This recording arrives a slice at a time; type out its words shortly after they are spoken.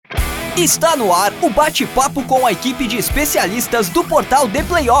Está no ar o bate-papo com a equipe de especialistas do portal The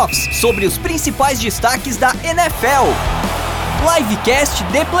Playoffs sobre os principais destaques da NFL. Livecast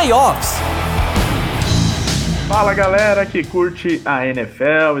The Playoffs. Fala galera que curte a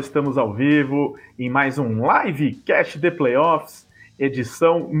NFL, estamos ao vivo em mais um Livecast The Playoffs,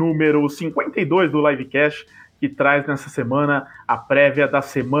 edição número 52 do Livecast, que traz nessa semana a prévia da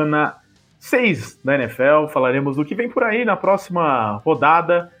semana 6 da NFL. Falaremos do que vem por aí na próxima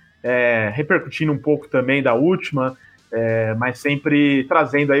rodada, repercutindo um pouco também da última, mas sempre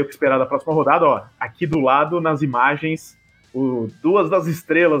trazendo aí o que esperar da próxima rodada. Ó, aqui do lado, nas imagens, duas das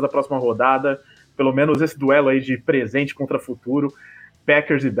estrelas da próxima rodada, pelo menos esse duelo aí de presente contra futuro,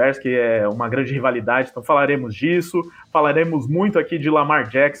 Packers e Bears, que é uma grande rivalidade, então falaremos disso, falaremos muito aqui de Lamar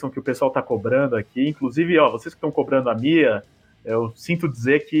Jackson, que o pessoal tá cobrando aqui, inclusive, ó, vocês que estão cobrando a Mia, eu sinto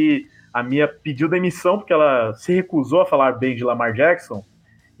dizer que a Mia pediu demissão porque ela se recusou a falar bem de Lamar Jackson,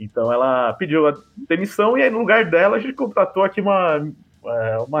 então ela pediu a demissão e aí no lugar dela a gente contratou aqui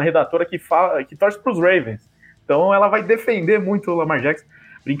uma redatora que torce para os Ravens, então ela vai defender muito o Lamar Jackson.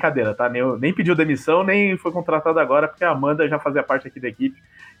 Brincadeira, tá? Nem pediu demissão, nem foi contratada agora, porque a Amanda já fazia parte aqui da equipe,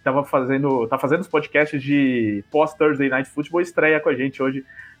 tá fazendo os podcasts de pós-Thursday Night Football, estreia com a gente hoje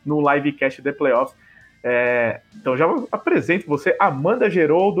no Livecast The Playoffs. Então já apresento você, Amanda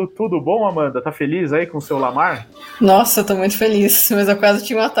Geroldo. Tudo bom, Amanda? Tá feliz aí com o seu Lamar? Nossa, eu tô muito feliz, mas eu quase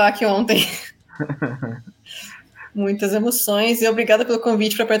tive um ataque ontem. Muitas emoções, e obrigada pelo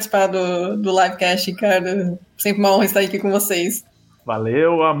convite para participar do Livecast, Ricardo. Sempre uma honra estar aqui com vocês.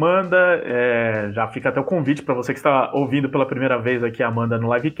 Valeu, Amanda. Já fica até o convite para você que está ouvindo pela primeira vez aqui a Amanda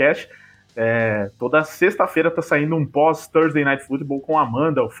no Livecast. Toda sexta-feira está saindo um pós-Thursday Night Football com a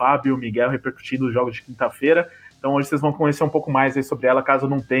Amanda, o Fábio e o Miguel repercutindo os jogos de quinta-feira. Então hoje vocês vão conhecer um pouco mais aí sobre ela, caso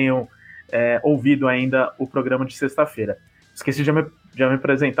não tenham ouvido ainda o programa de sexta-feira. Esqueci de me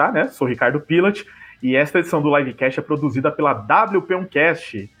apresentar, né? Sou Ricardo Pilat e esta edição do Livecast é produzida pela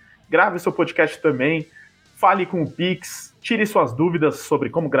WP1Cast. Grave seu podcast também, fale com o Pix, tire suas dúvidas sobre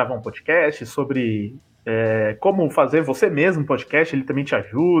como gravar um podcast, sobre como fazer você mesmo um podcast, ele também te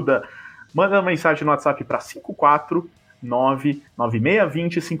ajuda. Manda uma mensagem no WhatsApp para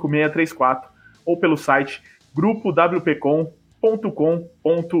 549-9620-5634 ou pelo site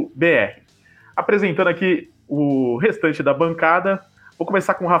grupowpcom.com.br. Apresentando aqui o restante da bancada, vou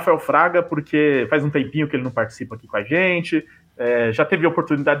começar com o Rafael Fraga, porque faz um tempinho que ele não participa aqui com a gente. Já teve a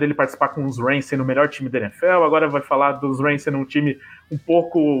oportunidade dele participar com os Rams sendo o melhor time da NFL, agora vai falar dos Rams sendo um time um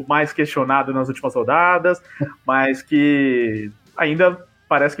pouco mais questionado nas últimas rodadas, mas que ainda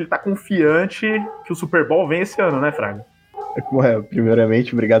parece que ele está confiante que o Super Bowl vem esse ano, né, Fraga?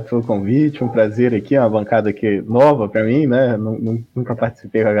 Primeiramente, obrigado pelo convite, um prazer aqui, uma bancada aqui nova para mim, né, nunca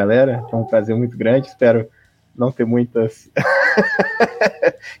participei com a galera, é um prazer muito grande, espero não ter muitas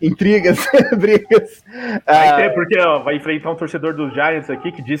intrigas, brigas. Vai ter, porque vai enfrentar um torcedor dos Giants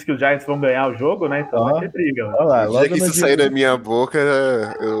aqui que disse que os Giants vão ganhar o jogo, né? Então vai ter briga. O dia que isso sair da minha boca,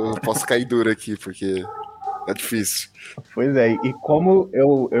 eu posso cair duro aqui, porque é difícil. Pois é, e como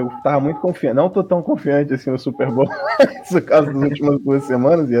eu tava muito confiante, não tô tão confiante assim no Super Bowl, por causa das últimas 2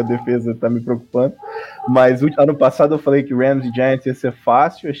 semanas, e a defesa tá me preocupando, mas ano passado eu falei que Rams e Giants ia ser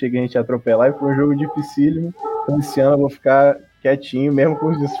fácil, eu achei que a gente ia atropelar, e foi um jogo dificílimo, então esse ano eu vou ficar quietinho, mesmo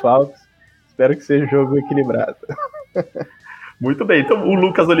com os desfalques, espero que seja um jogo equilibrado. Muito bem, então o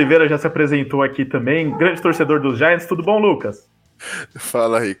Lucas Oliveira já se apresentou aqui também, grande torcedor dos Giants. Tudo bom, Lucas?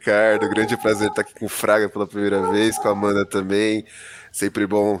 Fala, Ricardo, grande prazer estar aqui com o Fraga pela primeira vez, com a Amanda também, sempre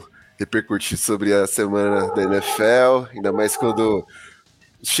bom repercutir sobre a semana da NFL, ainda mais quando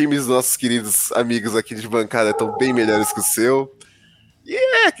os times dos nossos queridos amigos aqui de bancada estão bem melhores que o seu.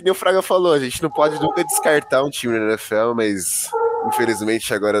 E que nem o Fraga falou, a gente não pode nunca descartar um time na NFL, mas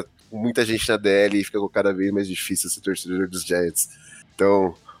infelizmente agora com muita gente na DL fica cada vez mais difícil ser torcedor dos Giants.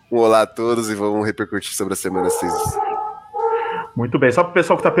 Então, um olá a todos e vamos repercutir sobre a semana 6. Muito bem, só para o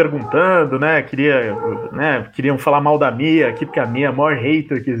pessoal que está perguntando, né, queriam falar mal da Mia aqui, porque a Mia é a maior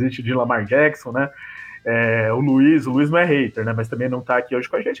hater que existe de Lamar Jackson, né, o Luiz não é hater, né, mas também não está aqui hoje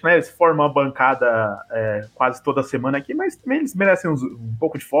com a gente, né, eles formam uma bancada quase toda semana aqui, mas também eles merecem um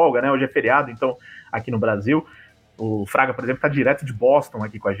pouco de folga, né, hoje é feriado, então, aqui no Brasil, o Fraga, por exemplo, está direto de Boston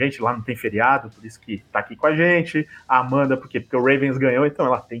aqui com a gente, lá não tem feriado, por isso que está aqui com a gente, a Amanda, porque o Ravens ganhou, então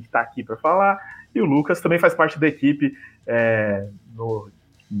ela tem que estar aqui para falar, e o Lucas também faz parte da equipe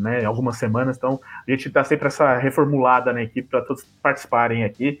em algumas semanas, então a gente dá sempre essa reformulada na equipe para todos participarem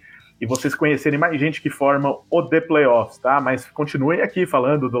aqui e vocês conhecerem mais gente que forma o The Playoffs, tá? Mas continuem aqui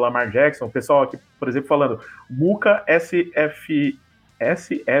falando do Lamar Jackson, o pessoal aqui, por exemplo, falando Muca SFSL.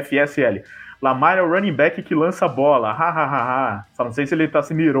 Lamar é o running back que lança a bola. Ha, ha, ha, ha. Só não sei se ele tá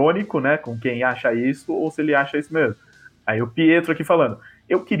sendo irônico, né, com quem acha isso, ou se ele acha isso mesmo. Aí o Pietro aqui falando,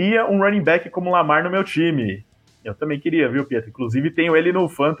 eu queria um running back como o Lamar no meu time. Eu também queria, viu, Pietro? Inclusive tenho ele no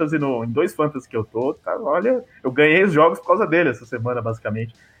Fantasy, em 2 Fantasy que eu tô. Tá, olha, eu ganhei os jogos por causa dele essa semana,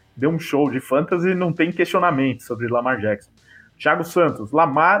 basicamente. Deu um show de Fantasy, não tem questionamento sobre Lamar Jackson. Thiago Santos,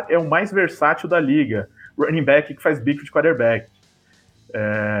 Lamar é o mais versátil da liga. Running back que faz bico de quarterback.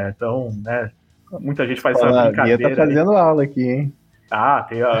 Então, né, muita gente faz essa brincadeira. A Mia tá fazendo aula aqui, hein?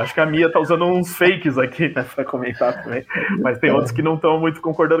 Acho que a Mia tá usando uns fakes aqui, né, pra comentar também, mas tem outros que não estão muito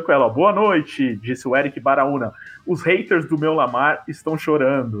concordando com ela. Boa noite, disse o Eric Baraúna. Os haters do meu Lamar estão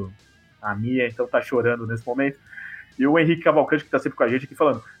chorando. A Mia, então, tá chorando nesse momento. E o Henrique Cavalcante, que tá sempre com a gente aqui,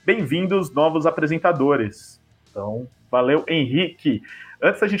 falando, bem-vindos, novos apresentadores. Então, valeu, Henrique.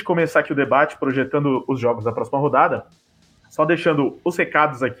 Antes da gente começar aqui o debate, projetando os jogos da próxima rodada, só deixando os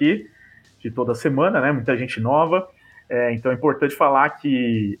recados aqui de toda semana, né, muita gente nova. Então é importante falar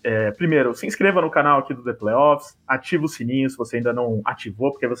que, primeiro, se inscreva no canal aqui do The Playoffs, ativa o sininho se você ainda não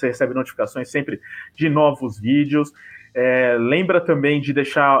ativou, porque você recebe notificações sempre de novos vídeos. Lembra também de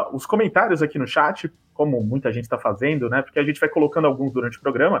deixar os comentários aqui no chat, como muita gente está fazendo, né? Porque a gente vai colocando alguns durante o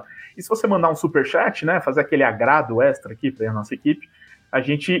programa. E se você mandar um superchat, né? Fazer aquele agrado extra aqui para a nossa equipe, a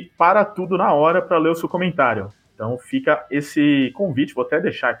gente para tudo na hora para ler o seu comentário. Então fica esse convite, vou até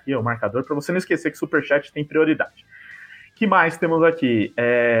deixar aqui o marcador para você não esquecer que o superchat tem prioridade. Que mais temos aqui?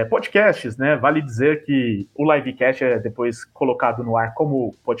 Podcasts, né? Vale dizer que o Livecast é depois colocado no ar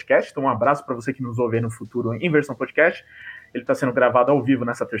como podcast, então um abraço para você que nos ouve no futuro em versão podcast. Ele está sendo gravado ao vivo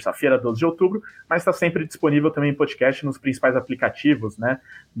nessa terça-feira, 12 de outubro, mas está sempre disponível também em podcast nos principais aplicativos, né?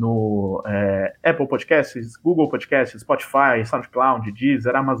 No Apple Podcasts, Google Podcasts, Spotify, SoundCloud,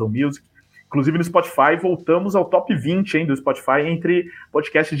 Deezer, Amazon Music. Inclusive no Spotify, voltamos ao top 20 do Spotify entre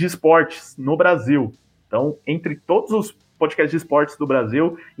podcasts de esportes no Brasil. Então, entre todos os podcasts de esportes do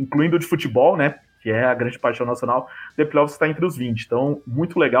Brasil, incluindo o de futebol, né, que é a grande paixão nacional, o The Playoffs está entre os 20. Então,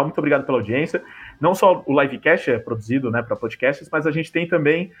 muito legal, muito obrigado pela audiência. Não só o Livecast é produzido, né, para podcasts, mas a gente tem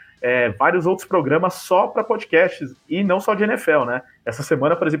também vários outros programas só para podcasts, e não só de NFL, né. Essa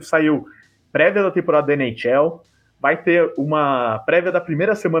semana, por exemplo, saiu prévia da temporada da NHL, vai ter uma prévia da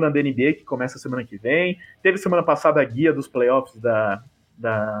primeira semana da NBA, que começa a semana que vem. Teve semana passada a guia dos playoffs da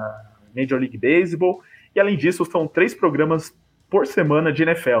Major League Baseball. E além disso, são 3 programas por semana de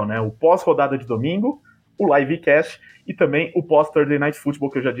NFL, né? O pós-rodada de domingo, o Livecast e também o pós-Thursday Night Football,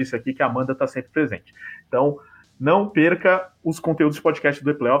 que eu já disse aqui que a Amanda está sempre presente. Então, não perca os conteúdos de podcast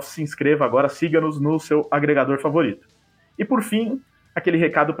do The Playoffs, se inscreva agora, siga-nos no seu agregador favorito. E por fim, aquele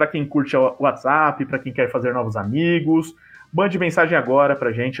recado para quem curte o WhatsApp, para quem quer fazer novos amigos, mande mensagem agora para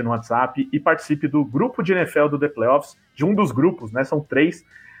a gente no WhatsApp e participe do grupo de NFL do The Playoffs, de um dos grupos, né? São 3,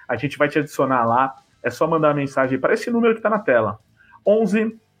 a gente vai te adicionar lá. É só mandar a mensagem para esse número que está na tela.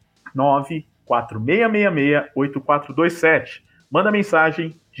 11 9 4666 8427. Manda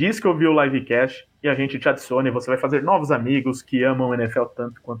mensagem, diz que ouviu o Livecast e a gente te adiciona e você vai fazer novos amigos que amam o NFL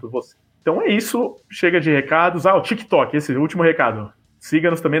tanto quanto você. Então é isso, chega de recados. O TikTok, esse último recado.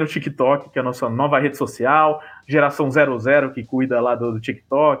 Siga-nos também no TikTok, que é a nossa nova rede social, Geração 00, que cuida lá do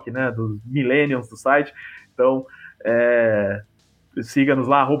TikTok, né, dos millennials do site. Então, siga-nos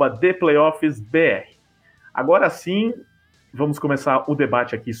lá, @ThePlayoffsBR. Agora sim, vamos começar o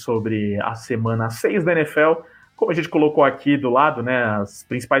debate aqui sobre a semana 6 da NFL. Como a gente colocou aqui do lado, né, as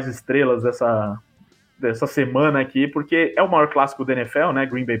principais estrelas dessa semana aqui, porque é o maior clássico da NFL, né,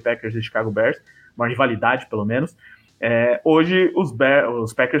 Green Bay Packers e Chicago Bears, uma rivalidade pelo menos. Hoje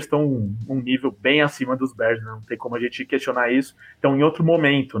os Packers estão um nível bem acima dos Bears, né? Não tem como a gente questionar isso. Então, em outro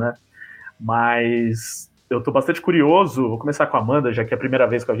momento, né? Mas eu estou bastante curioso, vou começar com a Amanda, já que é a primeira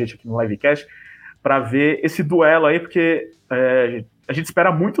vez com a gente aqui no Livecast, para ver esse duelo aí, porque a gente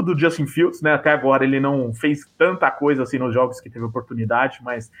espera muito do Justin Fields, né? Até agora ele não fez tanta coisa assim nos jogos que teve oportunidade,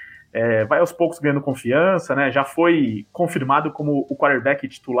 mas vai aos poucos ganhando confiança, né? Já foi confirmado como o quarterback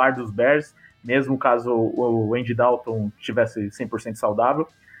titular dos Bears, mesmo caso o Andy Dalton estivesse 100% saudável.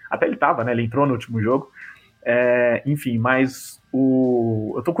 Até ele estava, né? Ele entrou no último jogo. Enfim, mas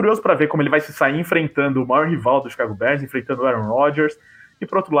eu tô curioso para ver como ele vai se sair enfrentando o maior rival do Chicago Bears, enfrentando o Aaron Rodgers. E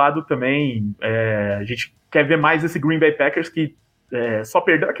por outro lado também, a gente quer ver mais esse Green Bay Packers que só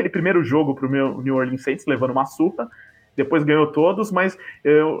perdeu aquele primeiro jogo para o New Orleans Saints, levando uma surra, depois ganhou todos, mas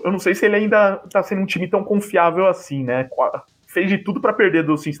eu não sei se ele ainda está sendo um time tão confiável assim, né? Fez de tudo para perder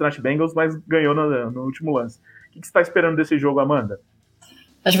do Cincinnati Bengals, mas ganhou no último lance. O que você está esperando desse jogo, Amanda?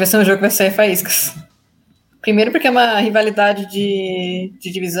 Acho que vai ser um jogo que vai sair faíscas. Primeiro porque é uma rivalidade de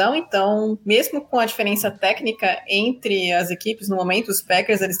divisão, então, mesmo com a diferença técnica entre as equipes, no momento, os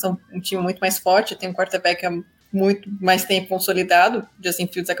Packers, eles são um time muito mais forte, tem um quarterback há muito mais tempo consolidado, Justin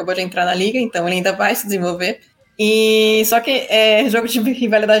Fields acabou de entrar na liga, então ele ainda vai se desenvolver. E só que é jogo de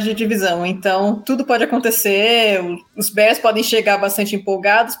rivalidade de divisão, então tudo pode acontecer, os Bears podem chegar bastante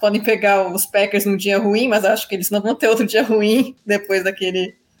empolgados, podem pegar os Packers num dia ruim, mas acho que eles não vão ter outro dia ruim depois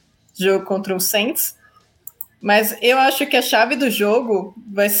daquele jogo contra os Saints. Mas eu acho que a chave do jogo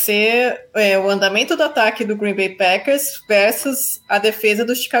vai ser o andamento do ataque do Green Bay Packers versus a defesa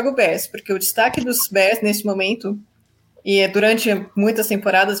do Chicago Bears, porque o destaque dos Bears nesse momento, e durante muitas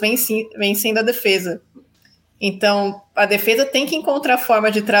temporadas, vem sendo a defesa. Então, a defesa tem que encontrar forma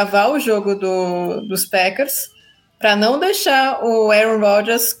de travar o jogo dos Packers para não deixar o Aaron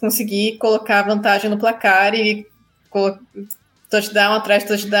Rodgers conseguir colocar vantagem no placar e touchdown atrás de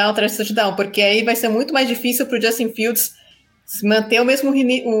touchdown atrás de touchdown, porque aí vai ser muito mais difícil para o Justin Fields manter o mesmo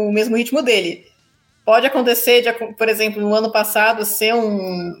ritmo dele. Pode acontecer, por exemplo, no ano passado, ser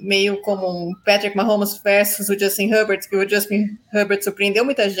meio como um Patrick Mahomes versus o Justin Herbert, que o Justin Herbert surpreendeu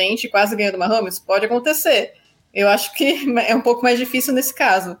muita gente, quase ganhou do Mahomes. Pode acontecer. Eu acho que é um pouco mais difícil nesse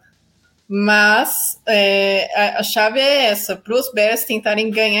caso. Mas a chave é essa. Para os Bears tentarem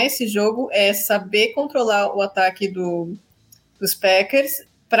ganhar esse jogo, é saber controlar o ataque dos Packers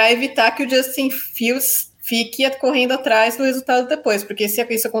para evitar que o Justin Fields fique correndo atrás do resultado depois, porque se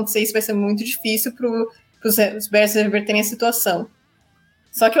isso acontecer, isso vai ser muito difícil para os Bears reverterem a situação.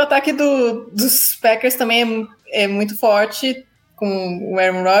 Só que o ataque dos Packers também é muito forte, com o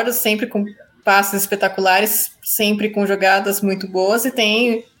Aaron Rodgers, sempre com passes espetaculares, sempre com jogadas muito boas, e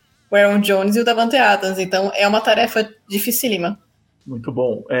tem o Aaron Jones e o Davante Adams, então é uma tarefa dificílima. Muito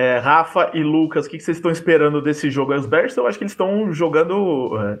bom. Rafa e Lucas, o que vocês estão esperando desse jogo? Os Bears, eu acho que eles estão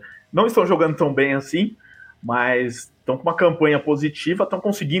jogando... não estão jogando tão bem assim, mas estão com uma campanha positiva, estão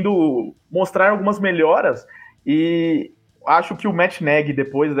conseguindo mostrar algumas melhoras, e acho que o Matt Nagy,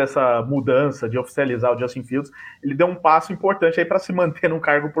 depois dessa mudança de oficializar o Justin Fields, ele deu um passo importante aí para se manter no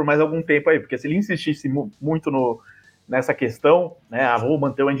cargo por mais algum tempo aí, porque se ele insistisse muito nessa questão, né, vou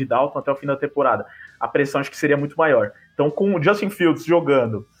manter o Andy Dalton até o fim da temporada, a pressão acho que seria muito maior. Então, com o Justin Fields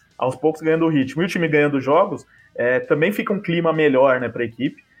jogando, aos poucos ganhando o ritmo, e o time ganhando jogos, também fica um clima melhor, né, para a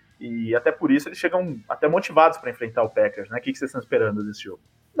equipe, e até por isso eles chegam até motivados para enfrentar o Packers, né? O que vocês estão esperando desse jogo?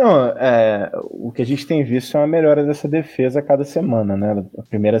 Não, o que a gente tem visto é uma melhora dessa defesa a cada semana, né? A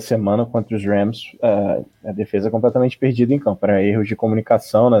primeira semana contra os Rams, a defesa é completamente perdida em campo, para erros de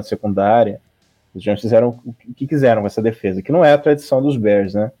comunicação na secundária. Os Rams fizeram o que quiseram com essa defesa, que não é a tradição dos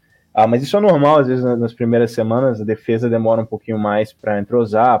Bears, né? Mas isso é normal, às vezes nas primeiras semanas a defesa demora um pouquinho mais para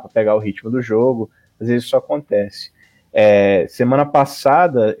entrosar, para pegar o ritmo do jogo, às vezes isso acontece. Semana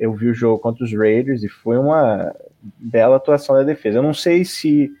passada eu vi o jogo contra os Raiders e foi uma bela atuação da defesa. Eu não sei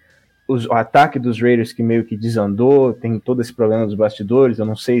se o ataque dos Raiders, que meio que desandou, tem todo esse problema dos bastidores, eu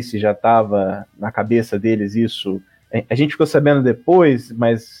não sei se já estava na cabeça deles isso. A gente ficou sabendo depois,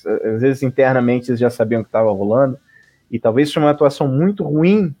 mas às vezes internamente eles já sabiam que estava rolando, e talvez foi uma atuação muito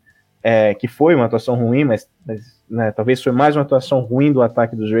ruim, que foi uma atuação ruim, mas né, talvez foi mais uma atuação ruim do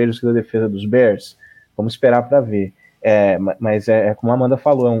ataque dos Raiders que da defesa dos Bears. Vamos esperar para ver. Mas como a Amanda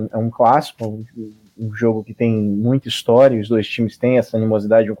falou, é um clássico, um jogo que tem muita história, os dois times têm essa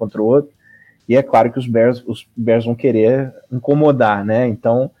animosidade um contra o outro, e é claro que os Bears vão querer incomodar, né?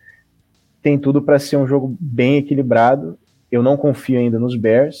 Então tem tudo para ser um jogo bem equilibrado. Eu não confio ainda nos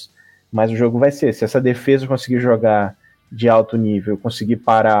Bears, mas o jogo vai ser. Se essa defesa conseguir jogar de alto nível, conseguir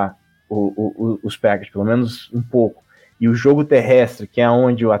parar os Packers, pelo menos um pouco, e o jogo terrestre, que é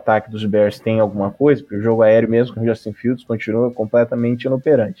onde o ataque dos Bears tem alguma coisa, porque o jogo aéreo mesmo com o Justin Fields continua completamente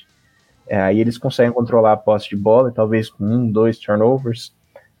inoperante. Aí eles conseguem controlar a posse de bola, e talvez com 2 turnovers,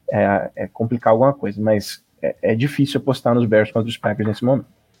 complicar alguma coisa, mas é difícil apostar nos Bears contra os Packers nesse momento.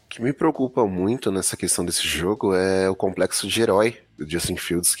 O que me preocupa muito nessa questão desse jogo é o complexo de herói do Justin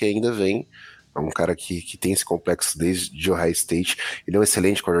Fields, que ainda vem. É um cara que tem esse complexo desde Ohio State. Ele é um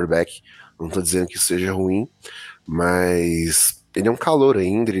excelente quarterback, não estou dizendo que isso seja ruim, mas ele é um calouro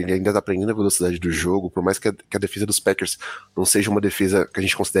ainda, ele ainda tá aprendendo a velocidade do jogo, por mais que a defesa dos Packers não seja uma defesa que a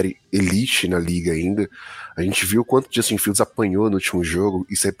gente considere elite na liga ainda. A gente viu o quanto o Justin Fields apanhou no último jogo,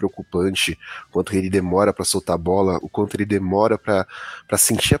 isso é preocupante, o quanto ele demora para soltar a bola, o quanto ele demora para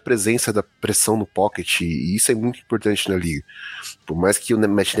sentir a presença da pressão no pocket, e isso é muito importante na liga. Por mais que o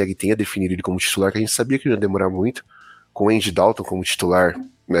Matt Nagy tenha definido ele como titular, que a gente sabia que ia demorar muito, com o Andy Dalton como titular,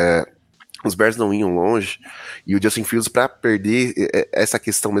 os Bears não iam longe, e o Justin Fields, para perder essa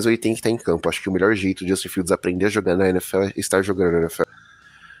questão mesmo, ele tem que estar em campo. Acho que o melhor jeito do Justin Fields aprender a jogar na NFL é estar jogando na NFL.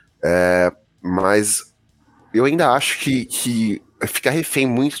 Mas eu ainda acho que ficar refém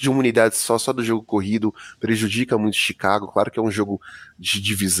muito de uma unidade só do jogo corrido prejudica muito Chicago. Claro que é um jogo de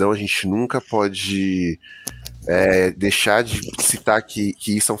divisão, a gente nunca pode deixar de citar que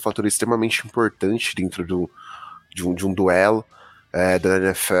isso é um fator extremamente importante dentro de um duelo da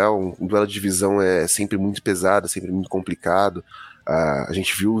NFL. Um duelo de divisão é sempre muito pesado, sempre muito complicado. A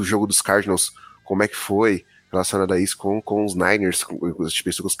gente viu o jogo dos Cardinals, como é que foi relacionado a isso com os Niners. A gente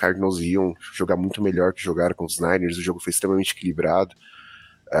pensou que os Cardinals iam jogar muito melhor que jogaram com os Niners, o jogo foi extremamente equilibrado.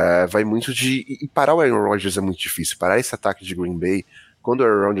 Vai muito de... E parar o Aaron Rodgers é muito difícil, parar esse ataque de Green Bay, quando o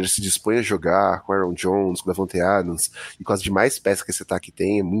Aaron Rodgers se dispõe a jogar com o Aaron Jones, com o Davante Adams e com as demais peças que esse ataque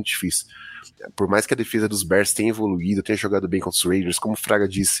tem, é muito difícil. Por mais que a defesa dos Bears tenha evoluído, tenha jogado bem contra os Raiders, como o Fraga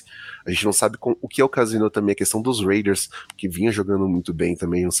disse, a gente não sabe o que ocasionou também a questão dos Raiders, que vinha jogando muito bem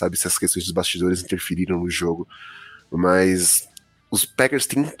também, não sabe se as questões dos bastidores interferiram no jogo, mas os Packers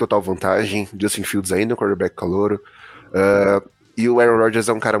têm total vantagem, Justin Fields ainda é um quarterback calouro, e o Aaron Rodgers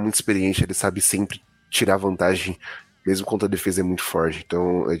é um cara muito experiente, ele sabe sempre tirar vantagem, mesmo quando a defesa é muito forte,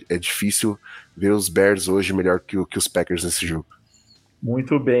 então é difícil ver os Bears hoje melhor que os Packers nesse jogo.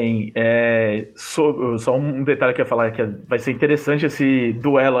 Muito bem. Só um detalhe que eu ia falar, que vai ser interessante esse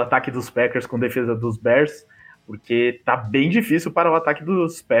duelo ataque dos Packers com defesa dos Bears, porque tá bem difícil para o ataque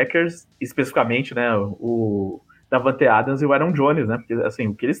dos Packers, especificamente, né, o Davante Adams e o Aaron Jones, né, porque assim,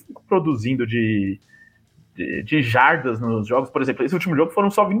 o que eles estão produzindo de jardas nos jogos, por exemplo, esse último jogo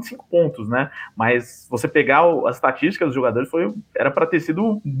foram só 25 pontos, né, mas você pegar as estatísticas dos jogadores, era para ter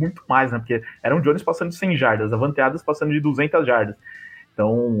sido muito mais, né, porque Aaron Jones passando de 100 jardas, Davante Adams passando de 200 jardas.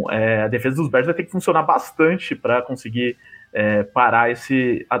 Então, a defesa dos Bears vai ter que funcionar bastante para conseguir parar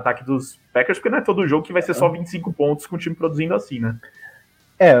esse ataque dos Packers, porque não é todo jogo que vai ser só 25 pontos com o time produzindo assim, né?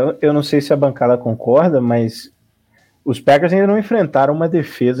 Eu não sei se a bancada concorda, mas os Packers ainda não enfrentaram uma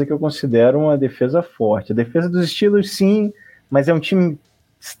defesa que eu considero uma defesa forte. A defesa dos Steelers, sim, mas é um time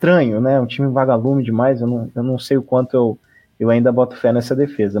estranho, né? Um time vagalume demais. Eu não sei o quanto eu ainda boto fé nessa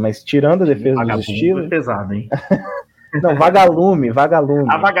defesa, mas tirando a defesa dos Steelers... É pesado, hein? Não, vagalume. Vagalume.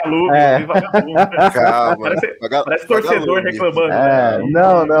 Calma. Parece torcedor reclamando.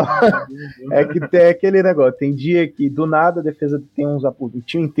 Não. É que tem aquele negócio. Tem dia que do nada a defesa tem o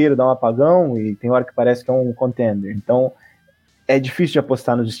time inteiro dá um apagão e tem hora que parece que é um contender. Então é difícil de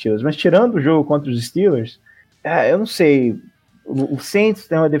apostar nos Steelers. Mas tirando o jogo contra os Steelers, eu não sei. O Saints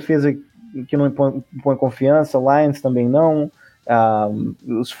tem uma defesa que não impõe confiança, o Lions também não.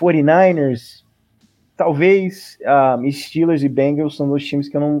 Os 49ers... Talvez Steelers e Bengals são dois times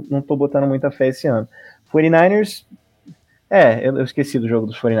que eu não tô botando muita fé esse ano. 49ers, eu esqueci do jogo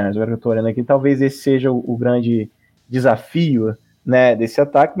dos 49ers, agora que eu tô olhando aqui, talvez esse seja o grande desafio, né, desse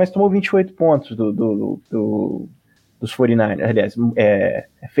ataque, mas tomou 28 pontos dos 49ers, aliás,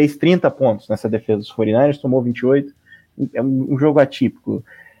 fez 30 pontos nessa defesa dos 49ers, tomou 28, é um jogo atípico.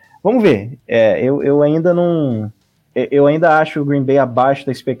 Vamos ver, eu ainda não... Eu ainda acho o Green Bay abaixo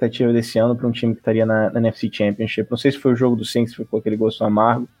da expectativa desse ano para um time que estaria na NFC Championship. Não sei se foi o jogo do Saints que ficou aquele gosto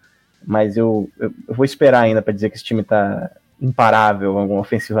amargo, mas eu vou esperar ainda para dizer que esse time está imparável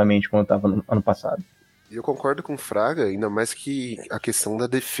ofensivamente como estava no ano passado. E eu concordo com o Fraga, ainda mais que a questão da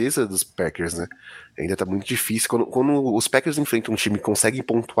defesa dos Packers, né? Ainda tá muito difícil. Quando os Packers enfrentam um time que consegue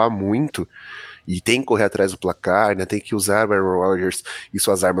pontuar muito e tem que correr atrás do placar, né? Tem que usar o Aaron Rodgers e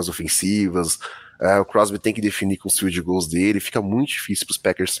suas armas ofensivas. O Crosby tem que definir com os field goals dele. Fica muito difícil para os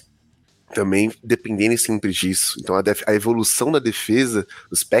Packers também dependerem sempre disso. Então a evolução da defesa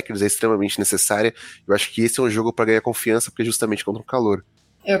dos Packers é extremamente necessária. Eu acho que esse é um jogo para ganhar confiança, porque é justamente contra o calor.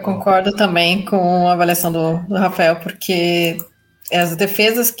 Eu concordo também com a avaliação do Rafael, porque as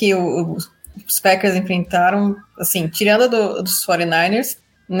defesas que os Packers enfrentaram, assim, tirando dos 49ers,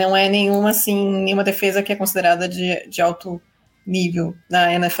 não é nenhuma defesa que é considerada de alto nível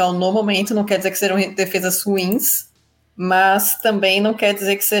na NFL no momento. Não quer dizer que sejam defesas ruins, mas também não quer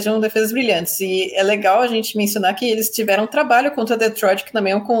dizer que sejam defesas brilhantes. E é legal a gente mencionar que eles tiveram trabalho contra Detroit, que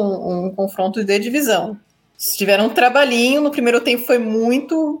também é um confronto de divisão. Tiveram um trabalhinho, no primeiro tempo foi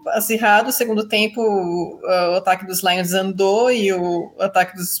muito acirrado, no segundo tempo o ataque dos Lions andou e o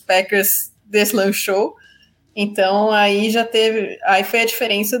ataque dos Packers deslanchou. Então aí foi a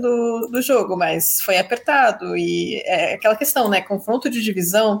diferença do jogo, mas foi apertado, e é aquela questão, né, confronto de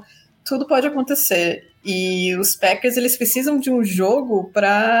divisão, tudo pode acontecer, e os Packers, eles precisam de um jogo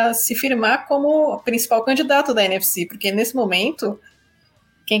para se firmar como principal candidato da NFC, porque nesse momento,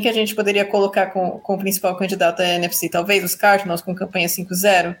 quem que a gente poderia colocar como principal candidato da NFC? Talvez os Cardinals com campanha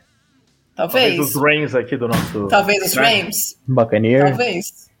 5-0? Talvez os Rams aqui do nosso... Talvez os Rams? Buccaneers.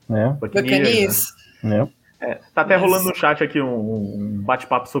 Talvez. Buccaneers. Tá até rolando no chat aqui um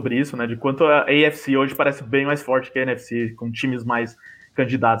bate-papo sobre isso, né? De quanto a AFC hoje parece bem mais forte que a NFC, com times mais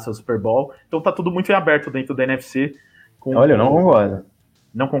candidatos ao Super Bowl. Então tá tudo muito em aberto dentro da NFC. Olha, eu não concordo.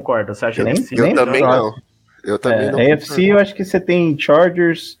 Não concorda? Você acha Nem- que Eu nem também só. não. Eu também não. A AFC, eu acho que você tem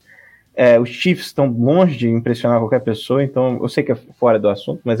Chargers, os Chiefs estão longe de impressionar qualquer pessoa, então eu sei que é fora do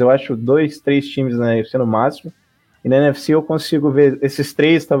assunto, mas eu acho 2, 3 times na AFC no máximo, e na NFC eu consigo ver esses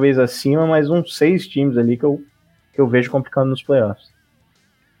 3 talvez acima, mas uns 6 times ali que eu vejo complicando nos playoffs.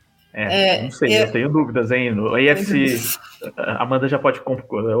 Não sei, eu tenho dúvidas, hein? No AFC, a Amanda já pode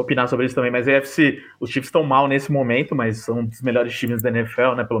opinar sobre isso também, mas a AFC, os Chiefs estão mal nesse momento, mas são um dos melhores times da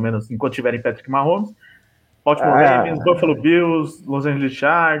NFL, né? Pelo menos enquanto tiverem Patrick Mahomes. Baltimore Ravens, Buffalo Bills, Los Angeles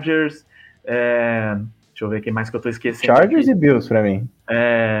Chargers, deixa eu ver quem mais que eu tô esquecendo. Chargers aqui. e Bills pra mim.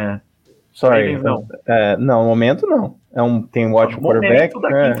 Sorry. Ravens não. Não, no momento não. Tem um ótimo quarterback.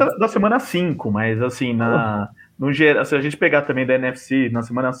 Da semana 5, mas assim, no geral, se a gente pegar também da NFC na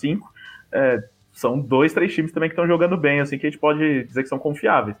semana 5, são 2, 3 times também que estão jogando bem, assim, que a gente pode dizer que são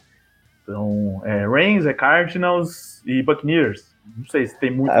confiáveis. Então, Rams, Cardinals e Buccaneers. Não sei se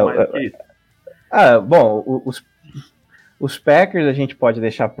tem muito mais que isso. Bom, os Packers a gente pode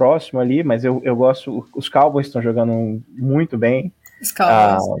deixar próximo ali, mas eu gosto. Os Cowboys estão jogando muito bem. Os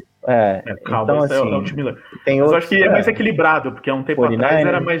Cowboys. Então, assim, é um time. Tem mas outros, eu acho que é mais equilibrado, porque há um tempo 49ers. atrás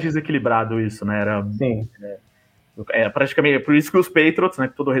era mais desequilibrado isso, né? Sim. Praticamente, por isso que os Patriots, né,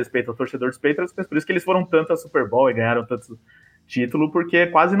 com todo respeito ao torcedor dos Patriots, mas por isso que eles foram tanto a Super Bowl e ganharam tanto título, porque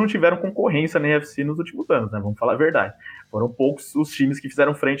quase não tiveram concorrência na NFC nos últimos anos, né? Vamos falar a verdade. Foram poucos os times que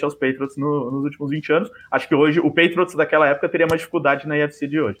fizeram frente aos Patriots nos últimos 20 anos. Acho que hoje o Patriots daquela época teria mais dificuldade na NFC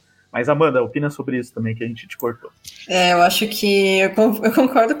de hoje. Mas, Amanda, opina sobre isso também, que a gente te cortou. Eu acho que eu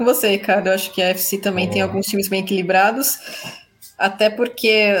concordo com você, Ricardo. Eu acho que a NFC também tem alguns times bem equilibrados, até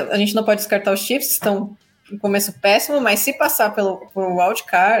porque a gente não pode descartar os Chiefs, estão em começo péssimo, mas se passar por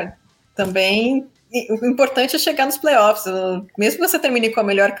wildcard, também o importante é chegar nos playoffs. Mesmo que você termine com a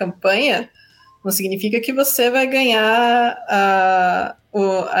melhor campanha, não significa que você vai ganhar a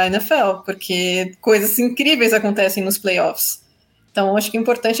NFL, porque coisas incríveis acontecem nos playoffs. Então, acho que o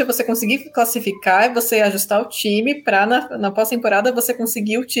importante é você conseguir classificar e você ajustar o time para, na pós-temporada, você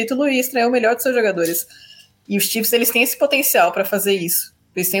conseguir o título e extrair o melhor dos seus jogadores. E os Chiefs, eles têm esse potencial para fazer isso.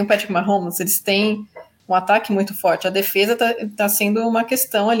 Eles têm o Patrick Mahomes, eles têm um ataque muito forte. A defesa tá sendo uma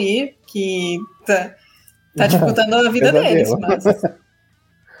questão ali que tá disputando a vida deles.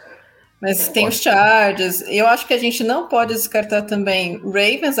 Mas tem os Chargers. Eu acho que a gente não pode descartar também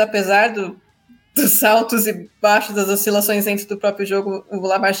Ravens, apesar dos altos e baixos, das oscilações dentro do próprio jogo. O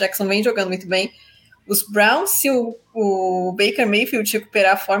Lamar Jackson vem jogando muito bem. Os Browns, se o Baker Mayfield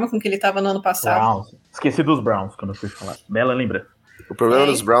recuperar a forma com que ele estava no ano passado. Browns. Esqueci dos Browns quando eu fui falar. Bela lembrança. O problema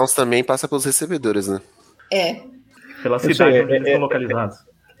dos Browns também passa pelos recebedores, né? Pela cidade onde eles estão localizados.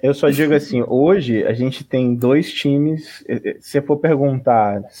 Eu só digo assim, hoje a gente tem 2 times, se você for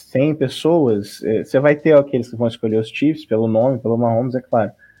perguntar 100 pessoas, você vai ter aqueles que vão escolher os Chiefs pelo nome, pelo Mahomes, é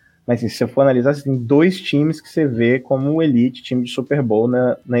claro. Mas assim, se você for analisar, você tem 2 times que você vê como elite, time de Super Bowl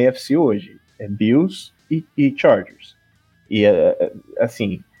na AFC hoje. Bills e Chargers. E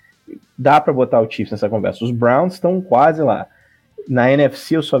assim, dá para botar o Chiefs nessa conversa. Os Browns estão quase lá. Na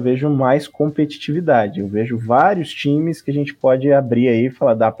NFC eu só vejo mais competitividade. Eu vejo vários times que a gente pode abrir aí e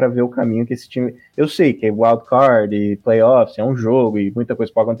falar, dá para ver o caminho que esse time... Eu sei que é wild card e playoffs, é um jogo e muita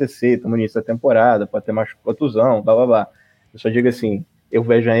coisa pode acontecer, estamos no início da temporada, pode ter mais contusão, blá blá blá. Eu só digo assim, eu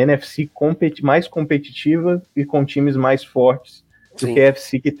vejo a NFC mais competitiva e com times mais fortes do que a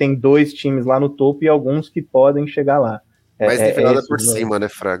AFC, que tem 2 times lá no topo e alguns que podem chegar lá. Mais nivelada por cima, né,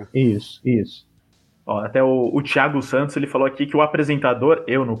 Fraga? Isso. Ó, até o Thiago Santos, ele falou aqui que o apresentador,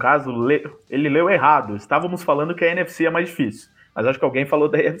 eu no caso, ele leu errado. Estávamos falando que a NFC é mais difícil. Mas acho que alguém falou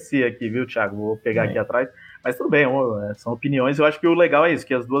da NFC aqui, viu, Thiago? Vou pegar aqui atrás. Mas tudo bem, são opiniões. Eu acho que o legal é isso,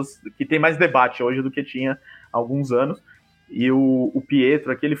 que as duas... que tem mais debate hoje do que tinha há alguns anos. E o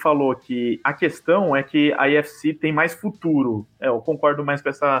Pietro aqui, ele falou que a questão é que a AFC tem mais futuro. Eu concordo mais com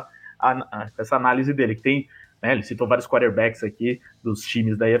essa análise dele, que tem... ele citou vários quarterbacks aqui dos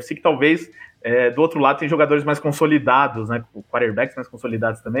times da AFC, que talvez do outro lado tem jogadores mais consolidados, né? Quarterbacks mais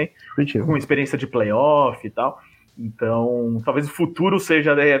consolidados também, com experiência de playoff e tal. Então, talvez o futuro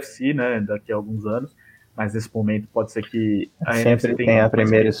seja da AFC, né? Daqui a alguns anos. Mas nesse momento pode ser que a sempre tem a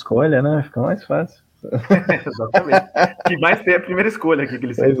primeira escolha, né? Fica mais fácil. Exatamente. Que mais tem a primeira escolha aqui que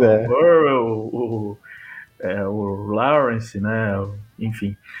eles citou. O Burrow, o Lawrence, né?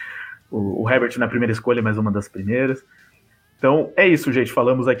 Enfim. O Herbert na primeira escolha, mais uma das primeiras. Então, é isso, gente.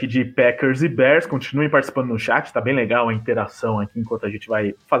 Falamos aqui de Packers e Bears. Continuem participando no chat. Tá bem legal a interação aqui enquanto a gente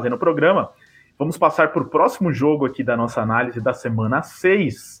vai fazendo o programa. vamos passar para o próximo jogo aqui da nossa análise da semana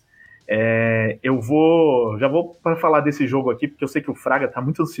 6. Já vou para falar desse jogo aqui, porque eu sei que o Fraga está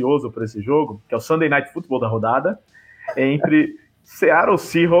muito ansioso por esse jogo, que é o Sunday Night Football da rodada, entre Seattle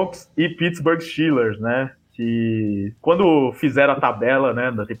Seahawks e Pittsburgh Steelers, né? Que quando fizeram a tabela,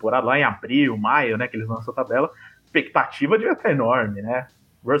 né, da temporada, lá em abril, maio, né, que eles lançam a tabela, a expectativa devia estar enorme, né?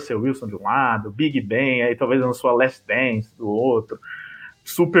 Russell Wilson de um lado, Big Ben, aí talvez na sua Last Dance do outro,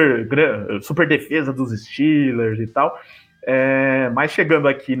 super defesa dos Steelers e tal. Mas chegando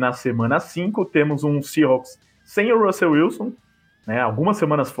aqui na semana 5, temos um Seahawks sem o Russell Wilson, né, algumas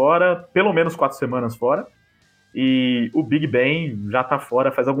semanas fora, pelo menos 4 semanas fora, e o Big Ben já tá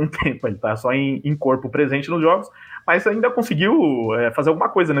fora faz algum tempo, ele tá só em corpo presente nos jogos, mas ainda conseguiu fazer alguma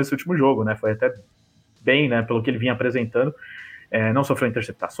coisa nesse último jogo, né, foi até bem, né, pelo que ele vinha apresentando, não sofreu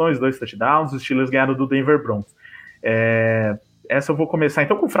interceptações, 2 touchdowns, os Steelers ganharam do Denver Broncos. Essa eu vou começar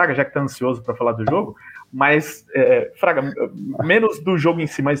então com o Fraga, já que tá ansioso para falar do jogo, mas, Fraga, menos do jogo em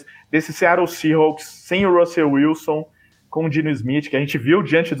si, mas desse Seattle Seahawks sem o Russell Wilson, com o Geno Smith, que a gente viu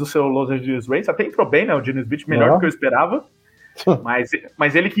diante do seu Los Angeles Rams, até entrou bem, né, o Geno Smith, melhor do que eu esperava,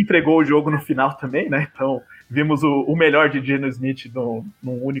 mas ele que entregou o jogo no final também, né, então vimos o melhor de Geno Smith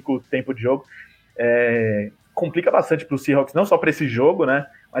num único tempo de jogo. Complica bastante para o Seahawks, não só para esse jogo, né,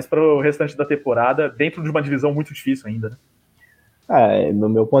 mas para o restante da temporada, dentro de uma divisão muito difícil ainda, né? No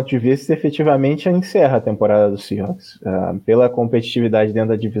meu ponto de vista, efetivamente encerra a temporada do Seahawks. Pela competitividade dentro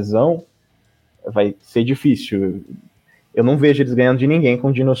da divisão, vai ser difícil. Eu não vejo eles ganhando de ninguém com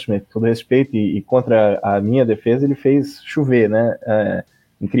o Geno Smith, com todo respeito, e contra a minha defesa ele fez chover, né?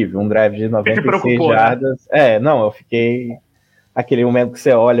 Incrível, um drive de 96 jardas. Né? Eu fiquei... Aquele momento que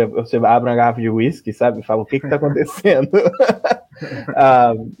você olha, você abre uma garrafa de whisky, sabe? E fala, o que tá acontecendo?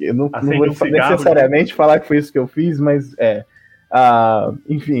 Eu não vou necessariamente falar que foi isso que eu fiz, mas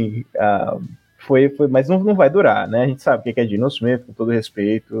enfim, foi, mas não vai durar, né? A gente sabe o que é Geno Smith, com todo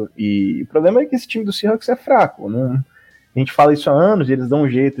respeito, e o problema é que esse time do Seahawks é fraco, a gente fala isso há anos, eles dão um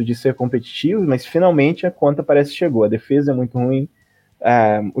jeito de ser competitivos, mas finalmente a conta parece que chegou, a defesa é muito ruim,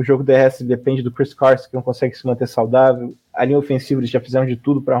 o jogo terrestre depende do Chris Carson, que não consegue se manter saudável, a linha ofensiva eles já fizeram de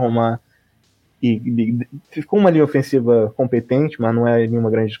tudo para arrumar, e ficou uma linha ofensiva competente, mas não é nenhuma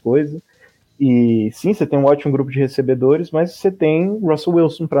grande coisa. E sim, você tem um ótimo grupo de recebedores, mas você tem Russell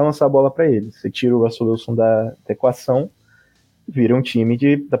Wilson para lançar a bola para ele. Você tira o Russell Wilson da equação, vira um time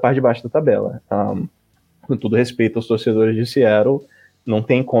da parte de baixo da tabela. Com todo respeito aos torcedores de Seattle, não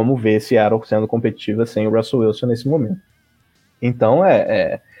tem como ver Seattle sendo competitiva sem o Russell Wilson nesse momento. Então,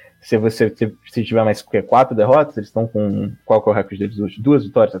 se tiver mais 4 derrotas, eles estão com... Qual que é o recorde deles hoje? 2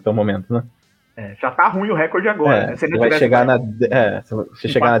 vitórias até o momento, né? Já tá ruim o recorde agora. Né? Você vai chegar se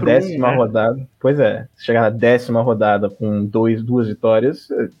chegar na 10ª rodada. Pois se chegar na 10ª rodada com 2 vitórias,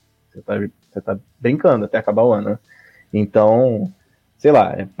 você tá brincando até acabar o ano. Né? Então, sei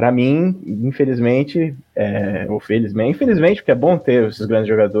lá, pra mim, infelizmente, porque é bom ter esses grandes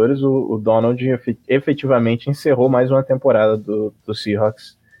jogadores, o Donald efetivamente encerrou mais uma temporada do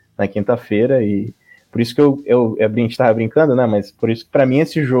Seahawks na quinta-feira, e por isso que a gente estava brincando, né? Mas por isso que para mim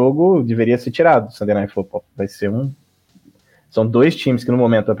esse jogo deveria ser tirado do Sunday Night Football. Vai ser São 2 times que no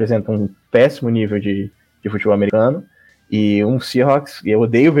momento apresentam um péssimo nível de futebol americano, e um Seahawks, eu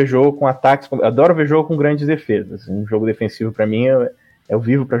odeio ver jogo com ataques, adoro ver jogo com grandes defesas. Um jogo defensivo para mim, eu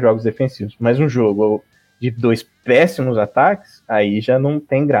vivo para jogos defensivos, mas um jogo de 2 péssimos ataques, aí já não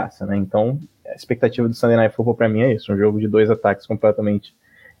tem graça, né? Então a expectativa do Sunday Night Football para mim é isso, um jogo de 2 ataques completamente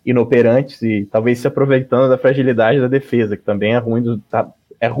inoperantes e talvez se aproveitando da fragilidade da defesa, que também é ruim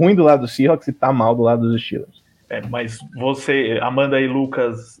do lado do Seahawks e tá mal do lado dos Steelers. Mas você, Amanda e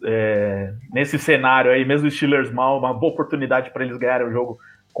Lucas, nesse cenário aí, mesmo os Steelers mal, uma boa oportunidade para eles ganharem o jogo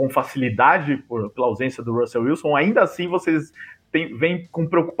com facilidade pela ausência do Russell Wilson, ainda assim vocês vêm com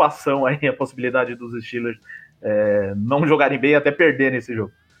preocupação aí a possibilidade dos Steelers não jogarem bem e até perderem esse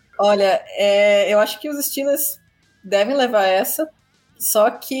jogo? Olha, eu acho que os Steelers devem levar essa,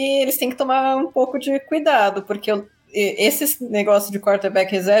 só que eles têm que tomar um pouco de cuidado, porque esse negócio de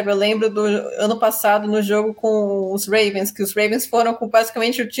quarterback reserva, eu lembro do ano passado no jogo com os Ravens, que os Ravens foram com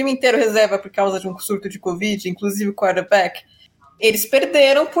basicamente o time inteiro reserva por causa de um surto de Covid, inclusive o quarterback. Eles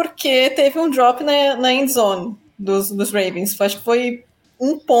perderam porque teve um drop na end zone dos Ravens. Acho que foi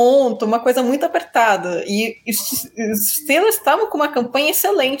 1 ponto, uma coisa muito apertada. E os Steelers estavam com uma campanha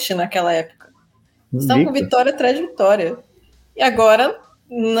excelente naquela época. Estavam com vitória atrás de vitória. E agora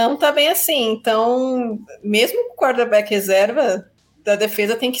não tá bem assim. Então, mesmo com o quarterback reserva, a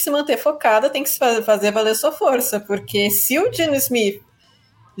defesa tem que se manter focada, tem que fazer valer sua força, porque se o Geno Smith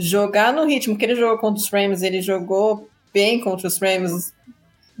jogar no ritmo que ele jogou contra os Rams, ele jogou bem contra os Rams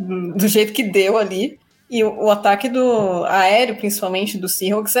do jeito que deu ali. E o ataque do aéreo, principalmente do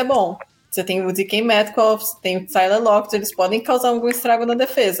Seahawks, é bom. Você tem o DK Metcalf, você tem o Tyler Lockett, eles podem causar algum estrago na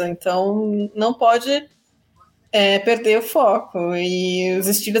defesa. Então, não pode perder o foco. E os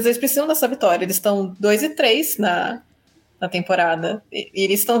Steelers, eles precisam dessa vitória. Eles estão 2-3 na temporada. E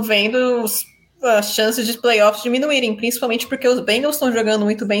eles estão vendo as chances de playoffs diminuírem, principalmente porque os Bengals estão jogando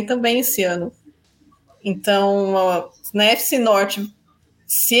muito bem também esse ano. Então, na FC Norte,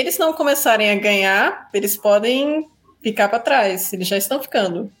 se eles não começarem a ganhar, eles podem ficar para trás. Eles já estão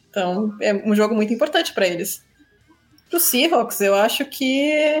ficando. Então, é um jogo muito importante para eles. Para os Seahawks, eu acho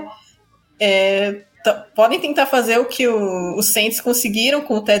que podem tentar fazer o que os Saints conseguiram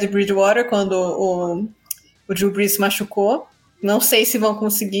com o Teddy Bridgewater quando o Drew Brees machucou. Não sei se vão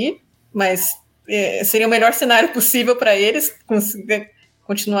conseguir, mas seria o melhor cenário possível para eles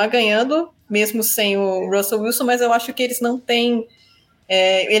continuar ganhando, mesmo sem o Russell Wilson, mas eu acho que eles não têm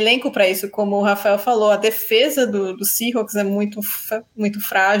elenco para isso, como o Rafael falou. A defesa do Seahawks é muito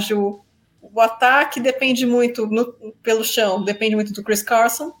frágil, o ataque depende muito pelo chão, depende muito do Chris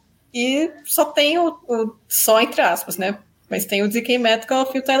Carson, e só tem só entre aspas, né? Mas tem o DK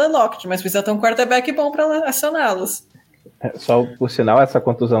Metcalf e o Tyler Lockett, mas precisa ter um quarterback bom para acioná-los. Só por sinal, essa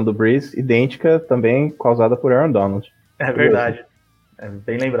contusão do Brees, idêntica também causada por Aaron Donald. É verdade. É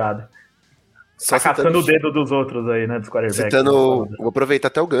bem lembrado. Só caçando o dedo dos outros aí, né? Dos quarterbacks. Vou aproveitar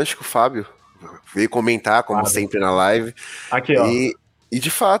até o gancho que o Fábio veio comentar, como sempre, na live. Aqui, ó. E de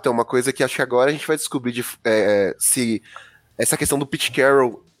fato, é uma coisa que acho que agora a gente vai descobrir se essa questão do Pete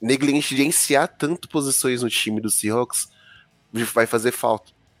Carroll negligenciar tanto posições no time do Seahawks vai fazer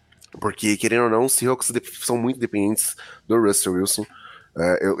falta. Porque, querendo ou não, os Seahawks são muito dependentes do Russell Wilson.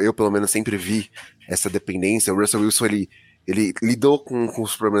 Eu, pelo menos, sempre vi essa dependência. O Russell Wilson, ele lidou com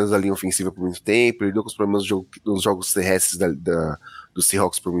os problemas da linha ofensiva por muito tempo, lidou com os problemas dos jogos terrestres do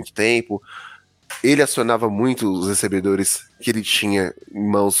Seahawks por muito tempo. Ele acionava muito os recebedores que ele tinha em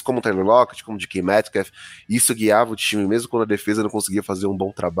mãos, como o Tyler Lockett, como o DK Metcalf, e isso guiava o time, mesmo quando a defesa não conseguia fazer um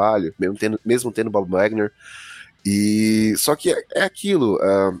bom trabalho, mesmo tendo Bob Wagner. E só que é aquilo,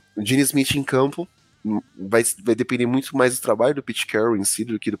 o Gene Smith em campo vai depender muito mais do trabalho do Pete Carroll em si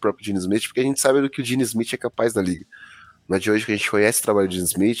do que do próprio Gene Smith, porque a gente sabe do que o Gene Smith é capaz da liga. Não é de hoje que a gente conhece o trabalho do Gene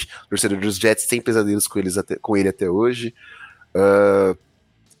Smith, o torcedor dos Jets tem pesadelos com ele até hoje.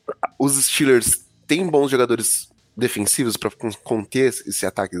 Os Steelers têm bons jogadores defensivos para conter esse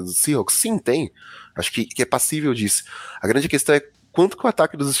ataque dos Seahawks? Sim, tem. Acho que é passível disso. A grande questão é quanto que o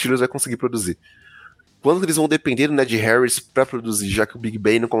ataque dos Steelers vai conseguir produzir. Quanto eles vão depender do Ned Harris para produzir, já que o Big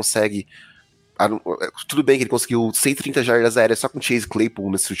Ben não consegue... Tudo bem que ele conseguiu 130 jardas aéreas só com o Chase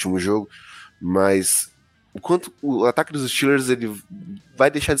Claypool nesse último jogo, mas enquanto o ataque dos Steelers ele vai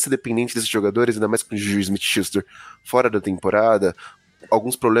deixar de ser dependente desses jogadores, ainda mais com o Juju Smith-Schuster fora da temporada,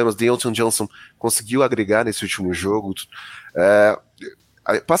 alguns problemas, Deontay Johnson conseguiu agregar nesse último jogo,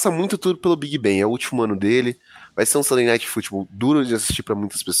 passa muito tudo pelo Big Ben, é o último ano dele, vai ser um Sunday Night Football duro de assistir para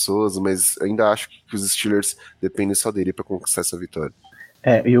muitas pessoas, mas ainda acho que os Steelers dependem só dele para conquistar essa vitória.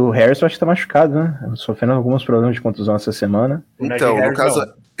 E o Harris eu acho que tá machucado, né? Sofrendo alguns problemas de contusão essa semana. Então, no caso,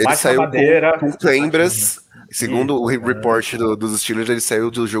 ele saiu com cãibras. Segundo o report dos Steelers, ele saiu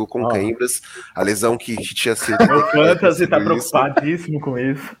do jogo com cãibras. A lesão que tinha sido... Meu fantasy tá preocupadíssimo com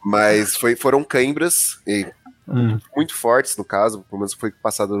isso. Mas foram cãibras, muito fortes no caso, pelo menos foi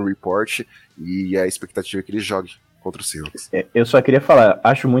passado no report, e a expectativa é que ele jogue contra o Seahawks. Eu só queria falar,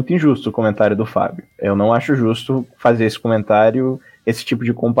 acho muito injusto o comentário do Fábio. Eu não acho justo fazer esse comentário, esse tipo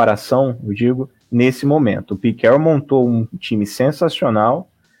de comparação, eu digo, nesse momento. O Pete Carroll montou um time sensacional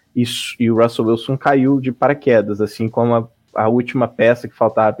e o Russell Wilson caiu de paraquedas, assim como a última peça que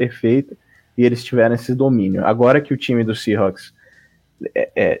faltava perfeita, e eles tiveram esse domínio. Agora que o time do Seahawks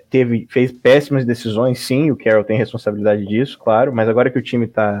fez péssimas decisões, sim, o Carroll tem responsabilidade disso, claro, mas agora que o time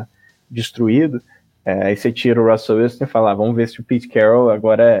está destruído, aí você tira o Russell Wilson e fala, vamos ver se o Pete Carroll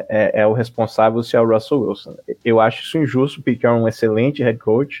agora é o responsável, se é o Russell Wilson. Eu acho isso injusto. O Pete Carroll é um excelente head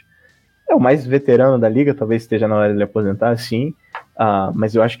coach, é o mais veterano da liga, talvez esteja na hora de ele aposentar, sim,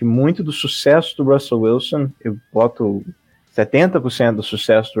 mas eu acho que muito do sucesso do Russell Wilson, eu boto 70% do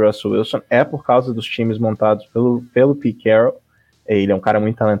sucesso do Russell Wilson é por causa dos times montados pelo Pete Carroll. Ele é um cara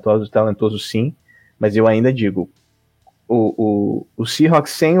muito talentoso sim, mas eu ainda digo, o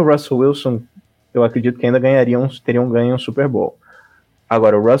Seahawks sem o Russell Wilson, eu acredito que ainda teriam ganho um Super Bowl.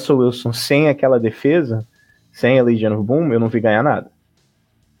 Agora, o Russell Wilson sem aquela defesa, sem a Legion of Boom, eu não vi ganhar nada.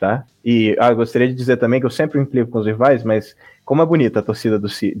 tá? E eu gostaria de dizer também que eu sempre implico com os rivais, mas como é bonita a torcida do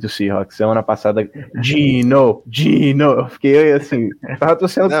Seahawks. Semana passada, Gino, eu fiquei assim, tava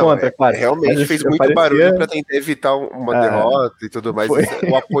torcendo contra, claro. Realmente fez muito barulho para tentar evitar uma derrota e tudo mais.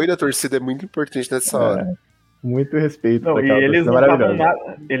 O apoio da torcida é muito importante nessa hora. Muito respeito. Não, e eles não estavam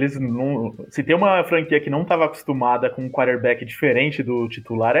nada. Eles não. Se tem uma franquia que não estava acostumada com um quarterback diferente do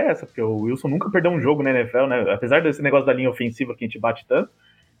titular, é essa, porque o Wilson nunca perdeu um jogo na NFL, né? Apesar desse negócio da linha ofensiva que a gente bate tanto,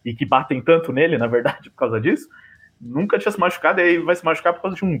 e que batem tanto nele, na verdade, por causa disso, nunca tinha se machucado, e aí vai se machucar por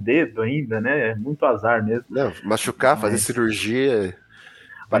causa de um dedo ainda, né? É muito azar mesmo. Não, machucar, fazer cirurgia.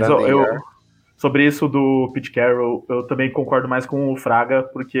 Mas sobre isso do Pete Carroll, eu também concordo mais com o Fraga,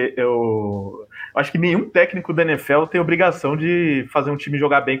 porque eu acho que nenhum técnico da NFL tem obrigação de fazer um time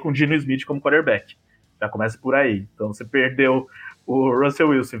jogar bem com o Geno Smith como quarterback. Já começa por aí. Então você perdeu o Russell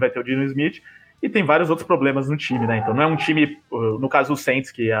Wilson, vai ter o Geno Smith, e tem vários outros problemas no time, né? Então não é um time, no caso do Saints,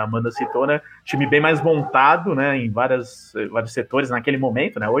 que a Amanda citou, né? Time bem mais montado, né? Em vários setores naquele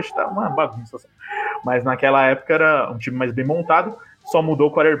momento, né? Hoje tá uma bagunça. Mas naquela época era um time mais bem montado, só mudou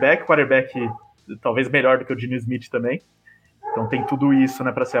o quarterback talvez melhor do que o Geno Smith também. Então tem tudo isso,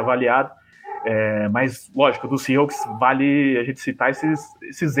 né, para ser avaliado. Mas, lógico, do Seahawks vale a gente citar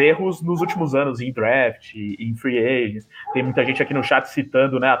esses erros nos últimos anos em draft, em free agents. Tem muita gente aqui no chat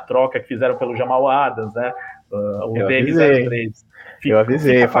citando, né, a troca que fizeram pelo Jamal Adams, né, o DN03. Eu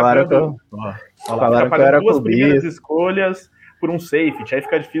avisei, falaram que eu era duas primeiras escolhas por um safety, aí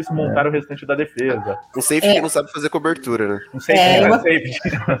fica difícil montar o restante da defesa. Um safety que não sabe fazer cobertura, né? Um safety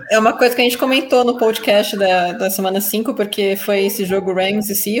é uma coisa que a gente comentou no podcast da semana 5, porque foi esse jogo Rams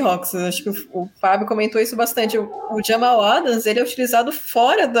e Seahawks, acho que o Fábio comentou isso bastante. O Jamal Adams, ele é utilizado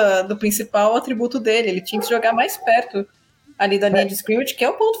fora do principal atributo dele, ele tinha que jogar mais perto ali da linha de scrimmage, que é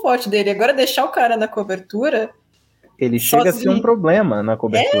o ponto forte dele. Agora deixar o cara na cobertura... Ele chega a ser um problema na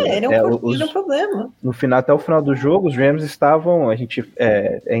cobertura. Ele é um problema. No final, até o final do jogo, os Rams estavam, a gente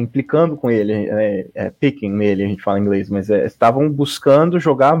implicando com ele, picking nele, a gente fala em inglês, mas estavam buscando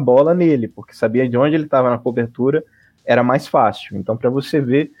jogar a bola nele, porque sabia de onde ele estava na cobertura, era mais fácil. Então, para você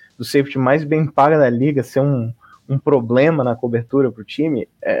ver do safety mais bem pago da liga ser um problema na cobertura para o time,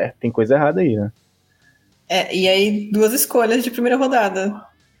 tem coisa errada aí, né? E aí, 2 escolhas de primeira rodada,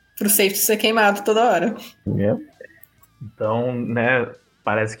 para o safety ser queimado toda hora. Então, né,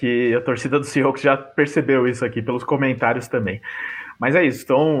 parece que a torcida do Seahawks já percebeu isso aqui pelos comentários também. Mas é isso.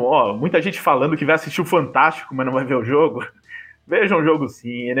 Então, muita gente falando que vai assistir o Fantástico, mas não vai ver o jogo. Vejam o jogo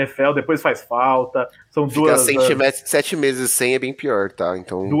sim, NFL depois faz falta. São Ficar 7 meses sem é bem pior, tá?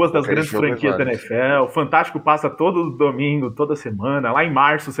 Então, 2 das grandes franquias da NFL. O Fantástico passa todo domingo, toda semana. Lá em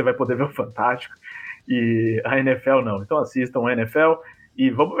março você vai poder ver o Fantástico. E a NFL não. Então assistam a NFL. E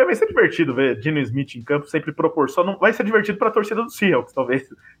vamos ver, vai ser divertido ver Geno Smith em campo, sempre proporciona. Não vai ser divertido para a torcida do Seahawks, talvez,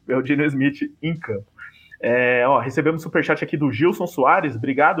 ver o Geno Smith em campo. Recebemos superchat aqui do Gilson Soares.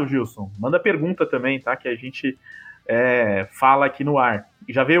 Obrigado, Gilson. Manda pergunta também, tá? Que a gente fala aqui no ar.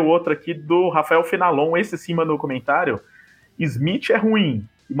 E já veio outra aqui do Rafael Fenalon. Esse sim mandou comentário. Smith é ruim.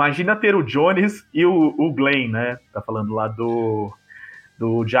 Imagina ter o Jones e o Glenn, né? Tá falando lá do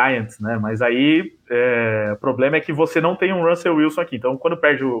Giants, né? Mas aí o problema é que você não tem um Russell Wilson aqui. Então, quando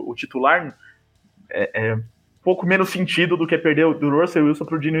perde o titular, é um pouco menos sentido do que perder do Russell Wilson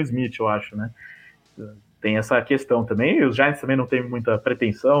para o Geno Smith, eu acho, né? Tem essa questão também. E os Giants também não tem muita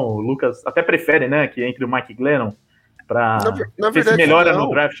pretensão. O Lucas até prefere, né, que entre o Mike Glennon para ver se melhora no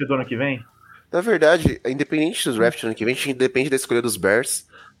draft do ano que vem. Na verdade, independente do draft do ano que vem, a gente depende da escolha dos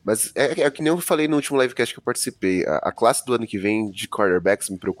Bears. Mas é que nem eu falei no último livecast que eu participei. A classe do ano que vem de quarterbacks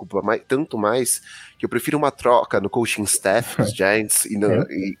me preocupa tanto mais que eu prefiro uma troca no coaching staff dos Giants e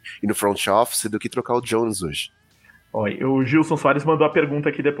no front office do que trocar o Jones hoje. O Gilson Soares mandou a pergunta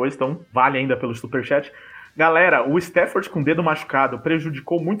aqui depois, então vale ainda pelo superchat. Galera, o Stafford com o dedo machucado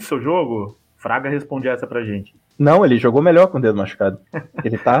prejudicou muito o seu jogo? Fraga responde essa pra gente. Não, ele jogou melhor com o dedo machucado.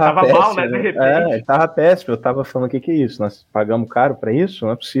 Ele tava péssimo, mal, né? De repente. Ele tava péssimo. Eu tava falando, o que é isso? Nós pagamos caro pra isso?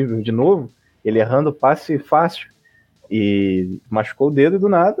 Não é possível. De novo, ele errando passe fácil. E machucou o dedo e do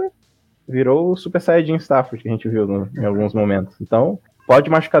nada virou o Super Saiyajin Stafford que a gente viu em alguns momentos. Então, pode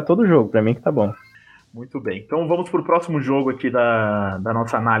machucar todo o jogo. Pra mim que tá bom. Muito bem. Então vamos pro próximo jogo aqui da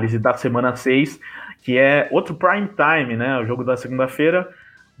nossa análise da semana 6, que é outro prime time, né? O jogo da segunda-feira.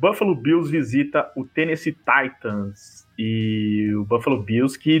 Buffalo Bills visita o Tennessee Titans, e o Buffalo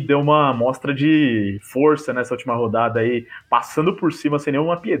Bills que deu uma amostra de força nessa última rodada aí, passando por cima sem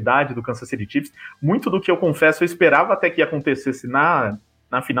nenhuma piedade do Kansas City Chiefs. Muito do que eu confesso eu esperava até que acontecesse na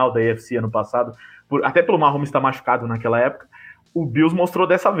final da AFC ano passado, até pelo Mahomes estar machucado naquela época. O Bills mostrou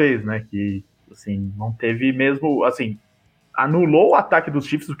dessa vez, né, que assim, não teve mesmo, assim, anulou o ataque dos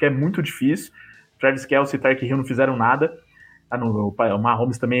Chiefs, o que é muito difícil. Travis Kelce e Tyreek Hill não fizeram nada. O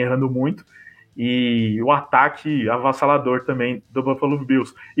Mahomes também errando muito. E o ataque avassalador também do Buffalo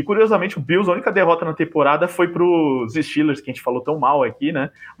Bills. E curiosamente, o Bills, a única derrota na temporada foi para os Steelers, que a gente falou tão mal aqui, né?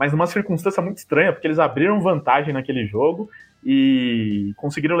 Mas numa circunstância muito estranha, porque eles abriram vantagem naquele jogo e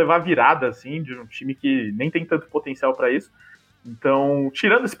conseguiram levar a virada, assim, de um time que nem tem tanto potencial para isso. Então,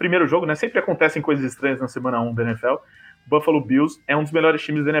 tirando esse primeiro jogo, né? Sempre acontecem coisas estranhas na semana 1 da NFL. Buffalo Bills é um dos melhores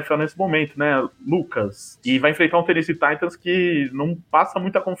times da NFL nesse momento, né, Lucas? E vai enfrentar um Tennessee Titans que não passa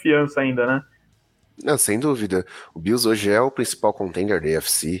muita confiança ainda, né? Não, sem dúvida. O Bills hoje é o principal contender da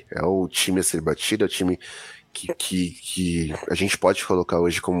AFC, é o time a ser batido, é o time que a gente pode colocar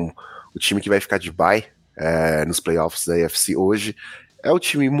hoje como o time que vai ficar de bye nos playoffs da AFC hoje. É o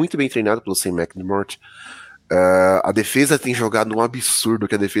time muito bem treinado pelo Sam McDermott. A defesa tem jogado um absurdo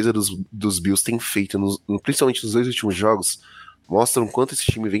que a defesa dos Bills tem feito, principalmente nos 2 últimos jogos, mostram quanto esse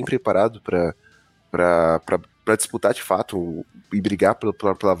time vem preparado para disputar de fato e brigar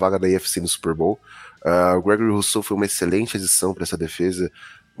pela vaga da AFC no Super Bowl. O Gregory Rousseau foi uma excelente adição para essa defesa,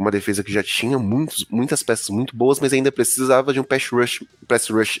 uma defesa que já tinha muitas peças muito boas, mas ainda precisava de um pass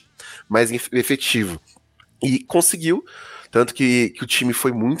rush mais efetivo. E conseguiu, tanto que o time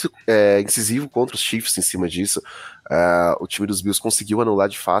foi muito incisivo contra os Chiefs em cima disso. O time dos Bills conseguiu anular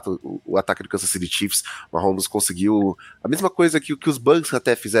de fato o ataque do Kansas City Chiefs. O Mahomes conseguiu a mesma coisa que os Bucks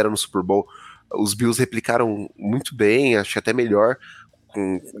até fizeram no Super Bowl. Os Bills replicaram muito bem, acho que até melhor,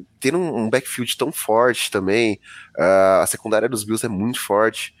 tendo um backfield tão forte também. A secundária dos Bills é muito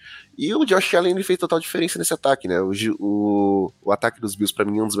forte. E o Josh Allen ele fez total diferença nesse ataque, né? o ataque dos Bills, para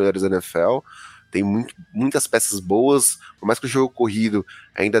mim, é um dos melhores da NFL. Tem muitas peças boas, por mais que o jogo corrido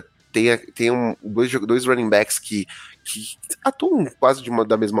ainda tenha dois running backs que atuam quase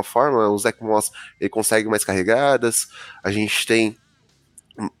da mesma forma. O Zach Moss ele consegue mais carregadas. A gente tem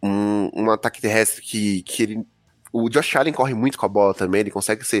um ataque terrestre que ele... O Josh Allen corre muito com a bola também, ele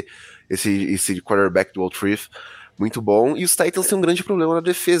consegue ser esse quarterback do Old Thrift muito bom. E os Titans têm um grande problema na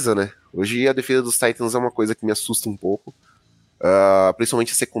defesa, né? Hoje a defesa dos Titans é uma coisa que me assusta um pouco.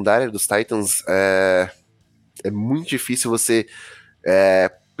 Principalmente a secundária dos Titans, é muito difícil você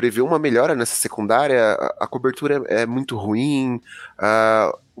prever uma melhora nessa secundária. A cobertura é muito ruim,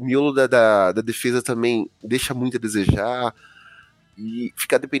 o miolo da defesa também deixa muito a desejar, e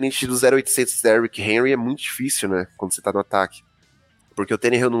ficar dependente do 0.800 Derrick Henry é muito difícil, né, quando você tá no ataque, porque o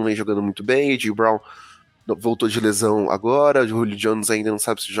Tannehill não vem jogando muito bem, A.J. Brown voltou de lesão agora, o Julio Jones ainda não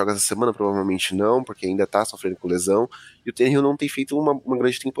sabe se joga essa semana, provavelmente não, porque ainda tá sofrendo com lesão, e o Tannehill não tem feito uma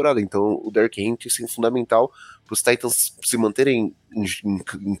grande temporada, então o Derrick Henry tem sido fundamental para os Titans se manterem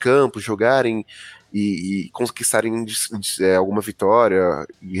em campo, jogarem e conquistarem alguma vitória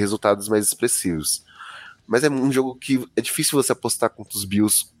e resultados mais expressivos. Mas é um jogo que é difícil você apostar contra os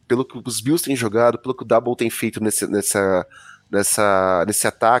Bills, pelo que os Bills têm jogado, pelo que o Double tem feito nesse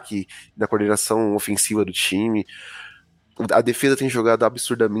ataque, na coordenação ofensiva do time. A defesa tem jogado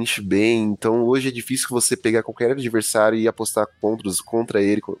absurdamente bem, então hoje é difícil você pegar qualquer adversário e apostar contra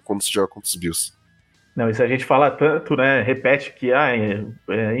ele quando se joga contra os Bills. Não, isso a gente fala tanto, né? Repete que é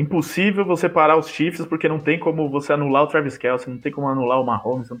impossível você parar os Chiefs porque não tem como você anular o Travis Kelce, não tem como anular o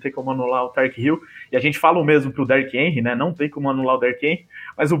Mahomes, não tem como anular o Tyreek Hill. E a gente fala o mesmo pro Derrick Henry, né? Não tem como anular o Derrick Henry,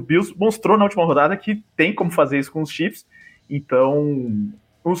 mas o Bills mostrou na última rodada que tem como fazer isso com os Chiefs. Então,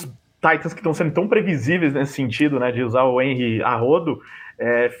 os Titans que estão sendo tão previsíveis nesse sentido, né? De usar o Henry a rodo,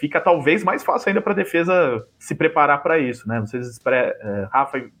 fica talvez mais fácil ainda para a defesa se preparar para isso, né? Vocês,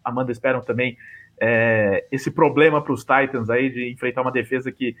 Rafa e Amanda, esperam também esse problema para os Titans aí de enfrentar uma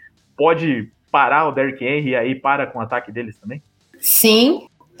defesa que pode parar o Derrick Henry e aí para com o ataque deles também? Sim,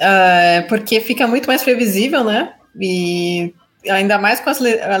 porque fica muito mais previsível, né? E ainda mais com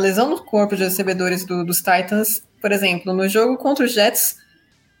a lesão no corpo de recebedores dos Titans. Por exemplo, no jogo contra os Jets,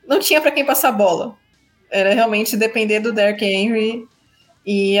 não tinha para quem passar a bola. Era realmente depender do Derrick Henry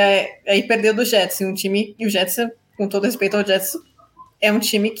e aí perdeu do Jets. E o Jets, com todo respeito ao Jets, é um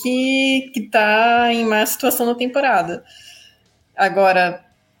time que tá em má situação na temporada. Agora,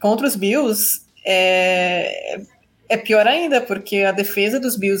 contra os Bills, é pior ainda, porque a defesa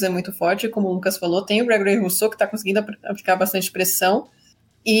dos Bills é muito forte, como o Lucas falou, tem o Gregory Rousseau, que está conseguindo aplicar bastante pressão,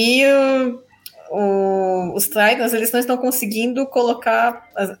 e os Titans, eles não estão conseguindo colocar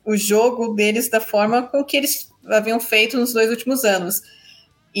o jogo deles da forma com que eles haviam feito nos 2 últimos anos.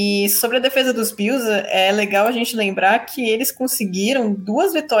 E sobre a defesa dos Bills, é legal a gente lembrar que eles conseguiram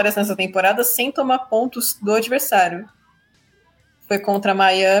 2 vitórias nessa temporada sem tomar pontos do adversário. Foi contra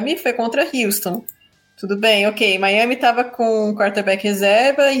Miami, foi contra Houston. Tudo bem, ok. Miami estava com quarterback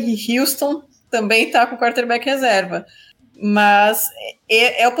reserva e Houston também está com quarterback reserva. mas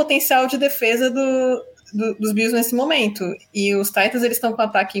é o potencial de defesa dos Bills nesse momento. E os Titans eles estão com o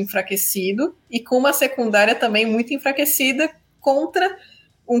ataque enfraquecido e com uma secundária também muito enfraquecida contra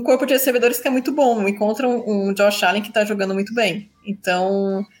um corpo de recebedores que é muito bom e contra um Josh Allen que está jogando muito bem.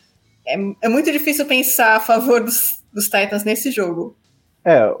 Então, é muito difícil pensar a favor dos Titans nesse jogo.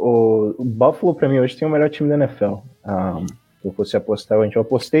 O Buffalo, pra mim, hoje tem o melhor time da NFL. Se eu fosse apostar, eu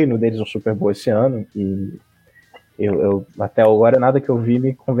apostei no deles no Super Bowl esse ano e eu até agora nada que eu vi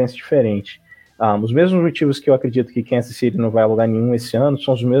me convence diferente. Os mesmos motivos que eu acredito que Kansas City não vai a lugar nenhum esse ano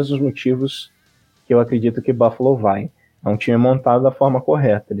são os mesmos motivos que eu acredito que Buffalo vai. É um time montado da forma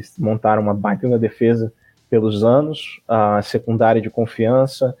correta. Eles montaram uma baita na defesa pelos anos, a secundária de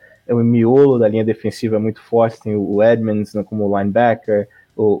confiança, o miolo da linha defensiva é muito forte, tem o Edmonds como linebacker,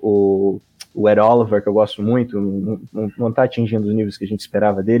 o Ed Oliver, que eu gosto muito, não está atingindo os níveis que a gente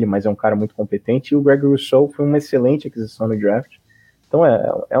esperava dele, mas é um cara muito competente, e o Greg Rousseau foi uma excelente aquisição no draft. Então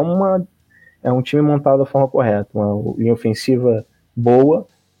é um time montado da forma correta, uma linha ofensiva boa,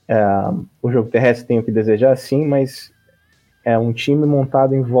 o jogo terrestre tem o que desejar, sim, mas é um time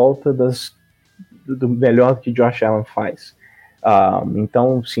montado em volta do melhor que Josh Allen faz.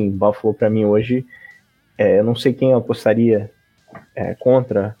 Então, sim, Buffalo para mim hoje, eu não sei quem eu apostaria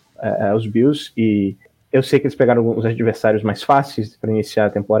contra os Bills, e eu sei que eles pegaram os adversários mais fáceis para iniciar a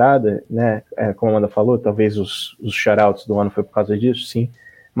temporada, né? Como a Amanda falou, talvez os shutouts do ano foi por causa disso, sim,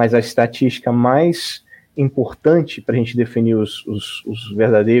 mas a estatística mais importante para a gente definir as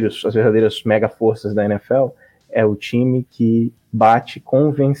verdadeiras mega forças da NFL é o time que bate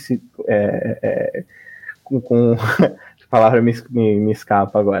a palavra me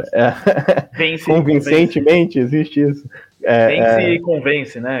escapa agora. Convincentemente, existe isso. Vence e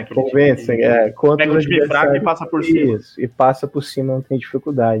convence, né? Convence, pega o time fraco e passa por cima. Isso, e passa por cima, não tem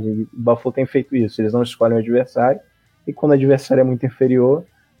dificuldade. O Buffalo tem feito isso, eles não escolhem o adversário, e quando o adversário é muito inferior,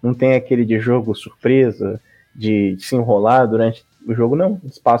 não tem aquele de jogo surpresa, de se enrolar durante o jogo, não.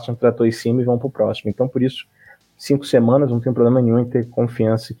 Eles passam um trator em cima e vão pro próximo. Então, por isso, 5 semanas, não tem problema nenhum em ter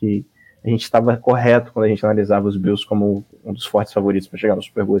confiança que a gente estava correto quando a gente analisava os Bills como um dos fortes favoritos para chegar no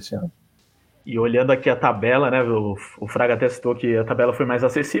Super Bowl esse ano. E olhando aqui a tabela, né, o Fraga até citou que a tabela foi mais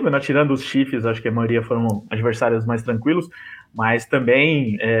acessível, né, tirando os Chiefs, acho que a maioria foram adversários mais tranquilos, mas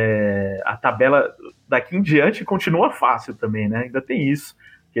também a tabela daqui em diante continua fácil também, né, ainda tem isso,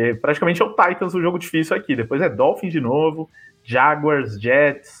 porque praticamente é o Titans o jogo difícil aqui, depois é Dolphins de novo, Jaguars,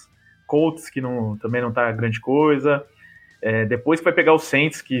 Jets, Colts, que também não tá grande coisa, depois vai pegar o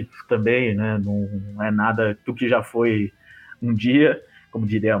Saints, que também, né, não é nada do que já foi um dia, como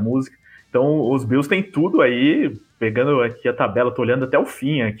diria a música. Então, os Bills têm tudo aí, pegando aqui a tabela, tô olhando até o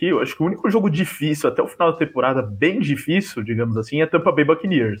fim aqui, eu acho que o único jogo difícil, até o final da temporada, bem difícil, digamos assim, é Tampa Bay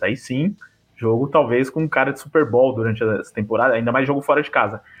Buccaneers. Aí sim, jogo talvez com cara de Super Bowl durante essa temporada, ainda mais jogo fora de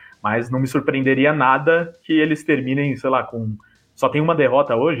casa. Mas não me surpreenderia nada que eles terminem, sei lá, só tem uma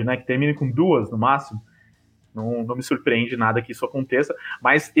derrota hoje, né, que terminem com 2 no máximo. Não me surpreende nada que isso aconteça,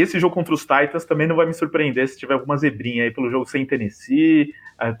 mas esse jogo contra os Titans também não vai me surpreender se tiver alguma zebrinha aí pelo jogo sem Tennessee,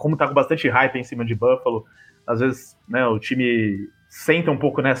 como tá com bastante hype em cima de Buffalo, às vezes, né, o time senta um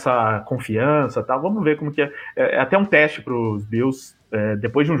pouco nessa confiança, tá? Vamos ver como que é até um teste para os Bills,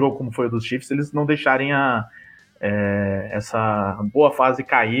 depois de um jogo como foi o dos Chiefs, eles não deixarem essa boa fase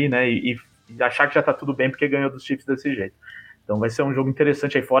cair, né, e achar que já tá tudo bem porque ganhou dos Chiefs desse jeito. Então vai ser um jogo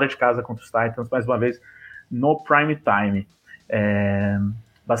interessante aí fora de casa contra os Titans, mais uma vez, no prime time.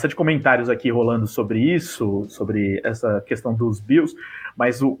 Bastante comentários aqui rolando sobre isso, sobre essa questão dos Bills,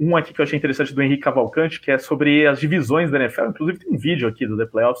 mas um aqui que eu achei interessante do Henrique Cavalcante, que é sobre as divisões da NFL, inclusive tem um vídeo aqui do The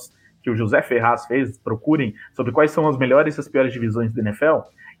Playoffs que o José Ferraz fez, procurem, sobre quais são as melhores e as piores divisões da NFL.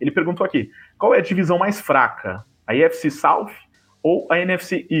 Ele perguntou aqui, qual é a divisão mais fraca? A AFC South ou a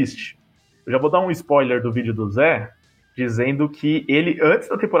NFC East? Eu já vou dar um spoiler do vídeo do Zé, dizendo que ele, antes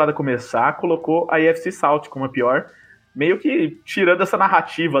da temporada começar, colocou a AFC South como a pior, meio que tirando essa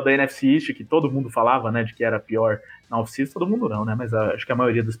narrativa da NFC East, que todo mundo falava, né, de que era pior na off-season, todo mundo não, né, mas acho que a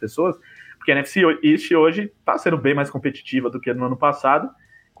maioria das pessoas, porque a NFC East hoje tá sendo bem mais competitiva do que no ano passado,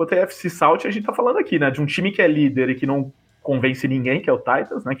 enquanto a AFC South a gente tá falando aqui, né, de um time que é líder e que não convence ninguém, que é o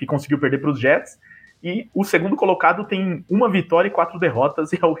Titans, né, que conseguiu perder para os Jets, e o segundo colocado tem 1 vitória e 4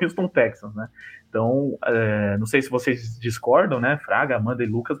 derrotas, e é o Houston Texans, né. Então, não sei se vocês discordam, né, Fraga, Amanda e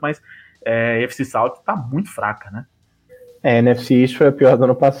Lucas, mas a AFC South tá muito fraca, né. A NFC East foi a pior do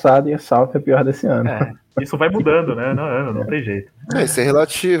ano passado e a South é a pior desse ano. Isso vai mudando, né, não tem jeito. Isso é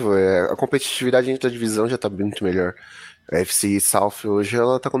relativo, a competitividade entre a divisão já tá muito melhor. A AFC South hoje,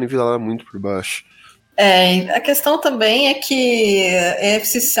 ela tá com o nível muito por baixo. A questão também é que a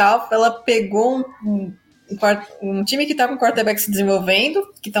AFC South, ela pegou um time que está com o quarterback se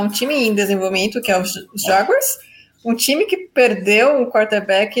desenvolvendo, que está um time em desenvolvimento, que é os Jaguars, um time que perdeu o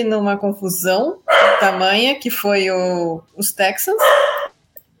quarterback numa confusão tamanha, que foi os Texans,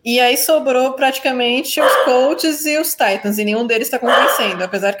 e aí sobrou praticamente os Colts e os Titans, e nenhum deles está convencendo,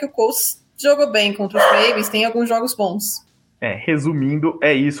 apesar que o Colts jogou bem contra os Ravens, tem alguns jogos bons. Resumindo,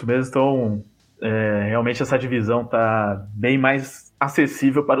 é isso mesmo, então realmente essa divisão está bem mais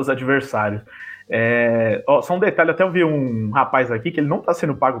acessível para os adversários. Só um detalhe, até eu vi um rapaz aqui que ele não está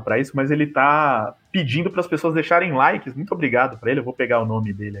sendo pago para isso, mas ele está pedindo para as pessoas deixarem likes. Muito obrigado para ele, eu vou pegar o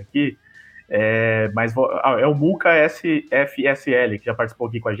nome dele aqui. É o Muca SFSL, que já participou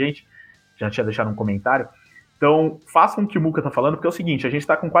aqui com a gente, já tinha deixado um comentário. Então, façam o que o Muca está falando, porque é o seguinte, a gente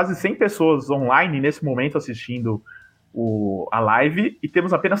está com quase 100 pessoas online nesse momento assistindo a live e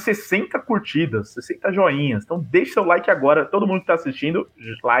temos apenas 60 curtidas, 60 joinhas. Então, deixe seu like agora, todo mundo que está assistindo,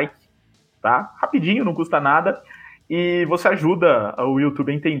 like, tá? Rapidinho, não custa nada. E você ajuda o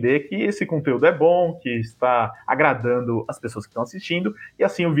YouTube a entender que esse conteúdo é bom, que está agradando as pessoas que estão assistindo, e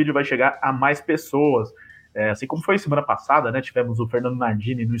assim o vídeo vai chegar a mais pessoas. Assim como foi semana passada, né? Tivemos o Fernando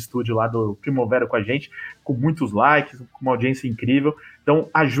Nardini no estúdio lá do Primavera com a gente, com muitos likes, com uma audiência incrível. Então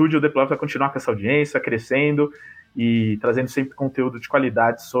ajude o The Playoffs a continuar com essa audiência, crescendo e trazendo sempre conteúdo de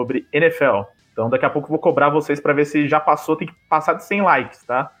qualidade sobre NFL. Então daqui a pouco eu vou cobrar vocês para ver se já passou, tem que passar de 100 likes,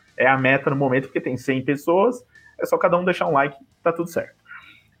 tá? É a meta no momento, porque tem 100 pessoas, é só cada um deixar um like, tá tudo certo.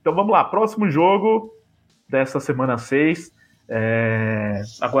 Então vamos lá, próximo jogo dessa semana 6.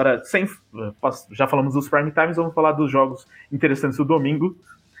 Agora, já falamos dos prime times, vamos falar dos jogos interessantes do domingo.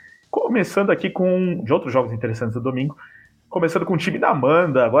 Começando aqui de outros jogos interessantes do domingo. Começando com o time da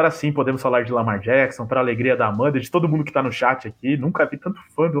Amanda. Agora sim podemos falar de Lamar Jackson, para a alegria da Amanda e de todo mundo que está no chat aqui. Nunca vi tanto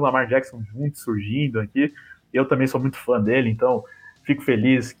fã do Lamar Jackson junto, surgindo aqui. Eu também sou muito fã dele, então fico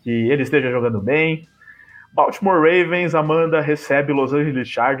feliz que ele esteja jogando bem. Baltimore Ravens, Amanda, recebe Los Angeles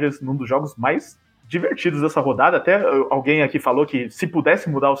Chargers num dos jogos mais divertidos dessa rodada. Até alguém aqui falou que se pudesse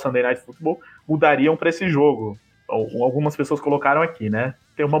mudar o Sunday Night Football, mudariam para esse jogo. Algumas pessoas colocaram aqui, né?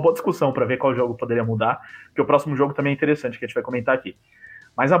 Tem uma boa discussão para ver qual jogo poderia mudar, porque o próximo jogo também é interessante, que a gente vai comentar aqui.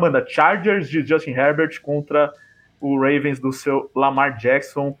 Mas, Amanda, Chargers de Justin Herbert contra o Ravens do seu Lamar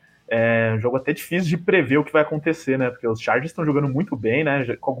Jackson. Um jogo até difícil de prever o que vai acontecer, né? Porque os Chargers estão jogando muito bem,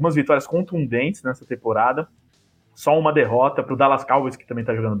 né? Com algumas vitórias contundentes nessa temporada. Só uma derrota para o Dallas Cowboys, que também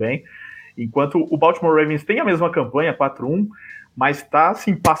está jogando bem. Enquanto o Baltimore Ravens tem a mesma campanha, 4-1, mas está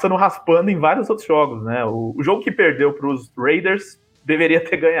assim, raspando em vários outros jogos, né? O jogo que perdeu para os Raiders deveria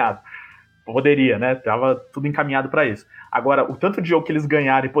ter ganhado. Poderia, né? Tava tudo encaminhado para isso. Agora, o tanto de jogo que eles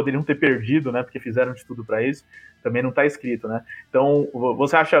ganharam e poderiam ter perdido, né? Porque fizeram de tudo para isso, também não está escrito, né? Então,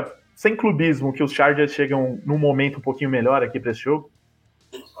 você acha, sem clubismo, que os Chargers chegam num momento um pouquinho melhor aqui para esse jogo?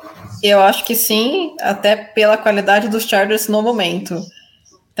 Eu acho que sim, até pela qualidade dos Chargers no momento.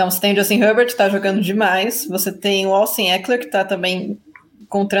 Então, você tem o Justin Herbert, que está jogando demais. Você tem o Austin Ekeler, que está também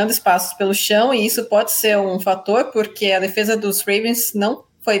encontrando espaços pelo chão, e isso pode ser um fator, porque a defesa dos Ravens não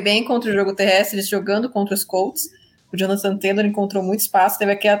foi bem contra o jogo terrestre, eles jogando contra os Colts. O Jonathan Taylor encontrou muito espaço,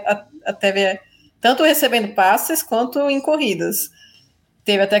 teve aqui até tanto recebendo passes quanto em corridas.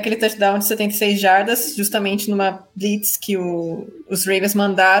 Teve até aquele touchdown de 76 jardas, justamente numa blitz que os Ravens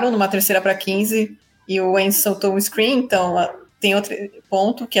mandaram, numa 3ª para 15, e o Wentz soltou um screen. Então, tem outro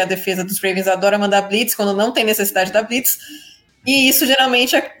ponto, que a defesa dos Ravens adora mandar blitz quando não tem necessidade da blitz, e isso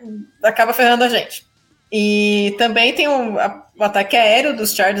geralmente acaba ferrando a gente. E também tem o ataque aéreo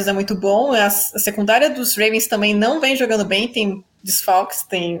dos Chargers é muito bom, a secundária dos Ravens também não vem jogando bem, tem desfalques,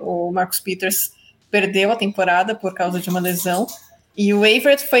 tem o Marcus Peters perdeu a temporada por causa de uma lesão, e o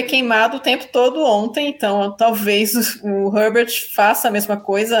Everett foi queimado o tempo todo ontem, então talvez o Herbert faça a mesma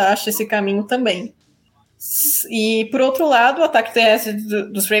coisa, ache esse caminho também. E, por outro lado, o ataque terrestre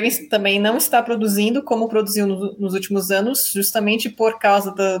dos Ravens também não está produzindo como produziu nos últimos anos, justamente por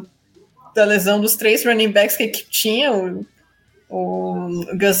causa da lesão dos 3 running backs que a equipe tinha, o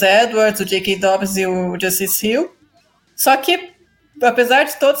Gus Edwards, o J.K. Dobbins e o Justice Hill. Só que, apesar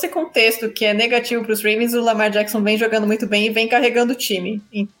de todo esse contexto que é negativo para os Ravens, o Lamar Jackson vem jogando muito bem e vem carregando o time.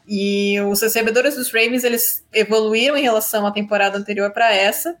 E os recebedores dos Ravens, eles evoluíram em relação à temporada anterior para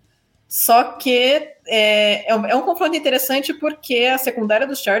essa. Só que é um confronto interessante porque a secundária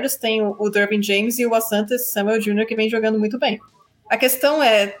dos Chargers tem o Derwin James e o Asante Samuel Jr. que vem jogando muito bem. A questão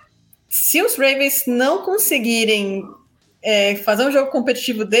é, se os Ravens não conseguirem fazer um jogo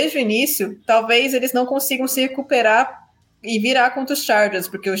competitivo desde o início, talvez eles não consigam se recuperar e virar contra os Chargers,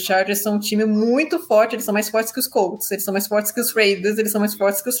 porque os Chargers são um time muito forte, eles são mais fortes que os Colts, eles são mais fortes que os Raiders, eles são mais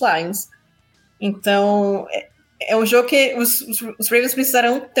fortes que os Lions. Então, é um jogo que os Ravens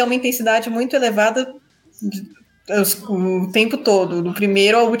precisarão ter uma intensidade muito elevada o tempo todo, do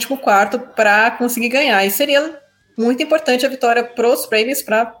primeiro ao último quarto, para conseguir ganhar. E seria muito importante a vitória para os Ravens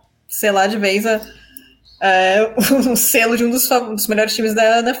para selar de vez o selo de um dos melhores times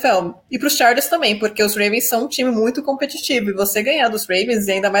da NFL. E para os Chargers também, porque os Ravens são um time muito competitivo. E você ganhar dos Ravens,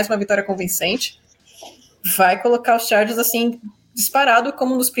 e ainda mais uma vitória convincente, vai colocar os Chargers assim disparado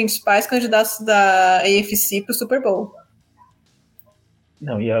como um dos principais candidatos da AFC para o Super Bowl.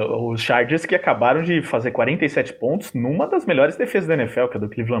 Não, e os Chargers que acabaram de fazer 47 pontos numa das melhores defesas da NFL, que é do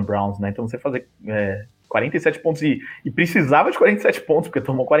Cleveland Browns, né? Então você fazer 47 pontos e precisava de 47 pontos, porque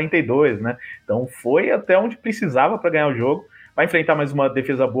tomou 42, né? Então foi até onde precisava para ganhar o jogo. Vai enfrentar mais uma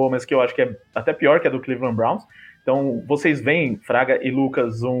defesa boa, mas que eu acho que é até pior que a do Cleveland Browns. Então vocês veem, Fraga e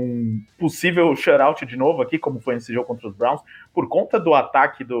Lucas, um possível shutout de novo aqui, como foi nesse jogo contra os Browns, por conta do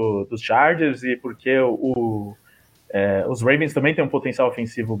ataque dos Chargers e porque os Ravens também têm um potencial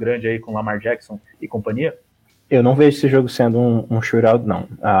ofensivo grande aí com Lamar Jackson e companhia? Eu não vejo esse jogo sendo um shootout, não.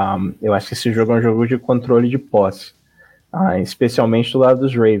 Eu acho que esse jogo é um jogo de controle de posse, especialmente do lado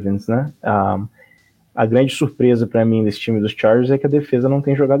dos Ravens, né? A grande surpresa para mim desse time dos Chargers é que a defesa não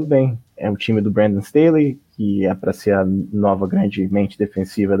tem jogado bem. É o time do Brandon Staley, que é para ser a nova grande mente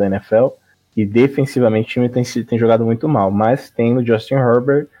defensiva da NFL, e defensivamente o time tem jogado muito mal, mas tem o Justin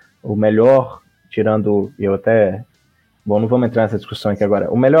Herbert, o melhor, tirando, não vamos entrar nessa discussão aqui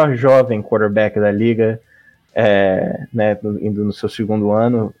agora, o melhor jovem quarterback da liga, né, indo no seu segundo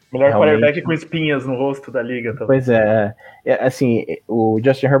ano. Melhor quarterback com espinhas no rosto da liga. Também. Pois assim, o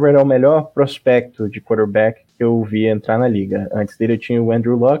Justin Herbert é o melhor prospecto de quarterback que eu vi entrar na liga. Antes dele eu tinha o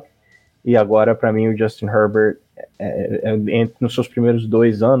Andrew Luck, e agora para mim o Justin Herbert, nos seus primeiros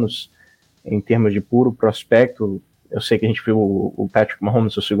 2 anos, em termos de puro prospecto, eu sei que a gente viu o Patrick Mahomes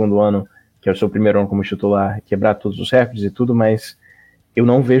no seu segundo ano, que é o seu primeiro ano como titular, quebrar todos os recordes e tudo, mas eu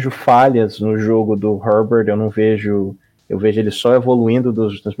não vejo falhas no jogo do Herbert, eu vejo ele só evoluindo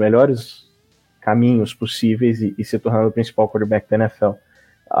dos melhores caminhos possíveis e se tornando o principal quarterback da NFL.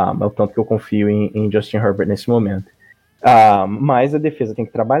 É o tanto que eu confio em Justin Herbert nesse momento. Mas a defesa tem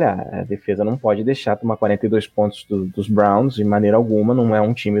que trabalhar. A defesa não pode deixar tomar 42 pontos dos Browns de maneira alguma. Não é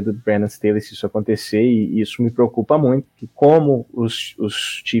um time do Brandon Staley se isso acontecer, e isso me preocupa muito. Que como os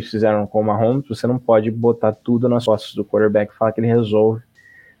Chiefs fizeram com o Mahomes, você não pode botar tudo nas costas do quarterback e falar que ele resolve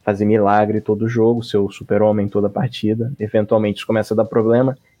fazer milagre todo jogo, ser o super-homem toda a partida. Eventualmente isso começa a dar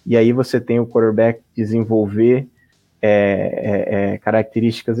problema, e aí você tem o quarterback desenvolver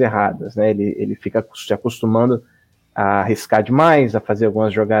características erradas, né? Ele fica se acostumando a arriscar demais, a fazer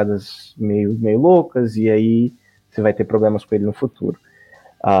algumas jogadas meio loucas, e aí você vai ter problemas com ele no futuro.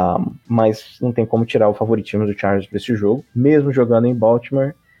 Mas não tem como tirar o favoritismo do Chargers para esse jogo, mesmo jogando em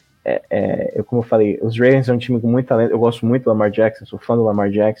Baltimore. Como eu falei, os Ravens é um time com muito talento. Eu gosto muito do Lamar Jackson, sou fã do Lamar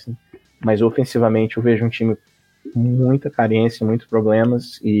Jackson, mas ofensivamente eu vejo um time com muita carência, muitos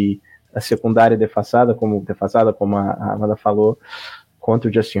problemas, e a secundária defasada, como a Amanda falou, contra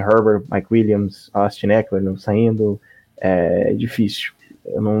o Justin Herbert, Mike Williams, Austin Eckler não saindo, é difícil.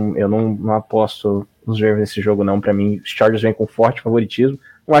 Eu não aposto nos Ravens nesse jogo, não. Para mim, os Chargers vêm com forte favoritismo.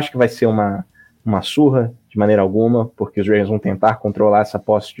 Não acho que vai ser uma surra de maneira alguma, porque os Ravens vão tentar controlar essa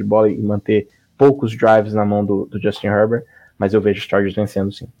posse de bola e manter poucos drives na mão do Justin Herbert, mas eu vejo os Chargers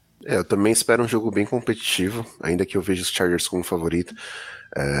vencendo, sim. Eu também espero um jogo bem competitivo, ainda que eu veja os Chargers como favorito.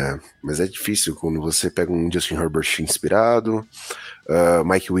 Mas é difícil quando você pega um Justin Herbert inspirado,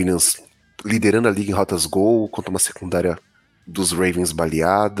 Mike Williams liderando a liga em rotas gol, contra uma secundária dos Ravens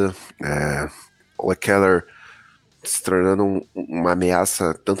baleada, o Eckler se tornando uma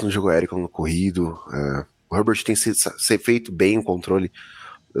ameaça tanto no jogo aéreo como no corrido. O Herbert tem feito bem o controle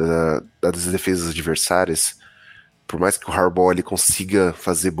das defesas adversárias, por mais que o Harbaugh ele consiga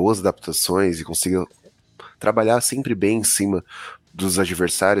fazer boas adaptações e consiga trabalhar sempre bem em cima dos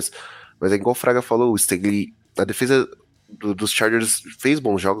adversários, mas é igual o Fraga falou, o Staley, a defesa dos Chargers fez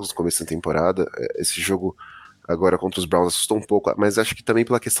bons jogos no começo da temporada. Esse jogo agora contra os Browns assustou um pouco, mas acho que também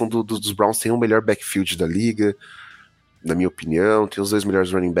pela questão dos Browns tem o melhor backfield da liga, na minha opinião, tem os 2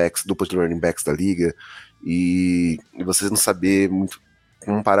 melhores running backs, dupla de running backs da liga, e vocês não saber muito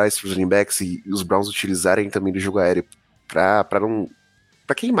como parar esses running backs e os Browns utilizarem também do jogo aéreo para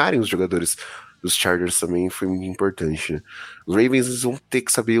queimarem os jogadores dos Chargers também foi muito importante, né? Os Ravens vão ter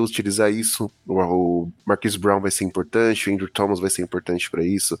que saber utilizar isso. O Marquise Brown vai ser importante, o Andrew Thomas vai ser importante para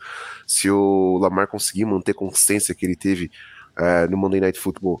isso. Se o Lamar conseguir manter a consistência que ele teve no Monday Night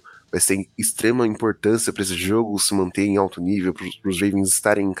Football, vai ser extrema importância para esse jogo se manter em alto nível, para os Ravens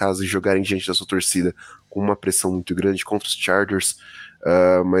estarem em casa e jogarem diante da sua torcida com uma pressão muito grande contra os Chargers.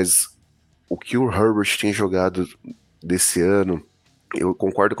 Mas o que o Herbert tem jogado desse ano, eu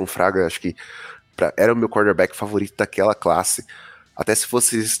concordo com o Fraga, acho que era o meu quarterback favorito daquela classe. Até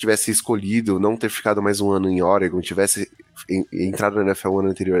se tivesse escolhido não ter ficado mais um ano em Oregon, tivesse entrado na NFL o ano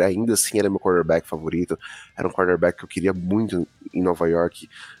anterior, ainda assim era meu quarterback favorito. Era um quarterback que eu queria muito em Nova York,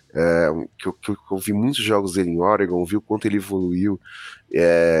 que eu vi muitos jogos dele em Oregon, vi o quanto ele evoluiu.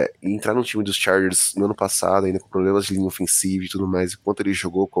 E entrar no time dos Chargers no ano passado, ainda com problemas de linha ofensiva e tudo mais, e quanto ele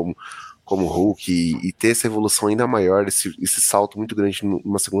jogou como Hulk, e ter essa evolução ainda maior, esse salto muito grande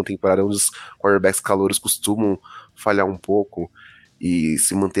numa segunda temporada, onde os quarterbacks calouros costumam falhar um pouco, e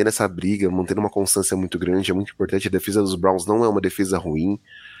se manter nessa briga, manter uma constância muito grande, é muito importante. A defesa dos Browns não é uma defesa ruim,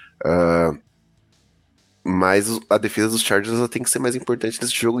 mas a defesa dos Chargers ela tem que ser mais importante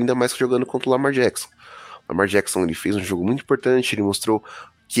nesse jogo, ainda mais jogando contra o Lamar Jackson. O Lamar Jackson ele fez um jogo muito importante, ele mostrou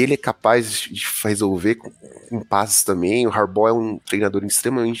que ele é capaz de resolver com passes também. O Harbaugh é um treinador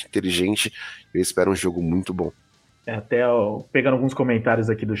extremamente inteligente, eu espero um jogo muito bom. Até pegando alguns comentários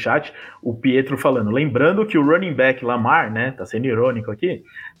aqui do chat, o Pietro falando, lembrando que o running back Lamar, né, tá sendo irônico aqui,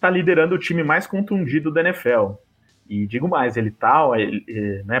 tá liderando o time mais contundido da NFL. E digo mais, ele tá,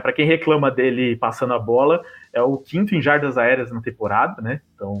 né, para quem reclama dele passando a bola, é o 5º em jardas aéreas na temporada, né,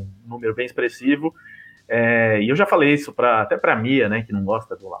 então um número bem expressivo. E eu já falei isso até para Mia, né, que não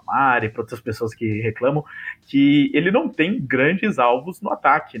gosta do Lamar, e para outras pessoas que reclamam, que ele não tem grandes alvos no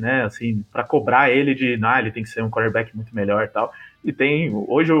ataque, né, assim, para cobrar ele de, ele tem que ser um quarterback muito melhor e tal. E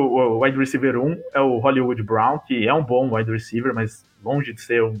hoje o wide receiver 1 é o Hollywood Brown, que é um bom wide receiver, mas longe de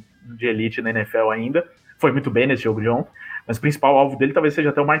ser um de elite na NFL ainda. Foi muito bem nesse jogo de ontem, mas o principal alvo dele talvez seja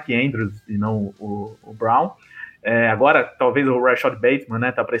até o Mark Andrews e não o Brown. Agora, talvez o Rashad Bateman,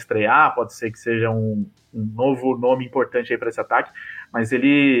 né, tá para estrear, pode ser que seja um novo nome importante aí para esse ataque, mas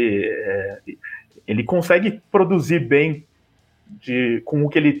ele consegue produzir bem com o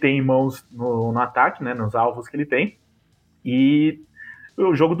que ele tem em mãos no ataque, né, nos alvos que ele tem. E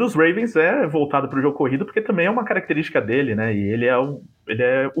o jogo dos Ravens é voltado para o jogo corrido, porque também é uma característica dele, né, e ele é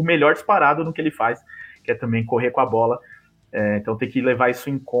o melhor disparado no que ele faz, que é também correr com a bola. Então tem que levar isso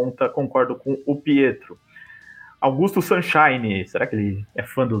em conta, concordo com o Pietro. Augusto Sunshine, será que ele é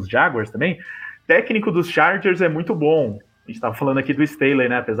fã dos Jaguars também? Técnico dos Chargers é muito bom. A gente estava falando aqui do Staley,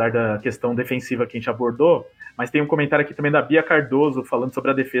 né? Apesar da questão defensiva que a gente abordou. Mas tem um comentário aqui também da Bia Cardoso falando sobre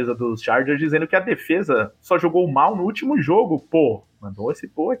a defesa dos Chargers, dizendo que a defesa só jogou mal no último jogo. Pô, mandou esse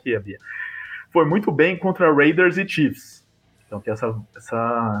pô aqui, a Bia. Foi muito bem contra Raiders e Chiefs. Então tem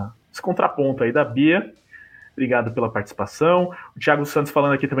esse contraponto aí da Bia. Obrigado pela participação. O Thiago Santos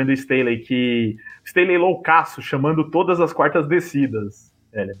falando aqui também do Staley, que Staley loucaço, chamando todas as quartas descidas.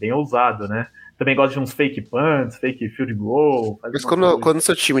 Ele é bem ousado, né? Também gosta de uns fake punts, fake field goal. Mas quando o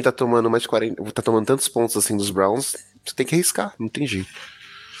seu time tá tomando mais de 40, tá tomando tantos pontos assim dos Browns, você tem que arriscar, não tem jeito.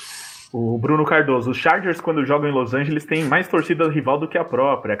 O Bruno Cardoso, os Chargers quando jogam em Los Angeles têm mais torcida rival do que a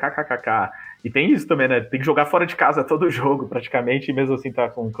própria, kkkk. E tem isso também, né? Tem que jogar fora de casa todo jogo praticamente, e mesmo assim tá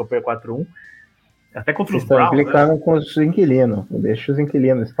com campanha 4-1. Até contra os Browns. Estão implicando, né, com os inquilinos. Deixa os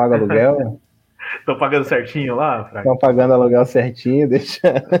inquilinos, paga aluguel. Estão pagando certinho lá, Fraga? Estão pagando aluguel certinho, deixa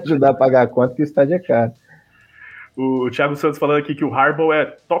ajudar a pagar a conta, que o estádio é caro. O Thiago Santos falando aqui que o Harbaugh é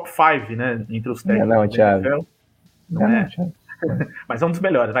top 5, né? Entre os técnicos. Não, Thiago. Não é. Thiago. Mas é um dos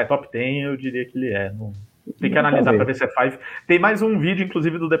melhores, vai. Top 10, eu diria que ele é. Tem que analisar para ver se é 5. Tem mais um vídeo,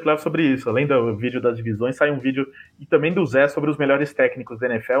 inclusive, do The Playoff sobre isso. Além do vídeo das divisões, sai um vídeo e também do Zé sobre os melhores técnicos da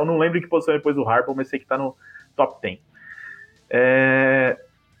NFL. Eu não lembro em que posição depois do Harbaugh, mas sei que tá no top 10.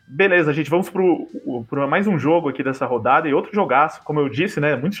 Beleza, gente, vamos para mais um jogo aqui dessa rodada e outro jogaço, como eu disse,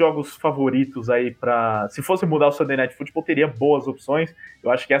 né? Muitos jogos favoritos aí para. Se fosse mudar o Sunday Night Football, teria boas opções.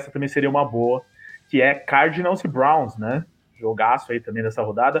 Eu acho que essa também seria uma boa, que é Cardinals e Browns, né? Jogaço aí também dessa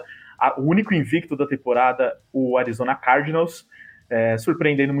rodada. O único invicto da temporada, o Arizona Cardinals,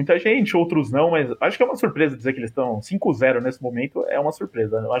 surpreendendo muita gente, outros não, mas acho que é uma surpresa dizer que eles estão 5-0 nesse momento, é uma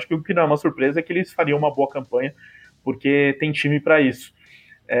surpresa. Eu acho que o que não é uma surpresa é que eles fariam uma boa campanha, porque tem time para isso.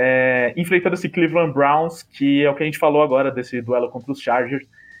 Enfrentando esse Cleveland Browns, que é o que a gente falou agora desse duelo contra os Chargers,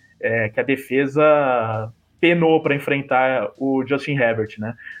 que a defesa penou para enfrentar o Justin Herbert,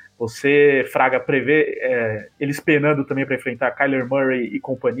 né? Você, Fraga, prevê eles penando também para enfrentar Kyler Murray e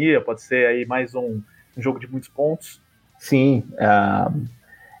companhia? Pode ser aí mais um jogo de muitos pontos? Sim.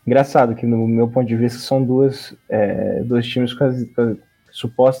 Engraçado que, no meu ponto de vista, são dois times que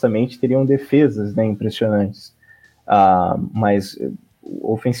supostamente teriam defesas, né, impressionantes. Mas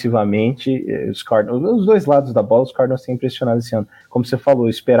ofensivamente, os dois lados da bola, os Cardinals têm impressionado esse ano. Como você falou,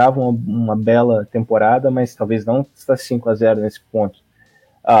 esperavam uma bela temporada, mas talvez não está 5-0 nesse ponto.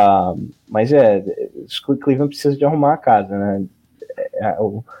 Mas o Cleveland precisa de arrumar a casa, né?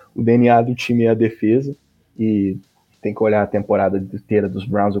 O DNA do time é a defesa, e tem que olhar a temporada inteira dos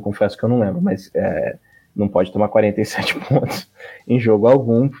Browns, eu confesso que eu não lembro, mas não pode tomar 47 pontos em jogo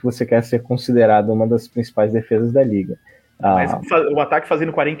algum, se você quer ser considerado uma das principais defesas da liga. Mas o ataque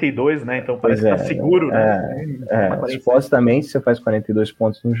fazendo 42, né? Então parece que tá seguro, né? Supostamente, se você faz 42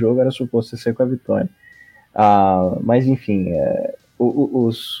 pontos no jogo, era suposto ser com a vitória. Mas enfim,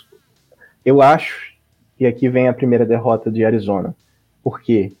 eu acho que aqui vem a primeira derrota de Arizona,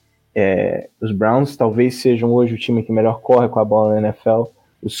 porque os Browns talvez sejam hoje o time que melhor corre com a bola na NFL.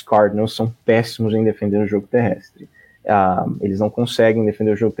 Os Cardinals são péssimos em defender o jogo terrestre. Eles não conseguem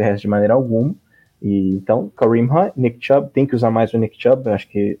defender o jogo terrestre de maneira alguma. E então, Kareem Hunt, Nick Chubb, tem que usar mais o Nick Chubb. Eu acho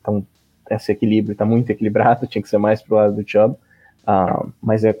que esse equilíbrio está muito equilibrado, tinha que ser mais pro lado do Chubb.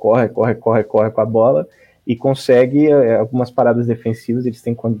 Mas corre com a bola e consegue algumas paradas defensivas. Eles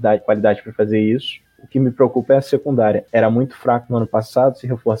têm qualidade para fazer isso. O que me preocupa é a secundária. Era muito fraco no ano passado, se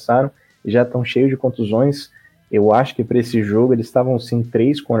reforçaram e já estão cheios de contusões. Eu acho que para esse jogo eles estavam sim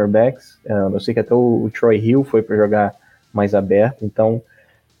 3 cornerbacks. Eu sei que até o Troy Hill foi para jogar mais aberto, então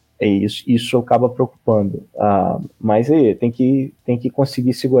isso acaba preocupando. Mas tem que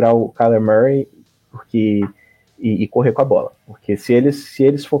conseguir segurar o Kyler Murray e correr com a bola. Porque se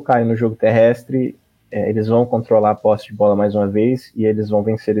eles focarem no jogo terrestre, eles vão controlar a posse de bola mais uma vez e eles vão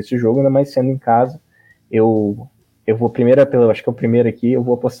vencer esse jogo, ainda mais sendo em casa. Eu vou primeiro, acho que é o primeiro aqui, eu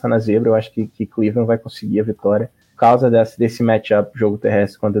vou apostar na zebra. Eu acho que Cleveland vai conseguir a vitória por causa desse matchup, jogo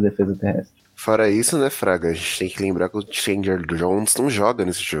terrestre contra a defesa terrestre. Fora isso, né, Fraga, a gente tem que lembrar que o Chandler Jones não joga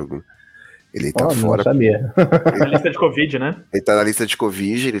nesse jogo. Ele tá fora. Não sabia. Na lista de Covid, né? Ele tá na lista de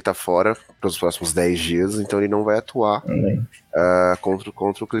Covid, ele tá fora pelos próximos 10 dias, então ele não vai atuar contra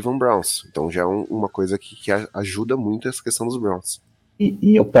o Cleveland Browns. Então já é uma coisa que ajuda muito essa questão dos Browns.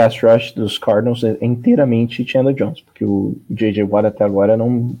 E o pass rush dos Cardinals é inteiramente Chandler Jones, porque o J.J. Watt até agora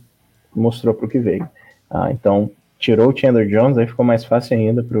não mostrou pro que veio. Então, tirou o Chandler Jones, aí ficou mais fácil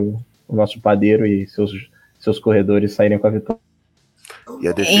ainda pro nosso padeiro e seus corredores saírem com a vitória. E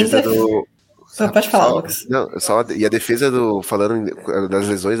a defesa do... Pode falar, Lucas. E a defesa falando das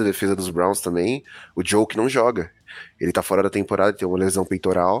lesões, a defesa dos Browns também, o Joe que não joga. Ele tá fora da temporada, tem uma lesão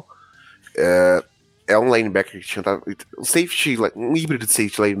peitoral. É um linebacker que tinha um híbrido de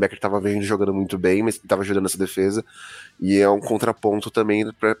safety linebacker que tava jogando muito bem, mas tava ajudando essa defesa. E é um contraponto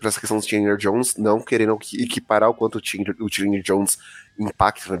também para essa questão do Chandler Jones, não querendo equiparar o quanto o Chandler Jones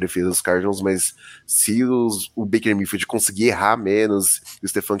impacta na defesa dos Cardinals, mas se o Baker Mayfield conseguir errar menos, e o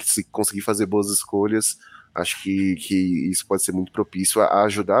Stefanski conseguir fazer boas escolhas, acho que isso pode ser muito propício a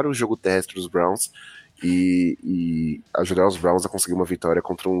ajudar o jogo terrestre dos Browns e ajudar os Browns a conseguir uma vitória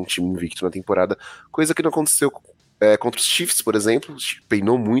contra um time invicto na temporada, coisa que não aconteceu contra os Chiefs, por exemplo.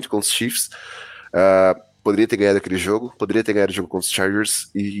 Peinou muito contra os Chiefs. Poderia ter ganhado aquele jogo, poderia ter ganhado o jogo contra os Chargers,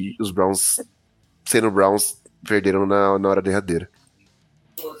 e os Browns, sendo Browns, perderam na hora derradeira.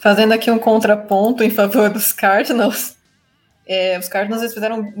 Fazendo aqui um contraponto em favor dos Cardinals, os Cardinals eles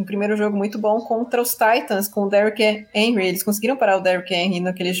fizeram um primeiro jogo muito bom contra os Titans, com o Derrick Henry. Eles conseguiram parar o Derrick Henry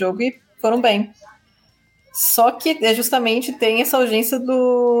naquele jogo e foram bem. Só que justamente tem essa urgência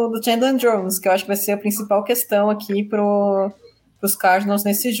do Chandler Jones, que eu acho que vai ser a principal questão aqui para os Cardinals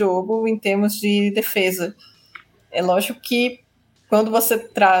nesse jogo, em termos de defesa. É lógico que quando você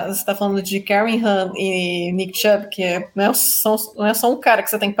está falando de Kareem Hunt e Nick Chubb, que não é só um cara que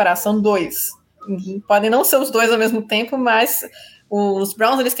você tem que parar, são 2. Podem não ser os 2 ao mesmo tempo, mas os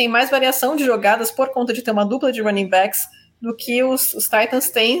Browns eles têm mais variação de jogadas por conta de ter uma dupla de running backs do que os Titans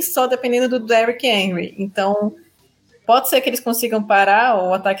têm, só dependendo do Derrick Henry. Então, pode ser que eles consigam parar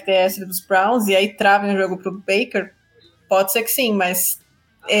o ataque terrestre dos Browns e aí travem o jogo para o Baker. Pode ser que sim, mas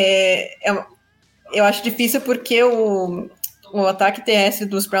eu acho difícil porque o ataque terrestre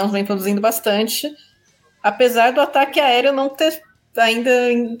dos Browns vem produzindo bastante, apesar do ataque aéreo não ter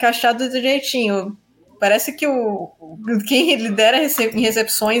ainda encaixado direitinho. Parece que quem lidera em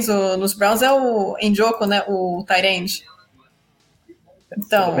recepções nos Browns é o Njoku, né, o tight end.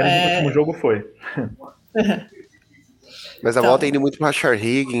 Então, no último jogo foi. Mas a volta indo muito pro Rashard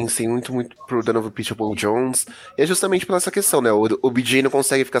Higgins, tem muito pro Donovan Peoples-Jones, e é justamente por essa questão, né? O BJ não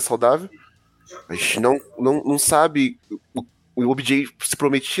consegue ficar saudável, a gente não sabe. O OBJ se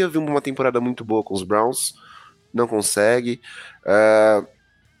prometia vir uma temporada muito boa com os Browns, não consegue.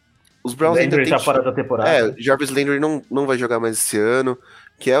 Os Browns Landry ainda tem tá fora da temporada. Jarvis Landry não vai jogar mais esse ano,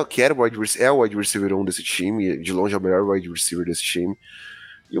 que era o wide receiver 1 desse time, de longe é o melhor wide receiver desse time.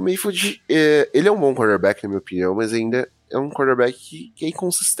 E o Mayfield, ele é um bom quarterback, na minha opinião, mas ainda é um quarterback que é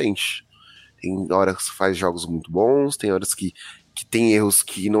inconsistente. Tem horas que faz jogos muito bons, tem horas que tem erros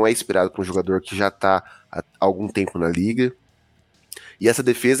que não é esperado para um jogador que já tá há algum tempo na liga. E essa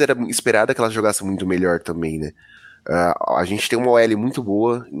defesa era esperada que ela jogasse muito melhor também, né? A gente tem uma OL muito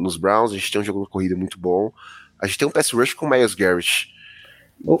boa nos Browns, a gente tem um jogo de corrida muito bom, a gente tem um pass rush com o Myles Garrett.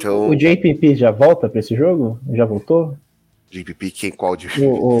 Então, o JPP já volta pra esse jogo? Já voltou? JPP, qual de...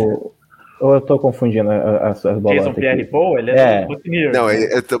 Ou eu tô confundindo as bolas? Jason Pierre-Paul, ele é do Buccaneers. Não,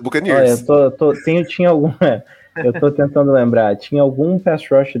 é do Buccaneers. Olha, tinha algum... eu tô tentando lembrar. Tinha algum pass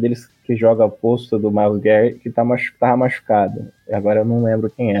rush deles que joga oposto do Myles Garrett que tava machucado. Agora eu não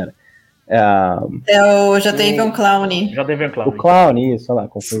lembro quem era. O Jadavion Clowney. O Clowney, isso, olha lá,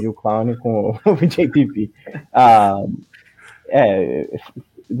 confundi o Clowney com o JPP.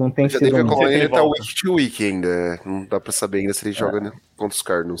 Não tem sido... Jadavion Clowney, ele tá week to week ainda. Não dá pra saber ainda se ele joga, né, contra os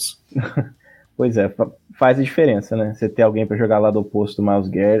Cardinals. Pois é, faz a diferença, né? Você ter alguém pra jogar lá do oposto do Myles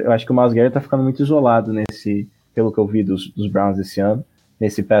Garrett. Eu acho que o Myles Garrett tá ficando muito isolado pelo que eu vi dos Browns esse ano,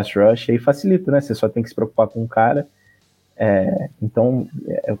 nesse pass rush, aí facilita, né? Você só tem que se preocupar com o cara. Então,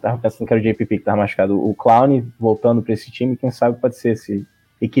 eu tava pensando que era o JPP que tava machucado. O Clowney voltando pra esse time, quem sabe pode ser esse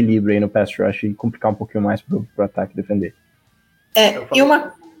equilíbrio aí no pass rush e complicar um pouquinho mais pro ataque defender.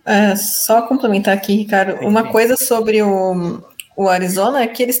 Só complementar aqui, Ricardo, uma coisa sobre o Arizona é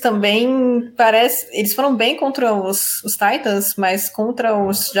que eles também eles foram bem contra os Titans, mas contra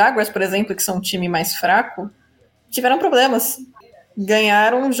os Jaguars, por exemplo, que são um time mais fraco, tiveram problemas.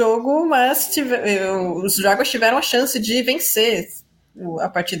 Ganharam um jogo, mas os Jaguars tiveram a chance de vencer a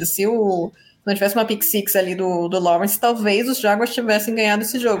partida. Se não tivesse uma pick six ali do Lawrence, talvez os Jaguars tivessem ganhado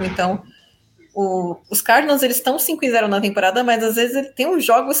esse jogo. Então, os Cardinals, eles estão 5-0 na temporada, mas às vezes tem uns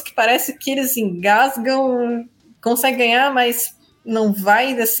jogos que parece que eles engasgam, conseguem ganhar, mas não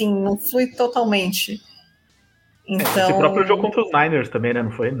vai, assim, não flui totalmente. Então, esse próprio jogo contra os Niners também, né?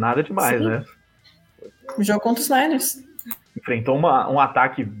 Não foi nada demais, sim, né? O jogo contra os Niners. Enfrentou um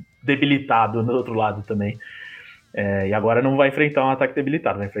ataque debilitado do outro lado também. E agora não vai enfrentar um ataque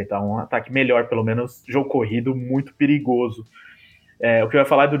debilitado, vai enfrentar um ataque melhor, pelo menos jogo corrido muito perigoso. O que eu ia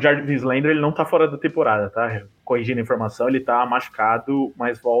falar é do Jarvis Landry, ele não tá fora da temporada, tá? Corrigindo a informação, ele tá machucado,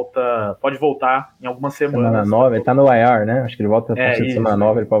 mas pode voltar em algumas semanas. Semana 9, ele tá no IR, né? Acho que ele volta a semana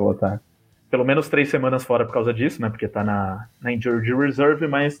 9, ele pode voltar. Pelo menos 3 semanas fora por causa disso, né? Porque tá na Injury Reserve,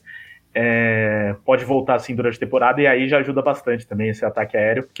 mas pode voltar assim durante a temporada, e aí já ajuda bastante também esse ataque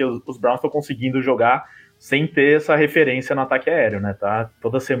aéreo, porque os Browns estão conseguindo jogar sem ter essa referência no ataque aéreo, né? Tá?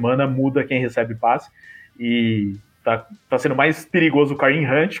 Toda semana muda quem recebe passe, e tá sendo mais perigoso o Kareem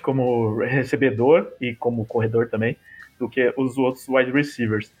Hunt como recebedor e como corredor também do que os outros wide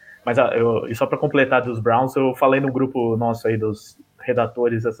receivers. Mas e só para completar dos Browns, eu falei no grupo nosso aí dos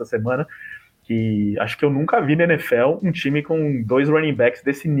redatores essa semana que acho que eu nunca vi na NFL um time com 2 running backs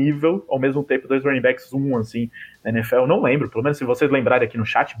desse nível, ao mesmo tempo 2 running backs, assim, na NFL. Eu não lembro, pelo menos se vocês lembrarem aqui no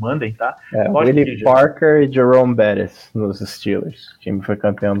chat, mandem, tá? Willie Parker e Jerome Bettis nos Steelers. O time foi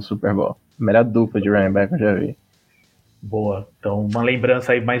campeão do Super Bowl. A melhor dupla de running back que eu já vi. Boa, então uma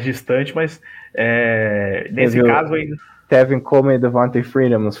lembrança aí mais distante, mas nesse caso ainda... Tevin Coleman e Devontae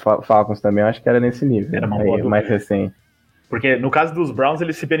Freedom nos Falcons também, eu acho que era nesse nível. Era uma boa mais recente. Porque no caso dos Browns,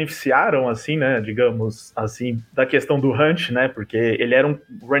 eles se beneficiaram, assim, né, digamos assim, da questão do Hunt, né, porque ele era um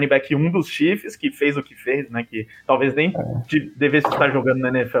running back 1 dos Chiefs, que fez o que fez, né, que talvez nem devesse estar jogando na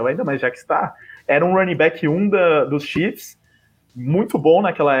NFL ainda, mas já que está, era um running back 1 dos Chiefs, muito bom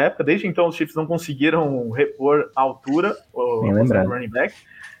naquela época. Desde então os Chiefs não conseguiram repor a altura do running back,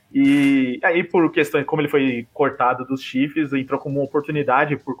 e aí por questão, como ele foi cortado dos Chiefs, entrou como uma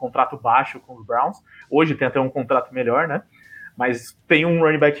oportunidade por contrato baixo com os Browns. Hoje tem até um contrato melhor, né, mas tem um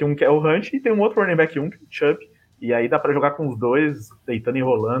running back 1 que é o Hunt e tem um outro running back 1 que é o Chubb, e aí dá para jogar com os dois, deitando e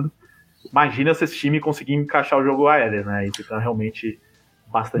rolando. Imagina se esse time conseguir encaixar o jogo aéreo, né, e fica realmente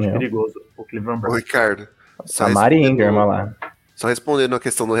bastante perigoso o Cleveland Browns. Ô, Ricardo, a Mari Ingram lá. Só respondendo a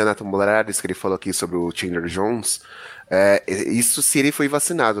questão do Renato Morales, que ele falou aqui sobre o Chandler Jones, isso se ele foi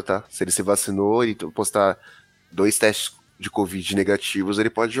vacinado, tá? Se ele se vacinou e postar 2 testes de Covid negativos,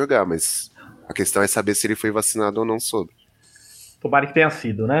 ele pode jogar, mas a questão é saber se ele foi vacinado ou não sobre. Tomara que tenha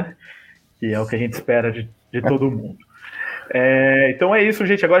sido, né? Que é o que a gente espera de todo mundo. Então é isso,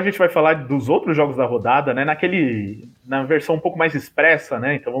 gente. Agora a gente vai falar dos outros jogos da rodada, né? Na versão um pouco mais expressa,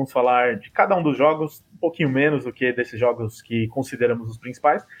 né? Então vamos falar de cada um dos jogos, um pouquinho menos do que desses jogos que consideramos os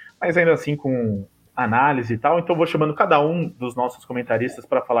principais, mas ainda assim com análise e tal. Então vou chamando cada um dos nossos comentaristas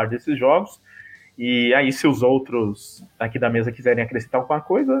para falar desses jogos. E aí, se os outros aqui da mesa quiserem acrescentar alguma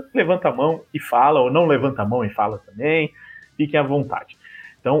coisa, levanta a mão e fala, ou não levanta a mão e fala também. Fiquem à vontade.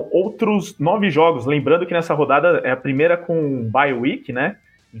 Então, outros 9 jogos, lembrando que nessa rodada é a primeira com bye week, né?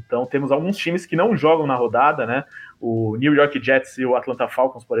 Então, temos alguns times que não jogam na rodada, né? O New York Jets e o Atlanta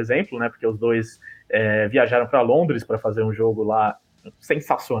Falcons, por exemplo, né? Porque os dois viajaram para Londres para fazer um jogo lá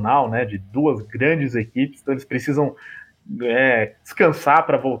sensacional, né, de duas grandes equipes, então eles precisam descansar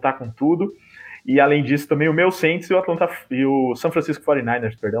para voltar com tudo. E além disso, também o meu Saints e o San Francisco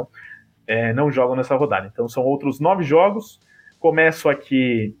 49ers, perdão, não jogam nessa rodada. Então são outros 9 jogos. Começo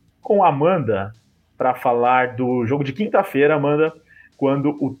aqui com a Amanda para falar do jogo de quinta-feira, Amanda,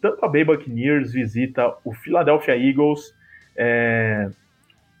 quando o Tampa Bay Buccaneers visita o Philadelphia Eagles.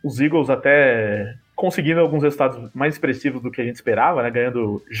 Os Eagles até conseguindo alguns resultados mais expressivos do que a gente esperava, né?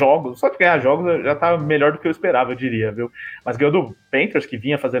 Ganhando jogos. Só de ganhar jogos já tá melhor do que eu esperava, eu diria, viu? Mas ganhou do Panthers, que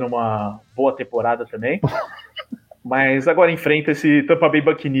vinha fazendo uma boa temporada também. Mas agora enfrenta esse Tampa Bay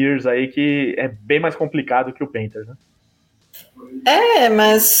Buccaneers aí, que é bem mais complicado que o Panthers, né?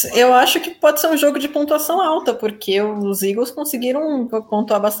 Mas eu acho que pode ser um jogo de pontuação alta, porque os Eagles conseguiram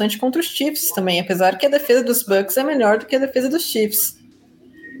pontuar bastante contra os Chiefs também, apesar que a defesa dos Bucs é melhor do que a defesa dos Chiefs.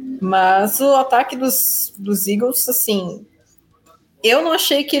 Mas o ataque dos Eagles, assim, eu não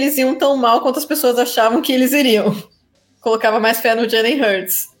achei que eles iam tão mal quanto as pessoas achavam que eles iriam. Colocava mais fé no Jalen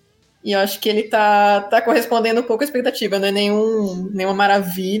Hurts. E eu acho que ele tá correspondendo um pouco à expectativa. Não é nenhuma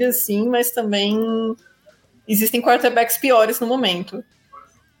maravilha, assim, mas também existem quarterbacks piores no momento.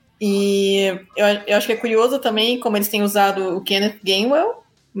 E eu acho que é curioso também como eles têm usado o Kenneth Gainwell,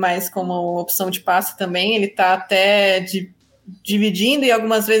 mas como opção de passe também, ele tá até dividindo e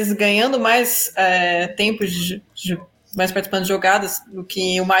algumas vezes ganhando mais tempo mais participando de jogadas do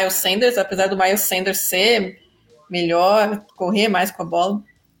que o Miles Sanders, apesar do Miles Sanders ser melhor, correr mais com a bola.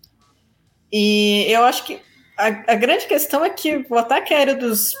 E eu acho que a grande questão é que o ataque aéreo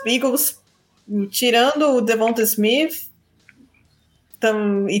dos Eagles, tirando o Devonta Smith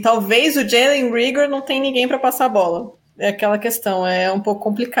e talvez o Jalen Reagor, não tem ninguém para passar a bola. É aquela questão, é um pouco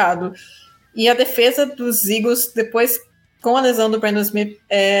complicado. E a defesa dos Eagles, depois, com a lesão do Brandon Smith,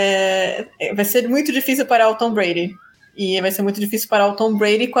 vai ser muito difícil parar o Tom Brady. E vai ser muito difícil parar o Tom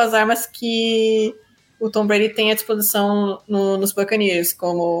Brady com as armas que o Tom Brady tem à disposição nos Buccaneers,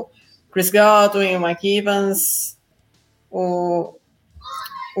 como Chris Godwin, o Mike Evans, o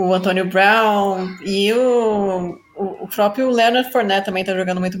Antonio Brown e o próprio Leonard Fournette também está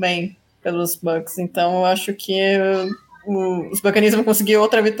jogando muito bem pelos Bucs. Então eu acho que os Buccaneers vão conseguir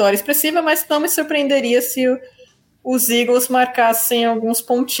outra vitória expressiva, mas não me surpreenderia se os Eagles marcassem alguns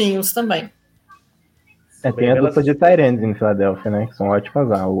pontinhos também. Tem a dupla de tight ends em Filadélfia, né? Que são ótimas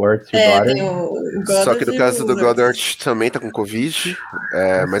lá. O Ertz e o Goddard. Só que no caso do Goddard também tá com Covid,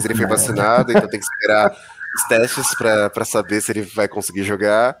 mas ele foi vacinado, então tem que esperar os testes pra saber se ele vai conseguir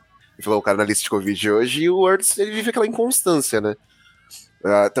jogar. Ele falou o cara na lista de Covid hoje, e o Ertz, ele vive aquela inconstância, né?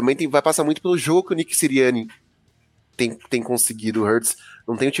 Também vai passar muito pelo jogo que o Nick Sirianni tem conseguido. O Hurts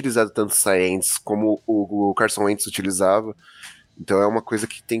não tem utilizado tantos Saints como o Carson Wentz utilizava. Então é uma coisa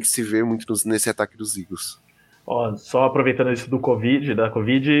que tem que se ver muito nesse ataque dos Eagles. Só aproveitando isso da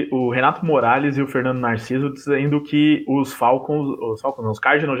Covid, o Renato Morales e o Fernando Narciso dizendo que os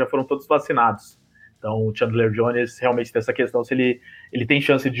Cardinals já foram todos vacinados. Então o Chandler Jones realmente tem essa questão se ele tem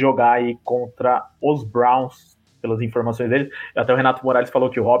chance de jogar aí contra os Browns, pelas informações dele. Até o Renato Morales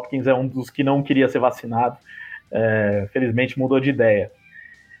falou que o Hopkins é um dos que não queria ser vacinado. Felizmente mudou de ideia.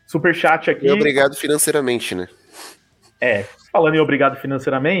 Superchat aqui. E obrigado financeiramente, né? Falando em obrigado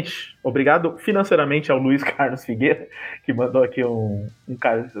financeiramente ao Luiz Carlos Figueira, que mandou aqui um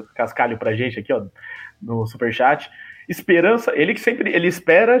cascalho pra gente aqui, ó, no Superchat. Esperança, ele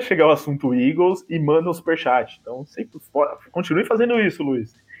espera chegar ao assunto Eagles e manda o Superchat. Então, continue fazendo isso,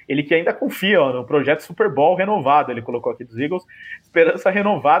 Luiz. Ele que ainda confia no projeto Super Bowl renovado, ele colocou aqui dos Eagles. Esperança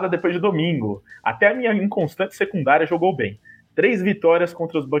renovada depois de domingo. Até a minha inconstante secundária jogou bem. 3 vitórias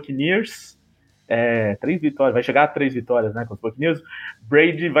contra os Buccaneers. 3 vitórias, vai chegar a 3 vitórias, né, com os Buccaneers.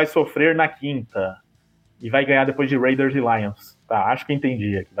 Brady vai sofrer na quinta e vai ganhar depois de Raiders e Lions. Tá, acho que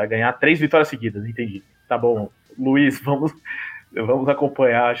entendi. Vai ganhar 3 vitórias seguidas, entendi. Tá bom, Luiz, vamos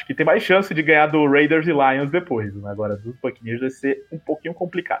acompanhar. Acho que tem mais chance de ganhar do Raiders e Lions depois, né? Agora dos Buccaneers vai ser um pouquinho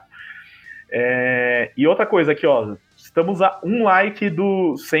complicado. E outra coisa aqui, ó, estamos a 1 like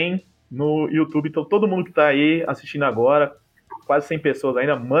do 100 no YouTube, então todo mundo que tá aí assistindo agora, quase 100 pessoas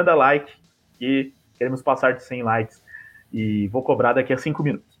ainda, manda like, que queremos passar de 100 likes e vou cobrar daqui a 5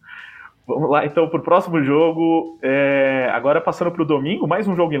 minutos. Vamos lá, então, para o próximo jogo. Agora passando para o domingo, mais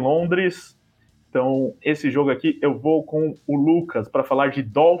um jogo em Londres. Então, esse jogo aqui eu vou com o Lucas para falar de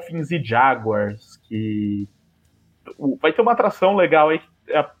Dolphins e Jaguars, que vai ter uma atração legal aí,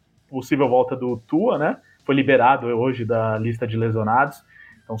 é a possível volta do Tua, né? Foi liberado hoje da lista de lesionados.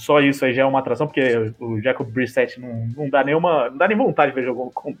 Então só isso aí já é uma atração, porque o Jacob Brissett não dá nem vontade de ver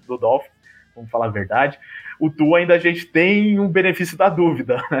jogo do Dolphins. Vamos falar a verdade. o Tua ainda a gente tem um benefício da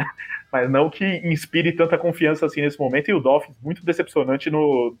dúvida, né? Mas não que inspire tanta confiança assim nesse momento, e o Dolphins muito decepcionante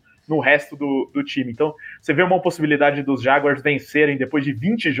no resto do time. Então, você vê uma possibilidade dos Jaguars vencerem depois de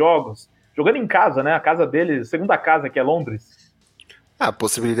 20 jogos, jogando em casa, né? A casa deles, segunda casa, que é Londres. A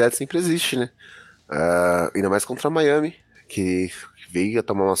possibilidade sempre existe, né? Ainda mais contra Miami, que veio a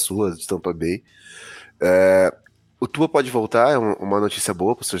tomar uma surra de Tampa Bay. O Tua pode voltar, é uma notícia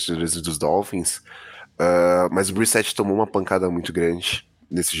boa para os torcedores dos Dolphins, mas o Brissett tomou uma pancada muito grande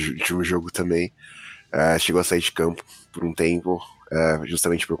nesse último jogo também. Chegou a sair de campo por um tempo,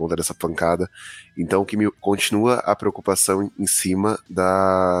 justamente por conta dessa pancada. Então, que continua a preocupação em cima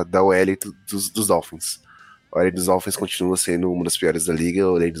da OL dos Dolphins. A OL dos Dolphins continua sendo uma das piores da liga,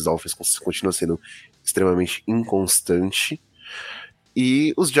 a OL dos Dolphins continua sendo extremamente inconstante.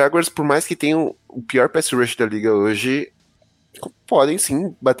 E os Jaguars, por mais que tenham o pior pass rush da liga hoje, podem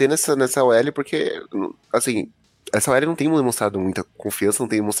sim bater nessa OL, porque, assim, essa OL não tem demonstrado muita confiança, não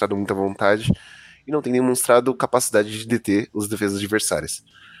tem demonstrado muita vontade, e não tem demonstrado capacidade de deter os defesas adversárias.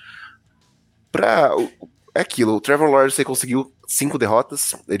 É aquilo, o Trevor Lawrence conseguiu 5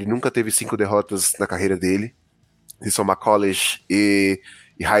 derrotas, ele nunca teve 5 derrotas na carreira dele, se somar college e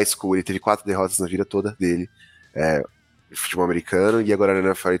high school, ele teve 4 derrotas na vida toda dele, futebol americano, e agora na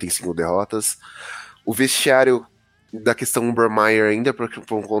NFL ele tem 5 derrotas. O vestiário da questão Urban Meyer ainda, por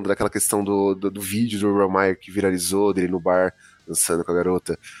conta daquela questão do vídeo do Urban Meyer que viralizou, dele no bar, dançando com a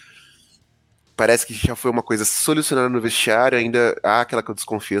garota, parece que já foi uma coisa solucionada no vestiário, ainda há aquela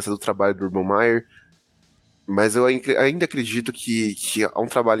desconfiança do trabalho do Urban Meyer, mas eu ainda acredito que há um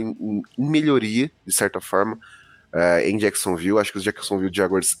trabalho em melhoria, de certa forma, em Jacksonville. Acho que os Jacksonville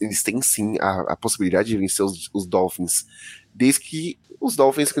Jaguars, eles têm sim a possibilidade de vencer os Dolphins, desde que os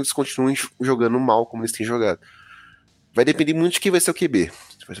Dolphins eles continuem jogando mal como eles têm jogado. Vai depender muito de quem vai ser o QB.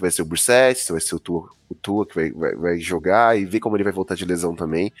 Se vai ser o Brissett, se vai ser o Tua que vai jogar, e ver como ele vai voltar de lesão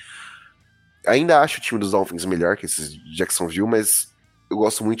também. Ainda acho o time dos Dolphins melhor que esses Jacksonville, mas eu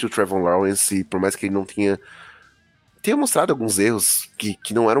gosto muito do Trevor Lawrence, e por mais que ele não tenha mostrado alguns erros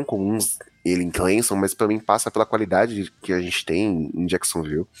que não eram comuns ele em Clemson, mas também passa pela qualidade que a gente tem em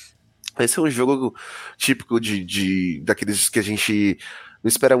Jacksonville. Esse é um jogo típico daqueles que a gente não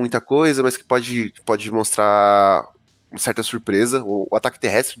espera muita coisa, mas que pode mostrar uma certa surpresa. O ataque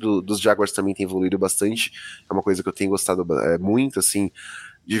terrestre dos Jaguars também tem evoluído bastante, é uma coisa que eu tenho gostado muito, assim,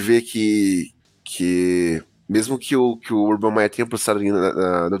 de ver que mesmo que o Urban Meyer tenha apostado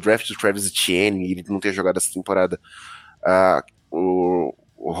no draft do Travis Etienne e ele não tenha jogado essa temporada,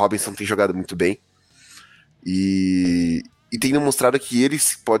 o Robinson tem jogado muito bem e tem demonstrado que ele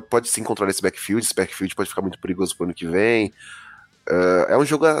pode se encontrar nesse backfield. Esse backfield pode ficar muito perigoso pro ano que vem. É um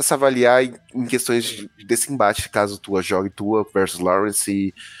jogo a se avaliar em questões desse embate, caso Tua jogue, Tua versus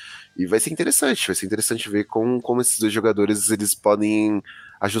Lawrence, e vai ser interessante ver como esses dois jogadores eles podem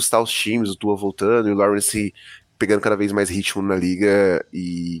ajustar os times, o Tua voltando e o Lawrence pegando cada vez mais ritmo na liga,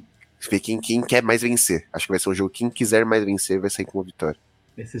 e ver quem quer mais vencer. Acho que vai ser um jogo, quem quiser mais vencer vai sair com uma vitória.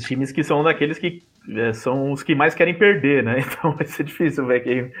 Esses times que são daqueles que são os que mais querem perder, né? Então vai ser difícil ver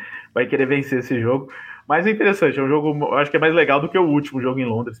quem vai querer vencer esse jogo. Mas é interessante, é um jogo, acho que é mais legal do que o último jogo em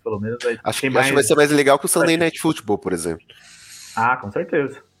Londres, pelo menos. Acho que vai ser mais legal que o Sunday Night Football, por exemplo. Ah, com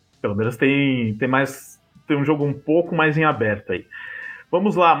certeza. Pelo menos tem um jogo um pouco mais em aberto aí.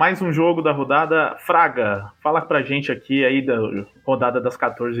 Vamos lá, mais um jogo da rodada. Fraga, fala pra gente aqui aí da rodada das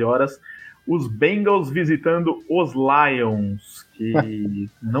 14 horas. Os Bengals visitando os Lions, que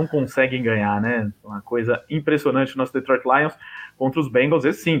não conseguem ganhar, né? Uma coisa impressionante, o nosso Detroit Lions contra os Bengals.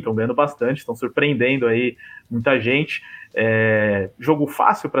 Esses sim, estão ganhando bastante, estão surpreendendo aí muita gente. Jogo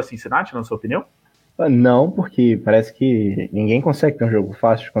fácil para Cincinnati, na sua opinião? Não, porque parece que ninguém consegue ter um jogo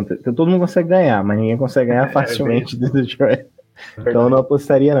fácil. Todo mundo consegue ganhar, mas ninguém consegue ganhar facilmente do Detroit. Então eu não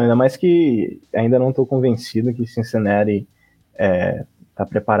apostaria não, ainda mais que ainda não estou convencido que Cincinnati está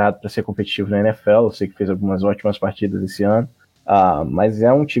preparado para ser competitivo na NFL. Eu sei que fez algumas ótimas partidas esse ano, mas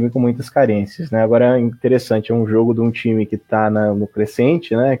é um time com muitas carências, né? Agora é interessante, é um jogo de um time que está no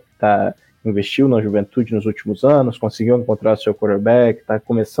crescente, né? Que investiu na juventude nos últimos anos, conseguiu encontrar o seu quarterback, está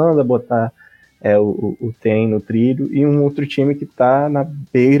começando a botar o trem no trilho, e um outro time que está na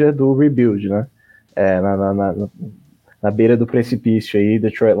beira do rebuild, né? Na beira do precipício aí,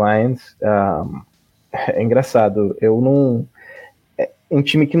 Detroit Lions. É engraçado, é um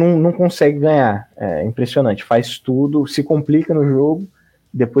time que não consegue ganhar, é impressionante, faz tudo, se complica no jogo,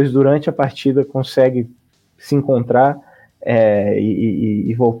 depois durante a partida consegue se encontrar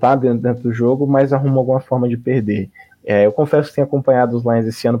e voltar dentro do jogo, mas arruma alguma forma de perder. Eu confesso que tenho acompanhado os Lions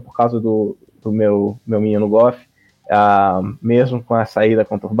esse ano por causa do meu menino Goff, mesmo com a saída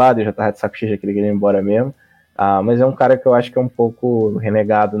conturbada, eu já estava de saco cheio, já queria ir embora mesmo. Mas é um cara que eu acho que é um pouco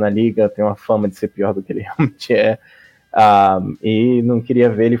renegado na liga, tem uma fama de ser pior do que ele realmente é. E não queria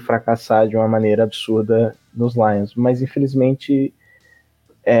ver ele fracassar de uma maneira absurda nos Lions. Mas, infelizmente,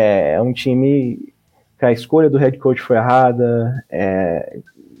 é um time que a escolha do head coach foi errada,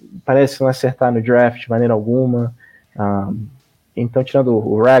 parece não acertar no draft de maneira alguma. Então, tirando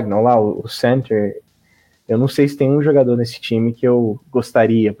o Ragnar lá, o center, eu não sei se tem um jogador nesse time que eu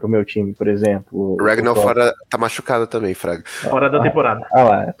gostaria pro meu time, por exemplo. O Ragnar fora tá machucado também, Fraga. Fora da temporada.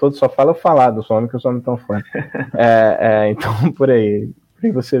 Lá, todos só falam dos homens que eu sou não tão fã. Então, por aí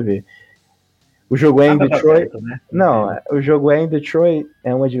você vê. O jogo é em Detroit. Certo, né? Não, o jogo é em Detroit,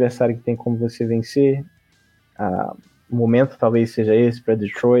 é um adversário que tem como você vencer. O momento talvez seja esse para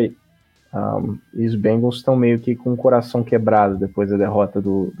Detroit. E os Bengals estão meio que com o coração quebrado depois da derrota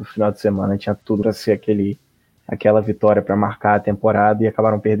do final de semana. Tinha tudo para ser aquela vitória para marcar a temporada e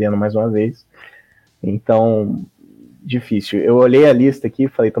acabaram perdendo mais uma vez. Então, difícil. Eu olhei a lista aqui e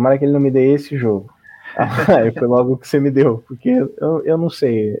falei, tomara que ele não me dê esse jogo. Aí foi logo o que você me deu, porque eu não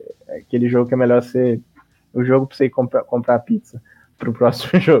sei. Aquele jogo que é melhor ser o jogo para você ir comprar pizza pro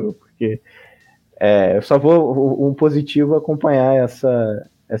próximo jogo, porque eu só vou um positivo acompanhar essa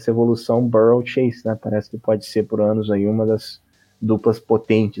evolução Burrow-Chase, né? Parece que pode ser por anos aí uma das duplas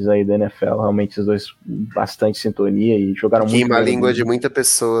potentes aí da NFL. Realmente os dois bastante sintonia e jogaram muito. Queima a língua de muita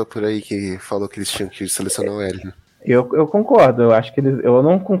pessoa por aí que falou que eles tinham que selecionar o L. Eu concordo, eu acho que eu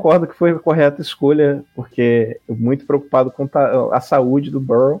não concordo que foi a correta escolha, porque eu muito preocupado com a saúde do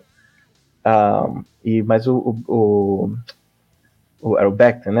Burrow. Mas era o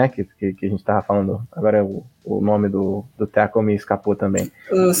Becton, né? Que a gente tava falando. Agora o nome do tackle me escapou também.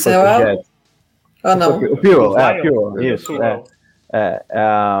 O Sewell? Não. O Pure, isso.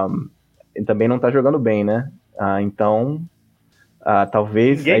 Ele também não tá jogando bem, né? Então,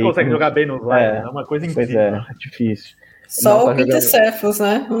 talvez... Ninguém consegue jogar bem nos Lions, é uma coisa incrível. Pois é difícil. Só o Peter Cephus,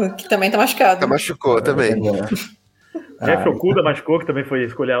 né? Que também tá machucado. Machucou também. Jeff Okuda machucou, que também foi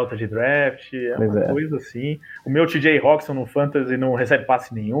escolha alta de draft. Coisa assim. O meu TJ Hawkinson no Fantasy não recebe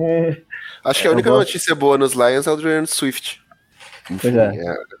passe nenhum. Acho que a única notícia boa nos Lions é o DeAndre Swift. Enfim,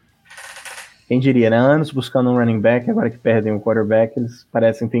 quem diria, né? Anos buscando um running back, agora que perdem o quarterback, eles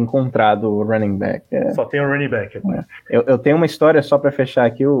parecem ter encontrado o running back. Só tem um running back. Eu tenho uma história só para fechar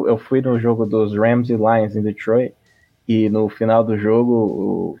aqui. Eu fui no jogo dos Rams e Lions em Detroit. E no final do jogo,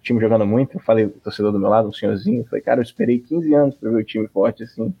 o time jogando muito, eu falei, o torcedor do meu lado, um senhorzinho, eu falei, cara, eu esperei 15 anos para ver o time forte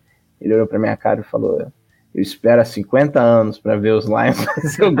assim. Ele olhou pra minha cara e falou, eu espero há 50 anos para ver os Lions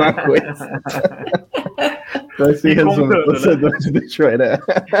fazer alguma coisa. Então assim resume o torcedor, né? De Detroit, né?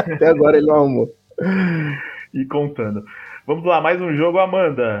 Até agora ele não arrumou. E contando. Vamos lá, mais um jogo,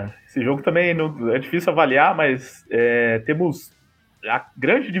 Amanda. Esse jogo também é difícil avaliar, mas temos a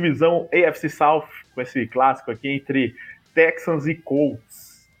grande divisão AFC South, com esse clássico aqui entre Texans e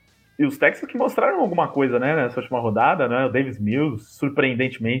Colts. E os Texans que mostraram alguma coisa, né, nessa última rodada, né? O Davis Mills,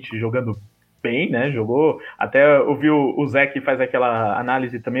 surpreendentemente, jogando bem, né? Jogou. Até ouvi o Zé que faz aquela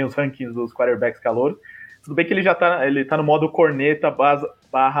análise também, os rankings dos quarterbacks calouros. Tudo bem que ele tá no modo corneta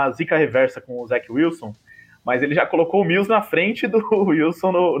 / zica reversa com o Zach Wilson, mas ele já colocou o Mills na frente do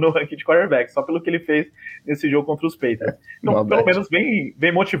Wilson no ranking de quarterback, só pelo que ele fez nesse jogo contra os Patriots. Então, pelo menos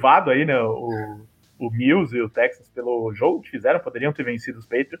bem motivado aí, né, o Mills e o Texans pelo jogo que fizeram, poderiam ter vencido os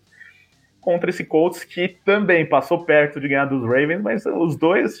Patriots, contra esse Colts que também passou perto de ganhar dos Ravens, mas os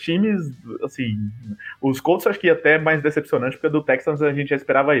dois times, assim, os Colts acho que até mais decepcionante, porque do Texans a gente já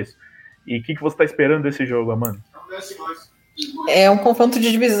esperava isso. E o que você está esperando desse jogo, Amanda? É um confronto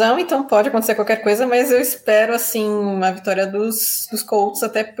de divisão, então pode acontecer qualquer coisa, mas eu espero, assim, uma vitória dos Colts,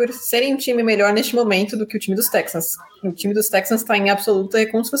 até por serem um time melhor neste momento do que o time dos Texans. O time dos Texans está em absoluta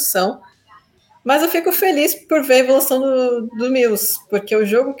reconstrução, mas eu fico feliz por ver a evolução do Mills, porque o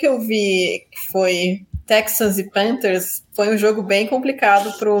jogo que eu vi, que foi Texans e Panthers, foi um jogo bem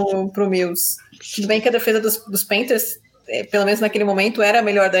complicado pro Mills. Tudo bem que a defesa dos Panthers, pelo menos naquele momento, era a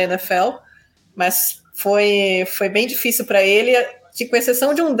melhor da NFL, mas foi bem difícil para ele, com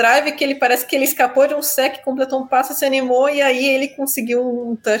exceção de um drive que ele parece que ele escapou de um sec, completou um passe, se animou e aí ele conseguiu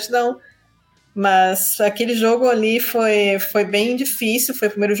um touchdown. Mas aquele jogo ali foi bem difícil, foi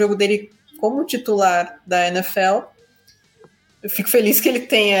o primeiro jogo dele como titular da NFL. Eu fico feliz que ele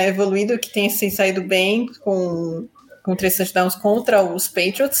tenha evoluído, que tenha se saído bem com 3 touchdowns contra os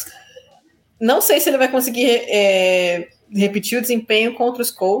Patriots. Não sei se ele vai conseguir repetir o desempenho contra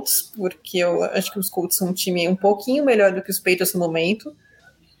os Colts, porque eu acho que os Colts são um time um pouquinho melhor do que os Patriots no momento.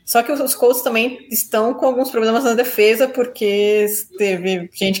 Só que os Colts também estão com alguns problemas na defesa, porque teve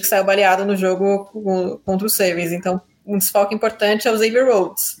gente que saiu baleado no jogo contra os Ravens. Então, um desfalque importante é o Xavier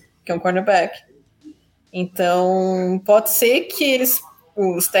Rhodes, que é um cornerback. Então, pode ser que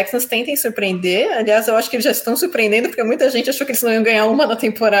os Texans tentem surpreender. Aliás, eu acho que eles já estão surpreendendo, porque muita gente achou que eles não iam ganhar uma na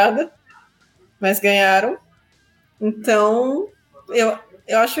temporada, mas ganharam. Então,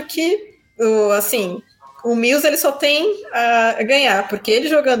 eu acho que, assim, o Mills ele só tem a ganhar, porque ele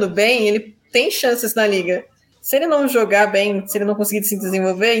jogando bem, ele tem chances na liga. Se ele não jogar bem, se ele não conseguir se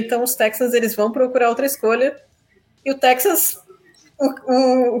desenvolver, então os Texans eles vão procurar outra escolha. E o Texans,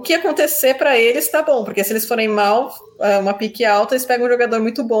 o que acontecer para eles tá bom, porque se eles forem mal, uma pique alta, eles pegam um jogador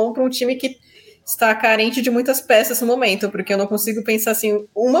muito bom para um time que está carente de muitas peças no momento, porque eu não consigo pensar assim,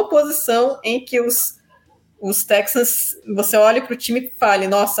 uma posição em que os Texans, você olha para o time e fale,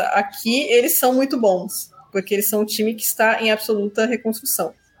 nossa, aqui eles são muito bons, porque eles são um time que está em absoluta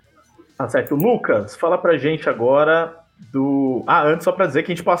reconstrução. Tá certo. Lucas, fala pra gente agora antes só pra dizer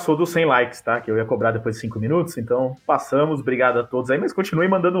que a gente passou dos 100 likes, tá? Que eu ia cobrar depois de 5 minutos, então passamos, obrigado a todos aí, mas continue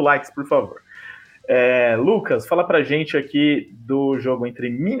mandando likes, por favor. Lucas, fala pra gente aqui do jogo entre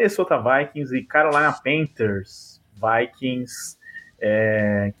Minnesota Vikings e Carolina Panthers. Vikings,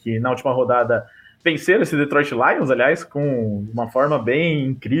 que na última rodada venceram esse Detroit Lions, aliás, com uma forma bem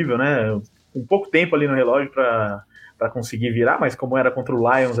incrível, né? Com pouco tempo ali no relógio para conseguir virar, mas como era contra o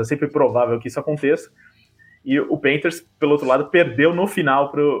Lions, é sempre provável que isso aconteça. E o Panthers, pelo outro lado, perdeu no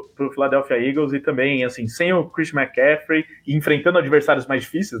final para o Philadelphia Eagles e também, assim, sem o Christian McCaffrey e enfrentando adversários mais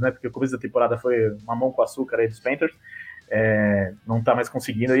difíceis, né? Porque o começo da temporada foi uma mão com açúcar aí dos Panthers. Não está mais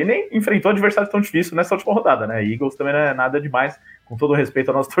conseguindo e nem enfrentou adversários tão difíceis nessa última rodada, né? Eagles também não é nada demais, com todo o respeito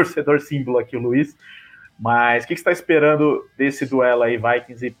ao nosso torcedor símbolo aqui, o Luiz. Mas o que você está esperando desse duelo aí,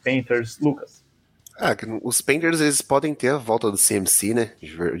 Vikings e Panthers, Lucas? Os Panthers, eles podem ter a volta do CMC, né?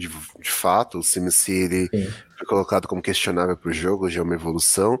 De fato, o CMC ele foi colocado como questionável para o jogo, já é uma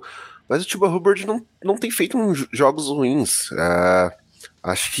evolução. Mas o Chuba Hubbard não tem feito jogos ruins.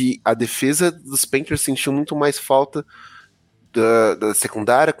 Acho que a defesa dos Panthers sentiu muito mais falta da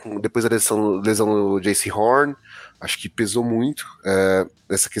secundária, depois da lesão do J.C. Horn. Acho que pesou muito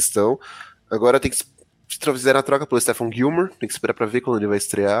essa questão. Agora tem que se fizer a troca pelo Stephon Gilmore, tem que esperar para ver quando ele vai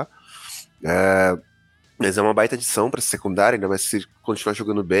estrear. Mas é uma baita adição para a secundária, ainda mais se ele continuar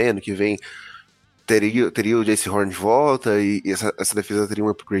jogando bem. Ano que vem teria o J.C. Horn de volta e essa defesa teria um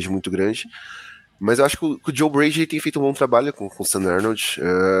upgrade muito grande. Mas eu acho que o Joe Brady tem feito um bom trabalho com o Sam Darnold.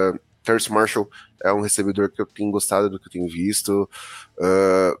 Terrace Marshall é um recebedor que eu tenho gostado do que eu tenho visto.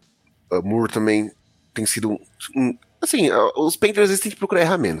 Moore também tem sido assim, os Panthers eles têm que procurar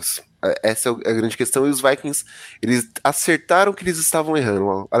errar menos. Essa é a grande questão. E os Vikings, eles acertaram que eles estavam errando.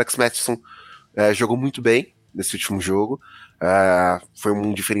 O Alex Mattison jogou muito bem nesse último jogo. Foi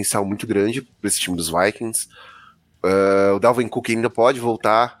um diferencial muito grande para esse time dos Vikings. O Dalvin Cook ainda pode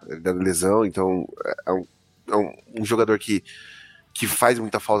voltar da lesão, então é um jogador que faz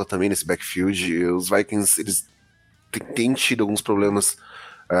muita falta também nesse backfield. Os Vikings eles têm tido alguns problemas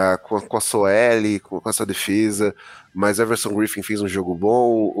com a sua L, com a sua defesa, mas Everson Griffin fez um jogo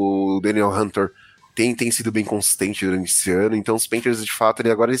bom, o Daniel Hunter tem sido bem consistente durante esse ano, então os Panthers, de fato,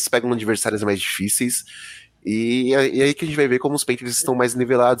 agora eles pegam adversários mais difíceis, e aí que a gente vai ver como os Panthers estão mais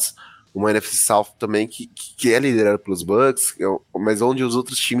nivelados. Uma NFC South também que é liderada pelos Bucks, mas onde os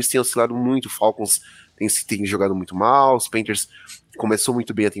outros times têm oscilado muito. O Falcons tem jogado muito mal, os Panthers começou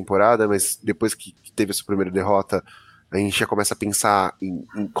muito bem a temporada, mas depois que teve a sua primeira derrota, a gente já começa a pensar em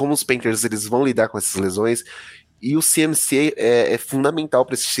como os Panthers eles vão lidar com essas lesões, e o CMC é fundamental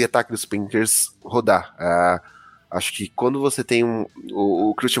para esse ataque dos Panthers rodar. Acho que quando você tem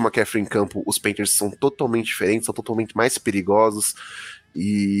o Christian McCaffrey em campo, os Panthers são totalmente diferentes, são totalmente mais perigosos,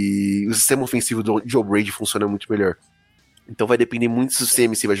 e o sistema ofensivo do Joe Brady funciona muito melhor. Então vai depender muito se o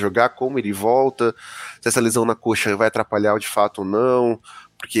CMC vai jogar, como ele volta, se essa lesão na coxa vai atrapalhar de fato ou não,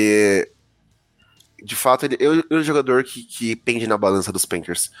 porque de fato ele é um jogador que pende na balança dos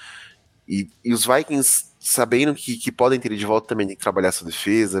Panthers. E os Vikings, sabendo que podem ter ele de volta, também tem que trabalhar essa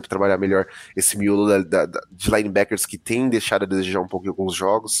defesa, trabalhar melhor esse miolo de linebackers que tem deixado a desejar um pouco em alguns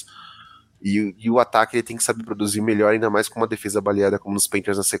jogos. E o ataque ele tem que saber produzir melhor, ainda mais com uma defesa baleada como nos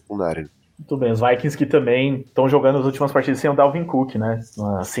Panthers na secundária. Muito bem, os Vikings que também estão jogando as últimas partidas sem o Dalvin Cook, né?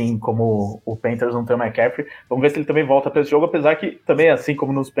 Assim como o Panthers não tem o McCaffrey. Vamos ver se ele também volta para esse jogo, apesar que também, assim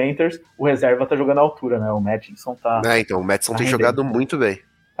como nos Panthers, o reserva tá jogando à altura, né? O Mattison tá... Então, o Mattison tem jogado muito bem.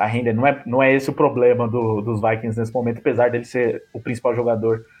 Tá rendendo. Não é esse o problema dos Vikings nesse momento, apesar dele ser o principal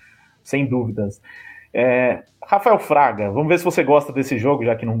jogador, sem dúvidas. Rafael Fraga, vamos ver se você gosta desse jogo,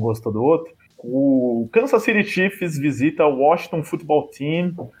 já que não gostou do outro. O Kansas City Chiefs visita o Washington Football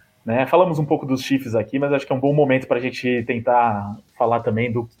Team, né? Falamos um pouco dos Chiefs aqui, mas acho que é um bom momento para a gente tentar falar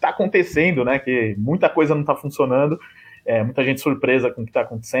também do que está acontecendo, né? Que muita coisa não está funcionando, muita gente surpresa com o que está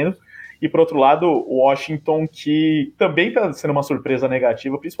acontecendo. E, por outro lado, o Washington, que também está sendo uma surpresa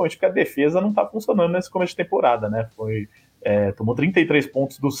negativa, principalmente porque a defesa não está funcionando nesse começo de temporada, né? Tomou 33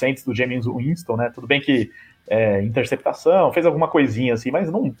 pontos do Saints, do Jameis Winston, né? Tudo bem que interceptação, fez alguma coisinha assim,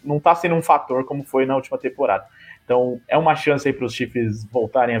 mas não está sendo um fator como foi na última temporada. Então, é uma chance aí para os Chiefs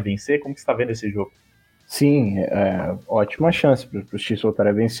voltarem a vencer. Como que você está vendo esse jogo? Sim, ótima chance para os Chiefs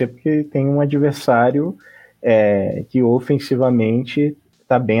voltarem a vencer, porque tem um adversário que ofensivamente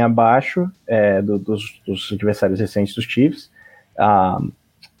está bem abaixo dos adversários recentes dos Chiefs,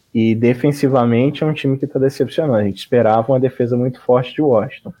 e defensivamente é um time que está decepcionando. A gente esperava uma defesa muito forte de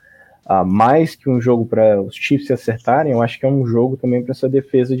Washington. Mais que um jogo para os Chiefs se acertarem, eu acho que é um jogo também para essa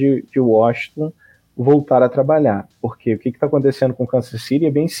defesa de Washington voltar a trabalhar, porque o que está acontecendo com o Kansas City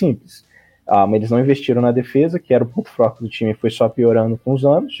é bem simples. Eles não investiram na defesa, que era o ponto fraco do time, foi só piorando com os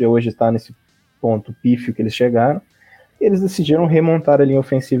anos, e hoje está nesse ponto pífio que eles chegaram. Eles decidiram remontar a linha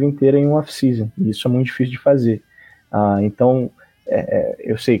ofensiva inteira em um off-season, e isso é muito difícil de fazer. Então,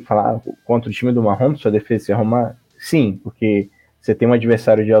 eu sei que falar contra o time do Mahomes, sua defesa se arrumar, sim, porque você tem um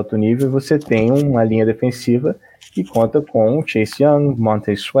adversário de alto nível e você tem uma linha defensiva que conta com o Chase Young,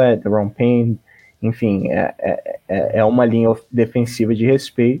 Montez Sweat, Ron Payne, enfim, é uma linha defensiva de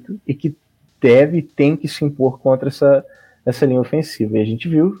respeito e que tem que se impor contra essa linha ofensiva. E a gente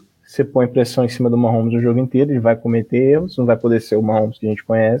viu, você põe pressão em cima do Mahomes o jogo inteiro, ele vai cometer erros, não vai poder ser o Mahomes que a gente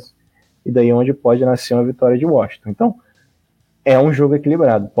conhece, e daí é onde pode nascer uma vitória de Washington. Então, é um jogo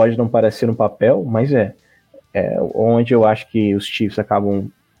equilibrado, pode não parecer no papel, mas onde eu acho que os Chiefs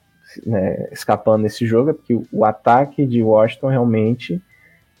acabam escapando nesse jogo, é porque o ataque de Washington realmente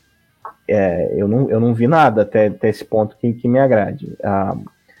eu não vi nada até esse ponto que me agrade.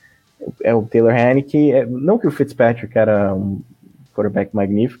 O Taylor Heinicke, não que o Fitzpatrick era um quarterback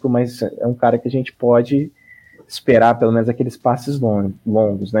magnífico, mas é um cara que a gente pode esperar pelo menos aqueles passes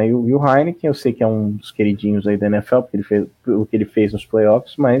longos, né? E o Heinicke, eu sei que é um dos queridinhos aí da NFL, porque o que ele fez nos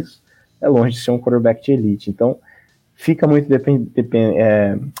playoffs, mas é longe de ser um quarterback de elite. Então, fica muito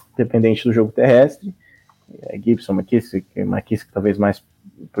dependente do jogo terrestre. Gibson, McKissick talvez mais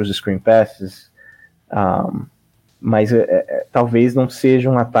para os screen passes, mas talvez não seja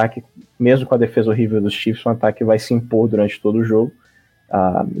um ataque, mesmo com a defesa horrível dos Chiefs, um ataque que vai se impor durante todo o jogo.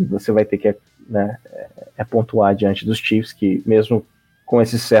 Você vai ter que pontuar diante dos Chiefs, que mesmo com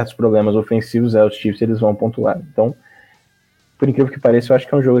esses certos problemas ofensivos, os Chiefs eles vão pontuar. Então, por incrível que pareça, eu acho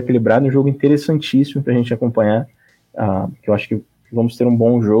que é um jogo equilibrado, um jogo interessantíssimo para a gente acompanhar, que eu acho que vamos ter um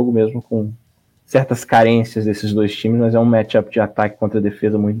bom jogo, mesmo com certas carências desses dois times, mas é um matchup de ataque contra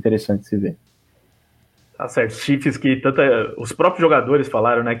defesa muito interessante de se ver. Tá certo, Chiefs que os próprios jogadores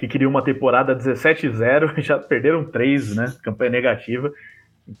falaram, né, que queriam uma temporada 17-0 e já perderam 3, né, campanha negativa,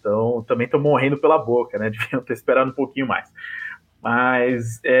 então também estão morrendo pela boca, né, deviam ter esperado um pouquinho mais.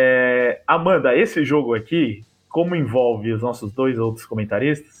 Mas, Amanda, esse jogo aqui, como envolve os nossos dois outros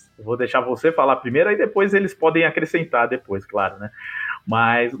comentaristas, eu vou deixar você falar primeiro, aí depois eles podem acrescentar depois, claro, né.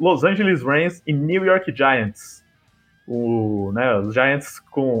 Mas Los Angeles Rams e New York Giants. Os Giants,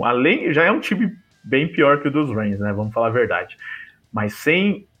 já é um time bem pior que o dos Rams, né? Vamos falar a verdade. Mas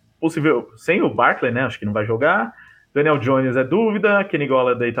sem o Barkley, né? Acho que não vai jogar. Daniel Jones é dúvida. Kenny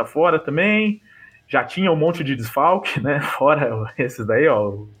Golladay tá fora também. Já tinha um monte de desfalque, né? Fora esses daí, ó.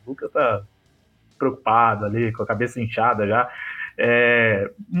 O Lucas tá preocupado ali, com a cabeça inchada já.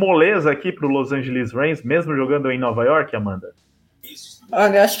 Moleza aqui pro Los Angeles Rams, mesmo jogando em Nova York, Amanda?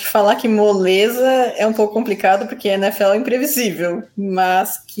 Olha, acho que falar que moleza é um pouco complicado, porque a NFL é imprevisível,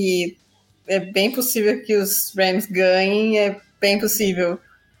 mas que é bem possível que os Rams ganhem, é bem possível.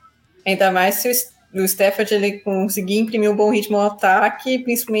 Ainda mais se o Stafford ele conseguir imprimir um bom ritmo ao ataque,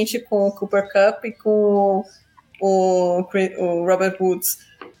 principalmente com o Cooper Kupp e com o Robert Woods.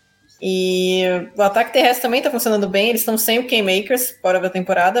 E o ataque terrestre também está funcionando bem, eles estão sem o K-Makers fora da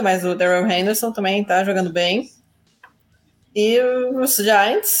temporada, mas o Darrell Henderson também está jogando bem. E os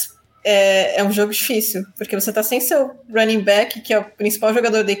Giants é um jogo difícil, porque você tá sem seu running back, que é o principal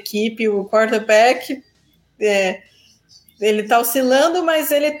jogador da equipe, o quarterback, ele tá oscilando,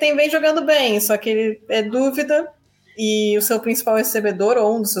 mas ele vem jogando bem, só que ele é dúvida, e o seu principal recebedor,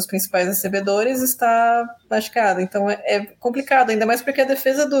 ou um dos seus principais recebedores, está machucado. Então é complicado, ainda mais porque a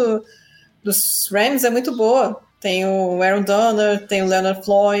defesa dos Rams é muito boa. Tem o Aaron Donald, tem o Leonard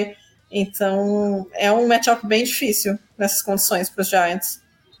Floyd, então é um matchup bem difícil nessas condições para os Giants.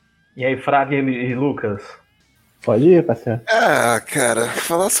 E aí, Fraga e Lucas? Pode ir, parceiro. Cara,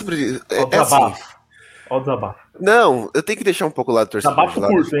 falar sobre... Ó o desabafo. Não, eu tenho que deixar um pouco o lado do torcedor desabafo de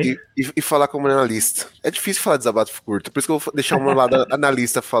lado curto, hein? E falar como analista. É difícil falar de desabafo curto, por isso que eu vou deixar um lado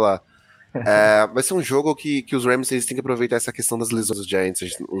analista falar. Vai ser um jogo que os Rams eles têm que aproveitar essa questão das lesões dos Giants.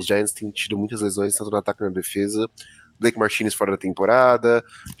 Os Giants têm tido muitas lesões, tanto no ataque quanto na defesa. Blake Martinez fora da temporada,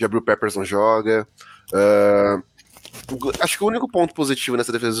 Jabril Peppers não joga. Acho que o único ponto positivo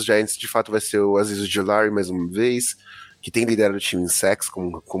nessa defesa dos Giants, de fato, vai ser o Azeez Ojulari, mais uma vez, que tem liderado o time em sacks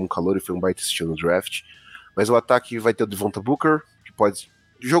como calor e foi um baita estilo no draft. Mas o ataque vai ter o Devonta Booker, que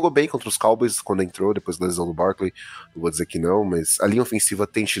jogou bem contra os Cowboys quando entrou, depois da lesão do Barkley, não vou dizer que não, mas a linha ofensiva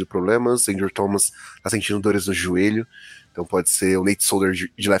tem tido problemas, Andrew Thomas tá sentindo dores no joelho, então pode ser o Nate Solder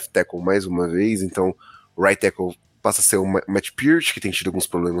de left tackle mais uma vez, então o right tackle passa a ser o Matt Peart, que tem tido alguns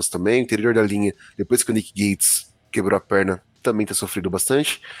problemas também, o interior da linha, depois que o Nick Gates quebrou a perna, também tá sofrido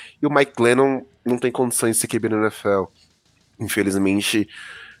bastante, e o Mike Glennon não tem condições de ser QB no NFL, infelizmente.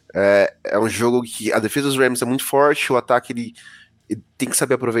 É um jogo que a defesa dos Rams é muito forte, o ataque ele tem que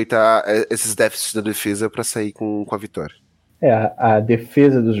saber aproveitar esses déficits da defesa para sair com a vitória. A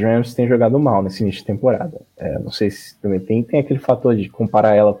defesa dos Rams tem jogado mal nesse início de temporada. Não sei se também tem aquele fator de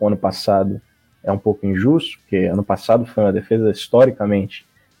comparar ela com o ano passado, é um pouco injusto, porque ano passado foi uma defesa historicamente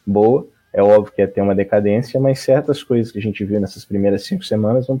boa, é óbvio que ia ter uma decadência, mas certas coisas que a gente viu nessas primeiras 5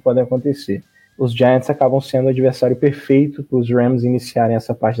 semanas não podem acontecer. Os Giants acabam sendo o adversário perfeito para os Rams iniciarem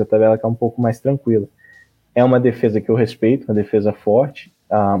essa parte da tabela que é um pouco mais tranquila. É uma defesa que eu respeito, uma defesa forte,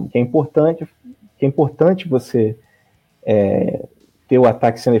 que é importante você ter o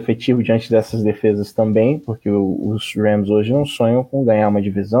ataque sendo efetivo diante dessas defesas também, porque os Rams hoje não sonham com ganhar uma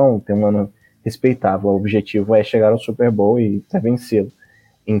divisão, ter um ano respeitável. O objetivo é chegar ao Super Bowl e vencê-lo.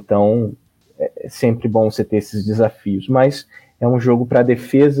 Então, é sempre bom você ter esses desafios, mas é um jogo para a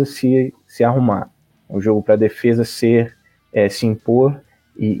defesa se arrumar, é um jogo para a defesa se impor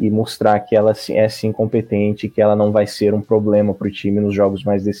e mostrar que ela é sim competente, que ela não vai ser um problema para o time nos jogos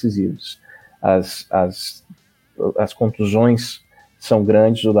mais decisivos. As contusões são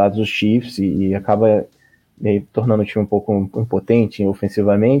grandes do lado dos Chiefs e acaba tornando o time um pouco impotente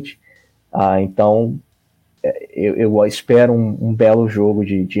ofensivamente. Então, eu espero um belo jogo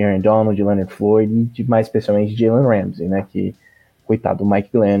de Aaron Donald, de Leonard Floyd e mais especialmente de Jalen Ramsey, né, que, coitado, o Mike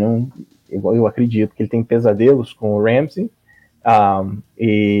Glennon, eu acredito que ele tem pesadelos com o Ramsey,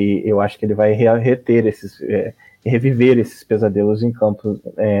 e eu acho que ele vai reviver esses pesadelos em campo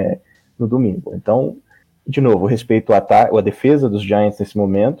no domingo. Então, de novo, respeito a defesa dos Giants nesse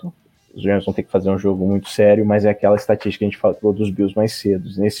momento. Os Giants vão ter que fazer um jogo muito sério, mas é aquela estatística que a gente falou dos Bills mais cedo.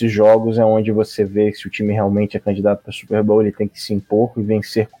 Nesses jogos é onde você vê se o time realmente é candidato para o Super Bowl, ele tem que se impor e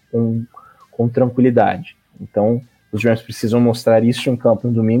vencer com tranquilidade. Então, os Giants precisam mostrar isso em campo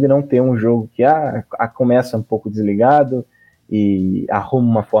no domingo e não ter um jogo que começa um pouco desligado e arruma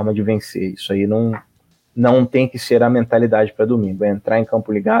uma forma de vencer. Isso aí não tem que ser a mentalidade para domingo. É entrar em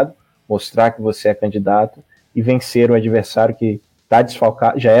campo ligado, mostrar que você é candidato e vencer o adversário que está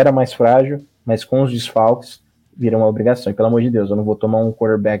desfalcado, já era mais frágil, mas com os desfalques vira uma obrigação. E pelo amor de Deus, eu não vou tomar um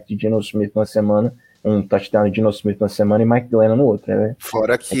quarterback de Geno Smith na semana, um touchdown de Geno Smith na semana e Mike Glennon no outro.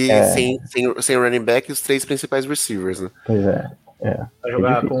 Fora que sem running back e os 3 principais receivers, né? Pois é. Vai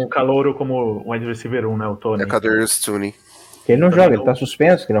jogar com o Calouro como wide receiver 1, né, o Tony? É Kadarius Toney. Que ele não joga, ele tá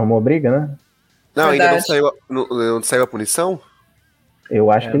suspenso, que ele arrumou briga, né? Não, ainda não saiu a punição? Eu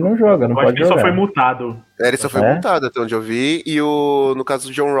acho que ele não joga, não pode jogar. Ele só foi multado. Ele só foi multado, até onde eu vi. E no caso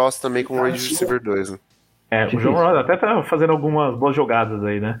do John Ross também com o wide receiver 2, né? O John Ross até tá fazendo algumas boas jogadas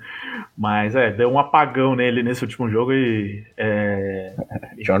aí, né? Mas deu um apagão nele nesse último jogo e...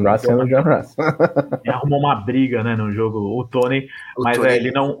 John Ross sendo John Ross. E arrumou uma briga, né, no jogo, o Tony. Mas Tony,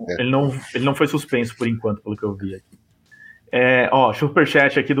 ele não foi suspenso por enquanto, pelo que eu vi aqui.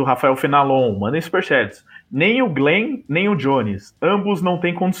 Superchat aqui do Rafael Fenalon. Mandem superchats. Nem o Glenn, nem o Jones. Ambos não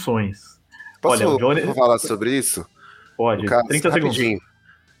têm condições. Posso falar sobre isso? Pode, caso, 30 segundos. Rapidinho.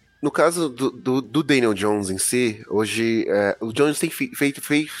 No caso do Daniel Jones em si, hoje o Jones tem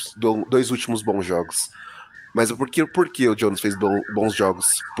fez 2 últimos bons jogos. Mas por que o Jones fez bons jogos?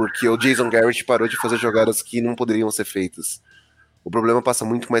 Porque o Jason Garrett parou de fazer jogadas que não poderiam ser feitas. O problema passa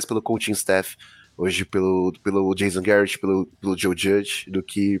muito mais pelo coaching staff, hoje pelo Jason Garrett, pelo Joe Judge, do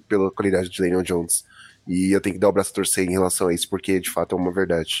que pela qualidade de Daniel Jones. E eu tenho que dar o braço a torcer em relação a isso, porque de fato é uma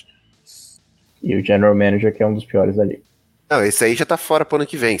verdade. E o General Manager, que é um dos piores ali. Não, esse aí já tá fora pro ano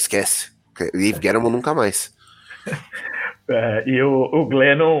que vem, esquece. Leave Gettleman nunca mais. E o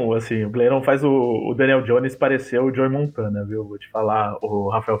Glennon, assim, o Glennon faz o Daniel Jones parecer o Joey Montana, viu? Vou te falar, o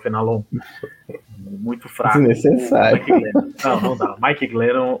Rafael Fenalon. Muito fraco. Desnecessário. Não dá. Mike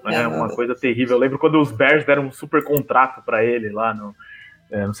Glennon é uma coisa terrível. Eu lembro quando os Bears deram um super contrato pra ele lá no...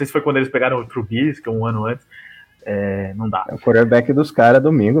 não sei se foi quando eles pegaram o Trubisky, um ano antes. Não dá. É o quarterback dos caras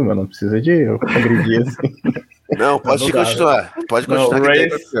domingo, meu. Não precisa de agredir assim. Não, pode continuar. Pode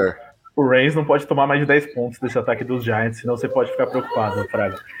continuar. O Reigns não pode tomar mais de 10 pontos desse ataque dos Giants, senão você pode ficar preocupado,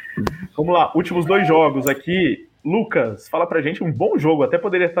 Fraga. Vamos lá, últimos 2 jogos aqui. Lucas, fala pra gente um bom jogo. Até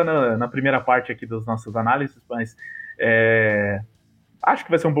poderia estar na primeira parte aqui das nossas análises, mas acho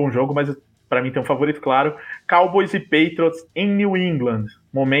que vai ser um bom jogo, mas pra mim tem um favorito claro. Cowboys e Patriots em New England.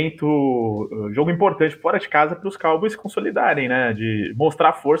 Jogo importante fora de casa para os Cowboys se consolidarem, né? De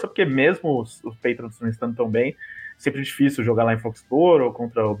mostrar força, porque mesmo os Patriots não estando tão bem, sempre difícil jogar lá em Foxborough ou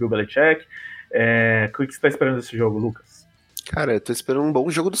contra o Bill Belichick. O que você está esperando desse jogo, Lucas? Cara, eu tô esperando um bom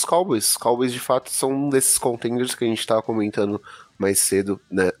jogo dos Cowboys. Os Cowboys, de fato, são um desses contenders que a gente tava comentando mais cedo,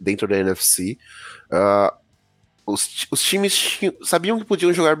 né, dentro da NFC. Os times sabiam que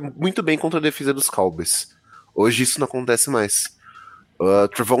podiam jogar muito bem contra a defesa dos Cowboys. Hoje isso não acontece mais.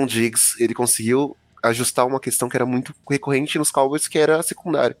 Trevon Diggs, ele conseguiu ajustar uma questão que era muito recorrente nos Cowboys, que era a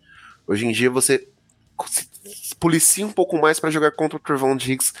secundária. Hoje em dia você se policia um pouco mais para jogar contra o Trevon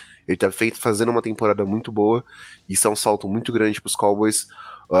Diggs. Ele tá fazendo uma temporada muito boa. Isso é um salto muito grande para os Cowboys.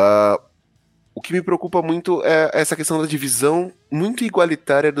 O que me preocupa muito é essa questão da divisão muito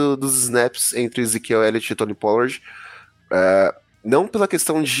igualitária dos snaps entre Ezekiel Elliott e Tony Pollard. Não pela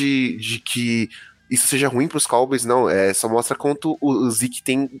questão de que isso seja ruim para os Cowboys, não. Só mostra quanto o Zeke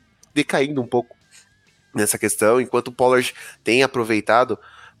tem decaído um pouco nessa questão, enquanto o Pollard tem aproveitado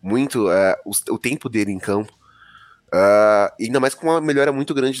muito o tempo dele em campo. Ainda mais com uma melhora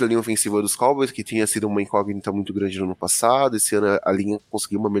muito grande da linha ofensiva dos Cowboys, que tinha sido uma incógnita muito grande no ano passado. Esse ano a linha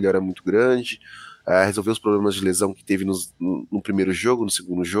conseguiu uma melhora muito grande, resolveu os problemas de lesão que teve no primeiro jogo, no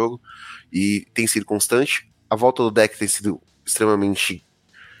segundo jogo, e tem sido constante. A volta do Dak tem sido extremamente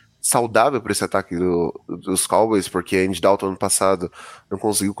saudável para esse ataque dos Cowboys, porque a Andy Dalton ano passado não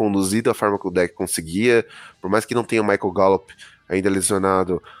conseguiu conduzir da forma que o Dak conseguia, por mais que não tenha o Michael Gallup ainda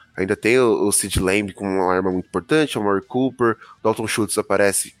lesionado. Ainda tem o Sid Lamb com uma arma muito importante, o Amari Cooper, o Dalton Schultz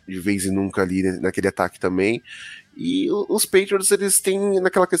aparece de vez em nunca ali naquele ataque também. E os Patriots, eles têm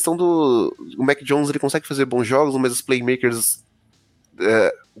naquela questão o Mac Jones, ele consegue fazer bons jogos, mas os playmakers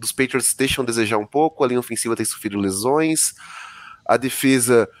dos Patriots deixam a desejar um pouco, a linha ofensiva tem sofrido lesões, a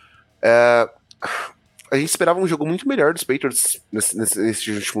defesa... a gente esperava um jogo muito melhor dos Patriots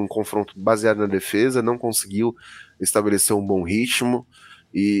nesse último confronto baseado na defesa, não conseguiu estabelecer um bom ritmo.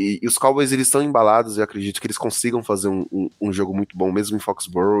 E os Cowboys, eles estão embalados, eu acredito que eles consigam fazer um jogo muito bom, mesmo em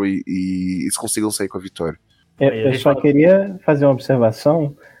Foxborough, e eles consigam sair com a vitória. Eu só queria fazer uma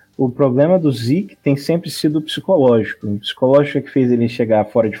observação. O problema do Zeke tem sempre sido o psicológico. O psicológico é que fez ele chegar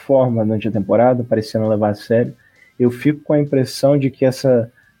fora de forma durante a temporada, parecendo levar a sério. Eu fico com a impressão de que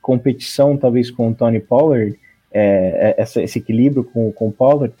essa competição, talvez com o Tony Pollard, esse equilíbrio com o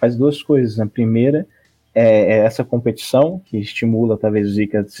Pollard, faz 2 coisas. A primeira é essa competição, que estimula talvez o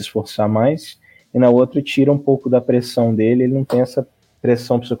Zeke a se esforçar mais, e na outra tira um pouco da pressão dele, ele não tem essa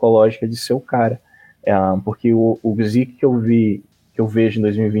pressão psicológica de ser o cara. Porque o Zeke que eu vejo em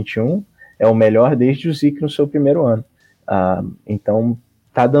 2021 é o melhor desde o Zeke no seu primeiro ano. Então,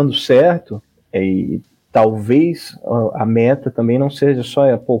 tá dando certo, e talvez a meta também não seja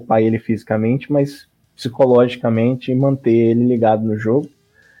só poupar ele fisicamente, mas psicologicamente manter ele ligado no jogo.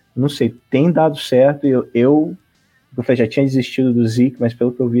 Não sei, tem dado certo. Eu já tinha desistido do Zeke, mas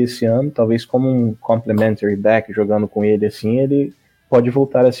pelo que eu vi esse ano, talvez como um complementary back, jogando com ele assim, ele pode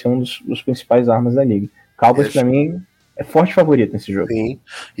voltar a ser um dos principais armas da liga. Cowboys, pra mim, é forte favorito nesse jogo. Sim.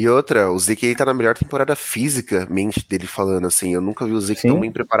 E outra, o Zeke ele tá na melhor temporada fisicamente dele falando, assim. Eu nunca vi o Zeke tão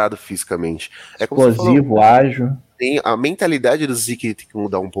bem preparado fisicamente. Explosivo, ágil. A mentalidade do Zeke tem que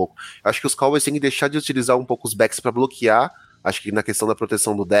mudar um pouco. Acho que os Cowboys têm que deixar de utilizar um pouco os backs pra bloquear. Acho que na questão da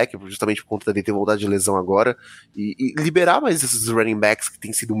proteção do deck, justamente por conta dele ter voltado de lesão agora, e liberar mais esses running backs que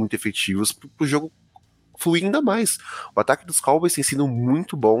têm sido muito efetivos pro jogo fluir ainda mais. O ataque dos Cowboys tem sido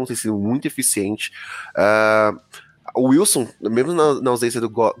muito bom, tem sido muito eficiente. O Wilson, mesmo na ausência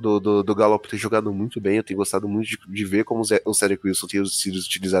do Gallup, tem jogado muito bem. Eu tenho gostado muito de ver como o Cedric Wilson tem sido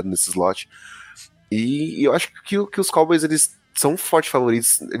utilizado nesse slot. E eu acho que os Cowboys, eles são fortes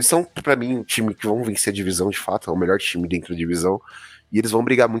favoritos. Eles são, pra mim, um time que vão vencer a divisão, de fato. É o melhor time dentro da divisão. E eles vão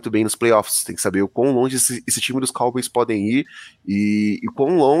brigar muito bem nos playoffs. Tem que saber o quão longe esse time dos Cowboys podem ir. E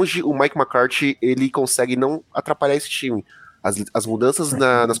quão longe o Mike McCarthy ele consegue não atrapalhar esse time. As mudanças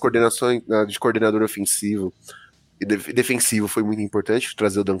nas coordenações de coordenador ofensivo e defensivo foi muito importante.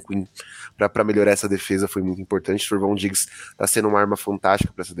 Trazer o Dan Quinn pra melhorar essa defesa foi muito importante. O Trevon Diggs tá sendo uma arma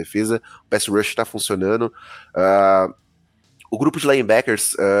fantástica para essa defesa. O pass rush tá funcionando. O grupo de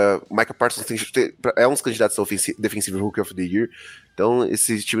linebackers, Micah Parsons é um dos candidatos ao Defensive Rookie of the Year. Então,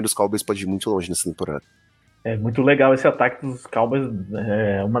 esse time dos Cowboys pode ir muito longe nessa temporada. É muito legal esse ataque dos Cowboys.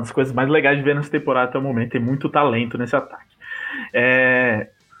 É uma das coisas mais legais de ver nessa temporada até o momento. Tem muito talento nesse ataque.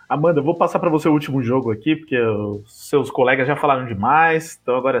 Amanda, eu vou passar para você o último jogo aqui, porque os seus colegas já falaram demais,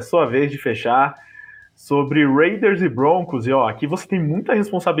 então agora é sua vez de fechar. Sobre Raiders e Broncos, e aqui você tem muita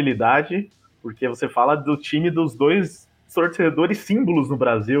responsabilidade, porque você fala do time dos dois torcedores símbolos no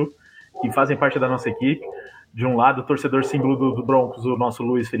Brasil, que fazem parte da nossa equipe. De um lado, o torcedor símbolo do Broncos, o nosso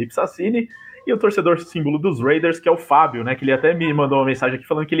Luiz Felipe Sassini, e o torcedor símbolo dos Raiders, que é o Fábio, né? Que ele até me mandou uma mensagem aqui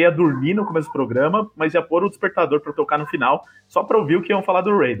falando que ele ia dormir no começo do programa, mas ia pôr o despertador para tocar no final, só para ouvir o que iam falar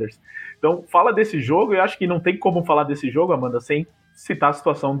do Raiders. Então, fala desse jogo, eu acho que não tem como falar desse jogo, Amanda, sem citar a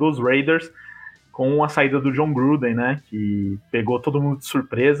situação dos Raiders com a saída do John Gruden, né? Que pegou todo mundo de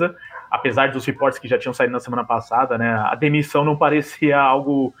surpresa, apesar dos reportes que já tinham saído na semana passada, né? A demissão não parecia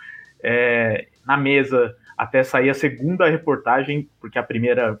algo na mesa até sair a segunda reportagem, porque a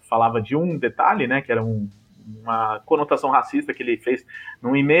primeira falava de um detalhe, né, que era uma conotação racista que ele fez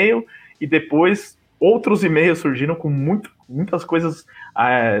num e-mail, e depois outros e-mails surgiram com muitas coisas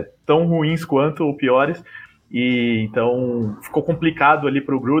tão ruins quanto ou piores, e então ficou complicado ali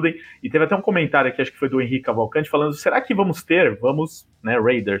para o Gruden, e teve até um comentário aqui, acho que foi do Henrique Cavalcante, falando, será que né,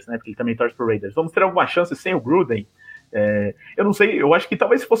 Raiders, né, porque ele também torce para Raiders, vamos ter alguma chance sem o Gruden? Eu não sei, eu acho que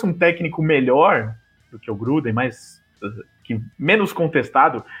talvez se fosse um técnico melhor do que o Gruden, mas menos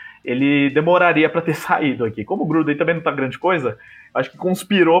contestado, ele demoraria para ter saído aqui. Como o Gruden também não tá grande coisa, acho que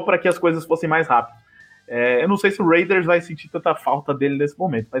conspirou para que as coisas fossem mais rápido. Eu não sei se o Raiders vai sentir tanta falta dele nesse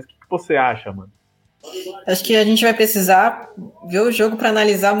momento, mas o que você acha, mano? Acho que a gente vai precisar ver o jogo para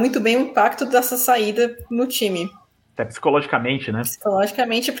analisar muito bem o impacto dessa saída no time. Até psicologicamente, né?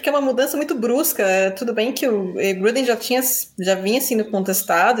 Psicologicamente, porque é uma mudança muito brusca. Tudo bem que o Gruden já vinha sendo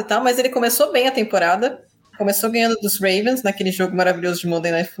contestado e tal, mas ele começou bem a temporada. Começou ganhando dos Ravens naquele jogo maravilhoso de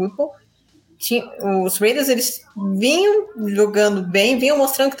Monday Night Football. Os Raiders, eles vinham jogando bem, vinham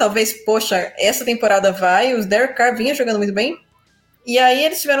mostrando que talvez, poxa, essa temporada vai. Os Derek Carr vinham jogando muito bem. E aí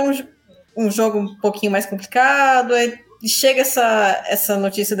eles tiveram um jogo um pouquinho mais complicado. Aí chega essa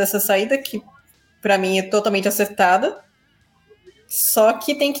notícia dessa saída que para mim é totalmente acertada, só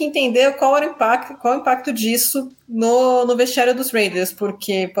que tem que entender qual é o impacto disso no vestiário dos Raiders,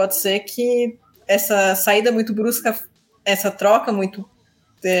 porque pode ser que essa saída muito brusca, essa troca muito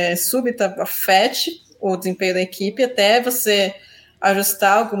súbita afete o desempenho da equipe, até você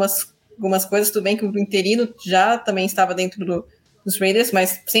ajustar algumas coisas. Tudo bem que o interino já também estava dentro dos Raiders,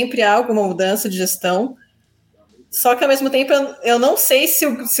 mas sempre há alguma mudança de gestão. Só que, ao mesmo tempo, eu não sei se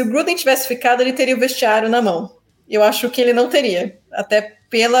o Gruden tivesse ficado, ele teria o vestiário na mão. Eu acho que ele não teria. Até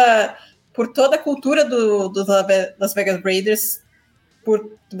por toda a cultura do Las Vegas Raiders,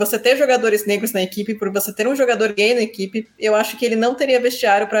 por você ter jogadores negros na equipe, por você ter um jogador gay na equipe, eu acho que ele não teria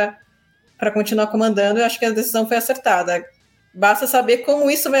vestiário para continuar comandando. Eu acho que a decisão foi acertada. Basta saber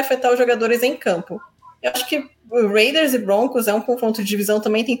como isso vai afetar os jogadores em campo. Eu acho que o Raiders e Broncos é um confronto de divisão,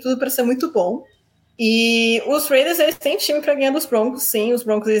 também tem tudo para ser muito bom. E os Raiders, eles têm time para ganhar dos Broncos, sim. Os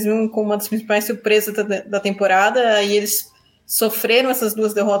Broncos, eles vinham como uma das principais surpresas da temporada, e eles sofreram essas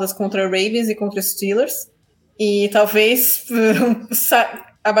duas derrotas contra Ravens e contra Steelers, e talvez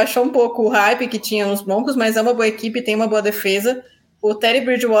abaixou um pouco o hype que tinha nos Broncos, mas é uma boa equipe, tem uma boa defesa. O Teddy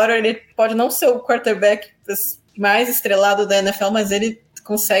Bridgewater, ele pode não ser o quarterback mais estrelado da NFL, mas ele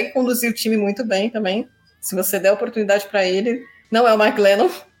consegue conduzir o time muito bem também, se você der oportunidade para ele. Não é o Mike Glennon.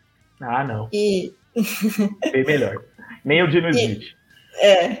 Ah, não. Bem melhor. Nem o Dino Smith.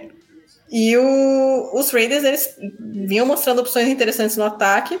 E os Raiders, eles vinham mostrando opções interessantes no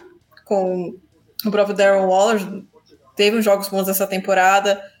ataque, com o próprio Darren Waller, teve uns jogos bons essa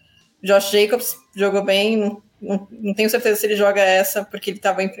temporada. Josh Jacobs jogou bem, não tenho certeza se ele joga essa, porque ele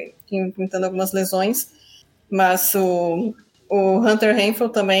estava enfrentando algumas lesões, mas o Hunter Renfrow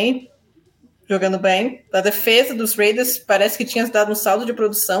também jogando bem. A defesa dos Raiders parece que tinha dado um saldo de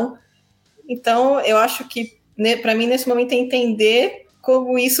produção. Então, eu acho que, para mim, nesse momento, é entender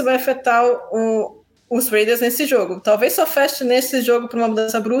como isso vai afetar os Raiders nesse jogo. Talvez só feche nesse jogo por uma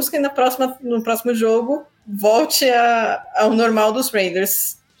mudança brusca e no próximo jogo volte ao normal dos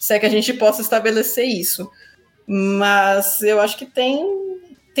Raiders, se é que a gente possa estabelecer isso. Mas eu acho que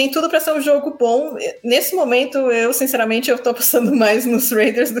tem tudo para ser um jogo bom. Nesse momento, sinceramente, eu estou apostando mais nos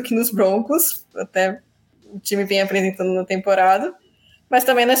Raiders do que nos Broncos, até o time vem apresentando na temporada. Mas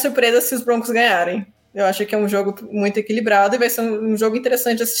também não é surpresa se os Broncos ganharem. Eu acho que é um jogo muito equilibrado e vai ser um jogo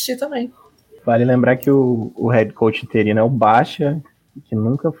interessante de assistir também. Vale lembrar que o head coach interino é o Baixa, que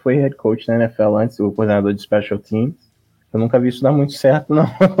nunca foi head coach na NFL antes, o coordenador de Special Teams. Eu nunca vi isso dar muito certo, não,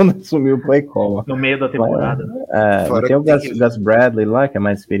 quando assumiu o play call. No meio da temporada. Tem o Gus Bradley lá, que é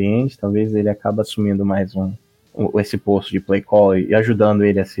mais experiente, talvez ele acabe assumindo mais esse posto de play call e ajudando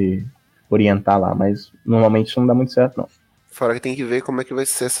ele a se orientar lá, mas normalmente isso não dá muito certo, não. Fora que tem que ver como é que vai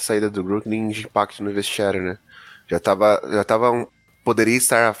ser essa saída do Brooklyn de impacto no vestiário, né? Poderia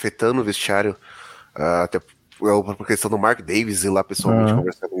estar afetando o vestiário, até por questão do Mark Davis ir lá pessoalmente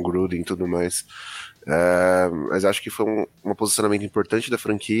conversar com o Gruden e tudo mais. Mas acho que foi um posicionamento importante da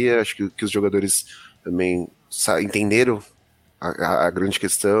franquia. Acho que os jogadores também entenderam a grande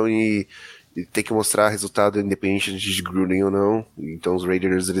questão e tem que mostrar resultado independente de Gruden ou não. Então os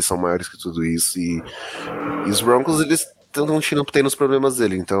Raiders, eles são maiores que tudo isso, e os Broncos, eles estão tendo os problemas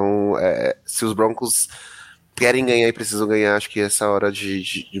dele. Então se os Broncos querem ganhar e precisam ganhar, acho que essa é a hora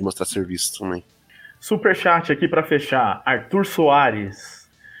de mostrar serviço também. Superchat aqui para fechar, Arthur Soares.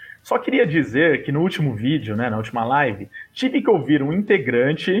 Só queria dizer que no último vídeo, né, na última live, tive que ouvir um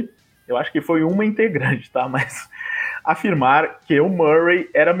integrante, eu acho que foi uma integrante, tá? Mas afirmar que o Murray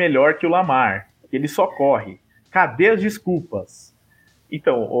era melhor que o Lamar, que ele só corre. Cadê as desculpas?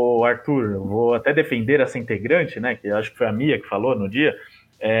 Então, o Arthur, eu vou até defender essa integrante, né, que eu acho que foi a Mia que falou no dia,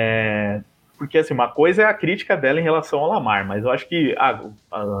 porque assim, uma coisa é a crítica dela em relação ao Lamar, mas eu acho que a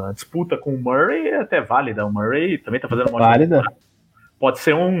disputa com o Murray é até válida. O Murray também tá fazendo uma válida. Pode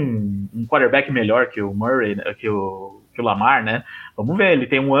ser um quarterback melhor que o Murray, que o Lamar, né? Vamos ver, ele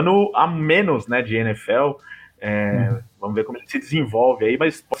tem um ano a menos, né, de NFL. Vamos ver como ele se desenvolve aí,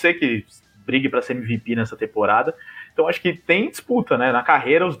 mas pode ser que brigue para ser MVP nessa temporada. Então acho que tem disputa, né? Na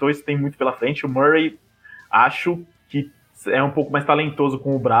carreira os dois têm muito pela frente. O Murray, acho que é um pouco mais talentoso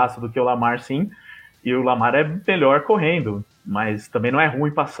com o braço do que o Lamar, sim. E o Lamar é melhor correndo, mas também não é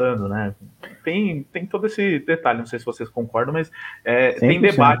ruim passando, né? Tem todo esse detalhe, não sei se vocês concordam, mas tem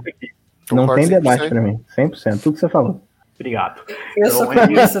debate aqui. Não tem debate para mim, 100%, tudo que você falou. Obrigado. Eu sou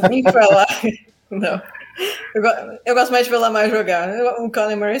conversa, tem que falar. Não. Eu gosto mais de ver o Lamar jogar. O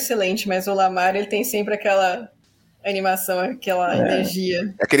Colin Murray é excelente, mas o Lamar, ele tem sempre aquela animação, aquela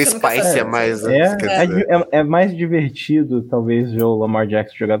energia. Aquele spice a mais. É mais divertido, talvez, ver o Lamar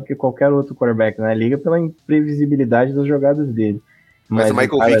Jackson jogar do que qualquer outro quarterback na liga pela imprevisibilidade das jogadas dele. Mas o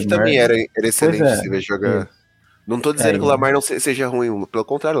Michael Vick também era excelente se ver jogar. Não tô dizendo que o Lamar não seja ruim, pelo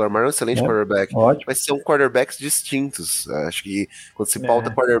contrário, o Lamar é um excelente quarterback. Ótimo. Mas são quarterbacks distintos. Acho que quando se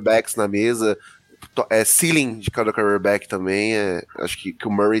pauta quarterbacks na mesa, ceiling de cada quarterback também, acho que o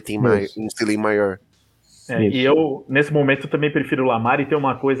Murray tem um ceiling maior. E eu, nesse momento, também prefiro o Lamar, e tem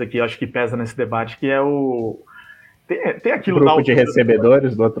uma coisa que eu acho que pesa nesse debate, que é o... Tem aquilo da grupo de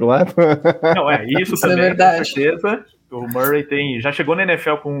recebedores do outro lado. Não, isso também, com certeza. O Murray já chegou na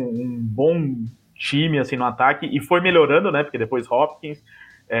NFL com um bom time assim, no ataque, e foi melhorando, né? Porque depois Hopkins,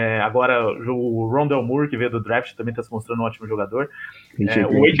 agora o Rondale Moore, que veio do draft, também está se mostrando um ótimo jogador.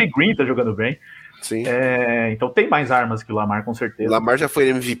 O AJ Green está jogando bem. Sim. Então tem mais armas que o Lamar, com certeza. O Lamar já foi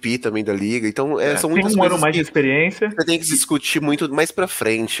MVP também da liga, então são muitas coisas. Tem um ano mais de experiência. Você tem que discutir muito mais pra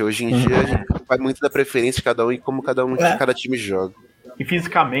frente. Hoje em dia a gente vai muito da preferência de cada um e como cada time joga. E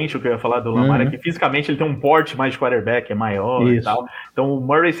fisicamente, o que eu ia falar do Lamar é que fisicamente ele tem um porte mais de quarterback, é maior e tal. Então o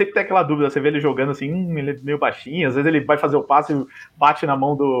Murray sempre tem aquela dúvida, você vê ele jogando assim, ele é meio baixinho, às vezes ele vai fazer o passe e bate na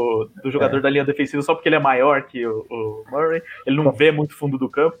mão do jogador da linha defensiva só porque ele é maior que o Murray, ele não vê muito fundo do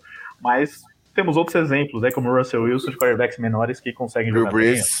campo, mas temos outros exemplos, como o Russell Wilson, de quarterbacks menores que conseguem jogar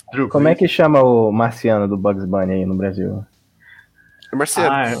bem. Como é que chama o marciano do Bugs Bunny aí no Brasil? É Marciano.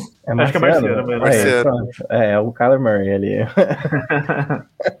 Acho que é Marciano mesmo. É o Kyler Murray ali.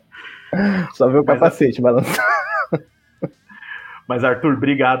 Só ver o capacete balançando. Mas Arthur,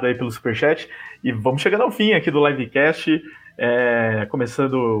 obrigado aí pelo superchat. E vamos chegando ao fim aqui do livecast,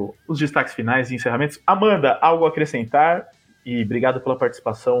 começando os destaques finais e encerramentos. Amanda, algo a acrescentar? E obrigado pela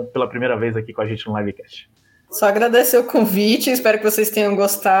participação pela primeira vez aqui com a gente no livecast. Só agradecer o convite, espero que vocês tenham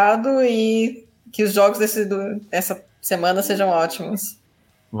gostado e que os jogos dessa semana sejam ótimos.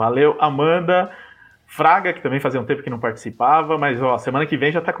 Valeu, Amanda. Fraga, que também fazia um tempo que não participava, mas semana que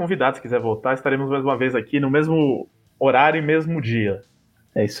vem já está convidado, se quiser voltar, estaremos mais uma vez aqui no mesmo horário e mesmo dia.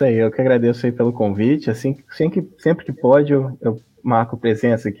 É isso aí, eu que agradeço aí pelo convite, assim, sempre que pode eu marco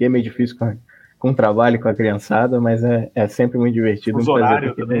presença aqui, é meio difícil com trabalho com a criançada, mas é sempre muito divertido. Os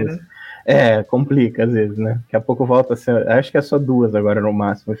horários também, né? Complica às vezes, né? Daqui a pouco volta a ser, acho que é só 2 agora no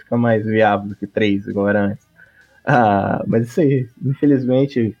máximo, fica mais viável do que 3 igual era antes. Mas isso aí,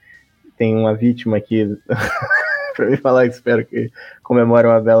 infelizmente tem uma vítima aqui para me falar que espero que comemore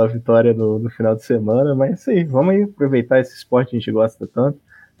uma bela vitória no final de semana, mas isso aí, vamos aí aproveitar esse esporte que a gente gosta tanto,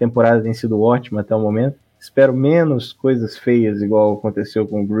 a temporada tem sido ótima até o momento. Espero menos coisas feias, igual aconteceu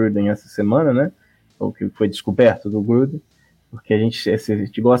com o Gruden essa semana, né? O que foi descoberto do Gruden, porque a gente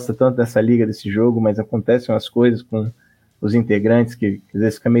gosta tanto dessa liga, desse jogo, mas acontecem umas coisas com os integrantes que às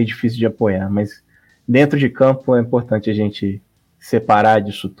vezes fica meio difícil de apoiar. Mas dentro de campo é importante a gente separar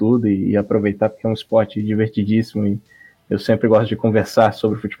disso tudo e aproveitar, porque é um esporte divertidíssimo e Eu sempre gosto de conversar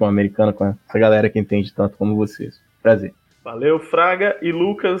sobre futebol americano com essa galera que entende tanto como vocês. Prazer. Valeu, Fraga. E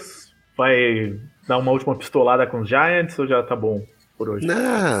Lucas, vai dar uma última pistolada com os Giants ou já tá bom por hoje?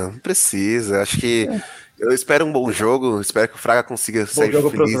 Não precisa. Acho que eu espero um bom jogo, espero que o Fraga consiga sair bom jogo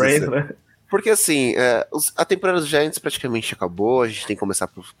feliz. Pros Rams, né? Porque assim, a temporada dos Giants praticamente acabou, a gente tem que começar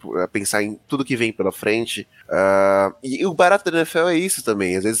a pensar em tudo que vem pela frente. E o barato da NFL é isso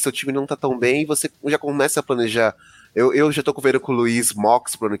também. Às vezes seu time não tá tão bem e você já começa a planejar. Eu já tô conversando com o Luiz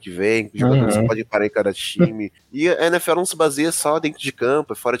Mox pro ano que vem, os jogadores podem parar em cada time. E a NFL não se baseia só dentro de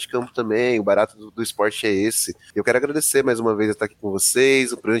campo, é fora de campo também. O barato do esporte é esse. Eu quero agradecer mais uma vez estar aqui com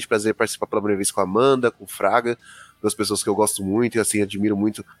vocês. Um grande prazer participar pela primeira vez com a Amanda, com o Fraga, das pessoas que eu gosto muito e assim, admiro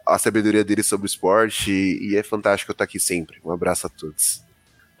muito a sabedoria deles sobre o esporte. E é fantástico eu estar aqui sempre. Um abraço a todos.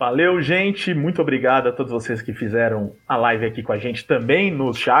 Valeu, gente. Muito obrigado a todos vocês que fizeram a live aqui com a gente também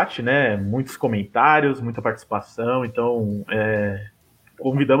no chat, né? Muitos comentários, muita participação. Então,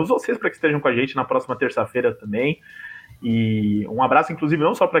 convidamos vocês para que estejam com a gente na próxima terça-feira também. E um abraço, inclusive,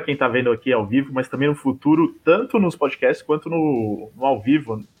 não só para quem está vendo aqui ao vivo, mas também no futuro, tanto nos podcasts quanto no ao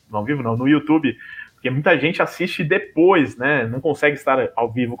vivo. No YouTube. Porque muita gente assiste depois, né? Não consegue estar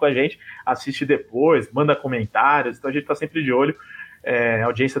ao vivo com a gente, assiste depois, manda comentários. Então, a gente está sempre de olho. A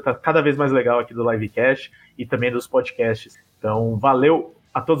audiência está cada vez mais legal aqui do Livecast e também dos podcasts. Então, valeu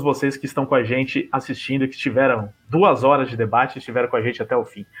a todos vocês que estão com a gente assistindo, que tiveram 2 horas de debate e estiveram com a gente até o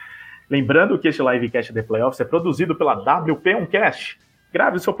fim. Lembrando que este Livecast The Playoffs é produzido pela WP1Cast.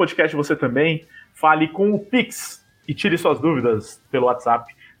 Grave o seu podcast você também, fale com o Pix e tire suas dúvidas pelo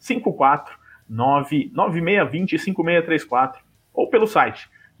WhatsApp 54996205634 ou pelo site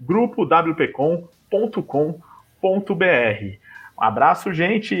grupowpcom.com.br. Um abraço,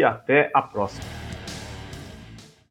 gente, e até a próxima.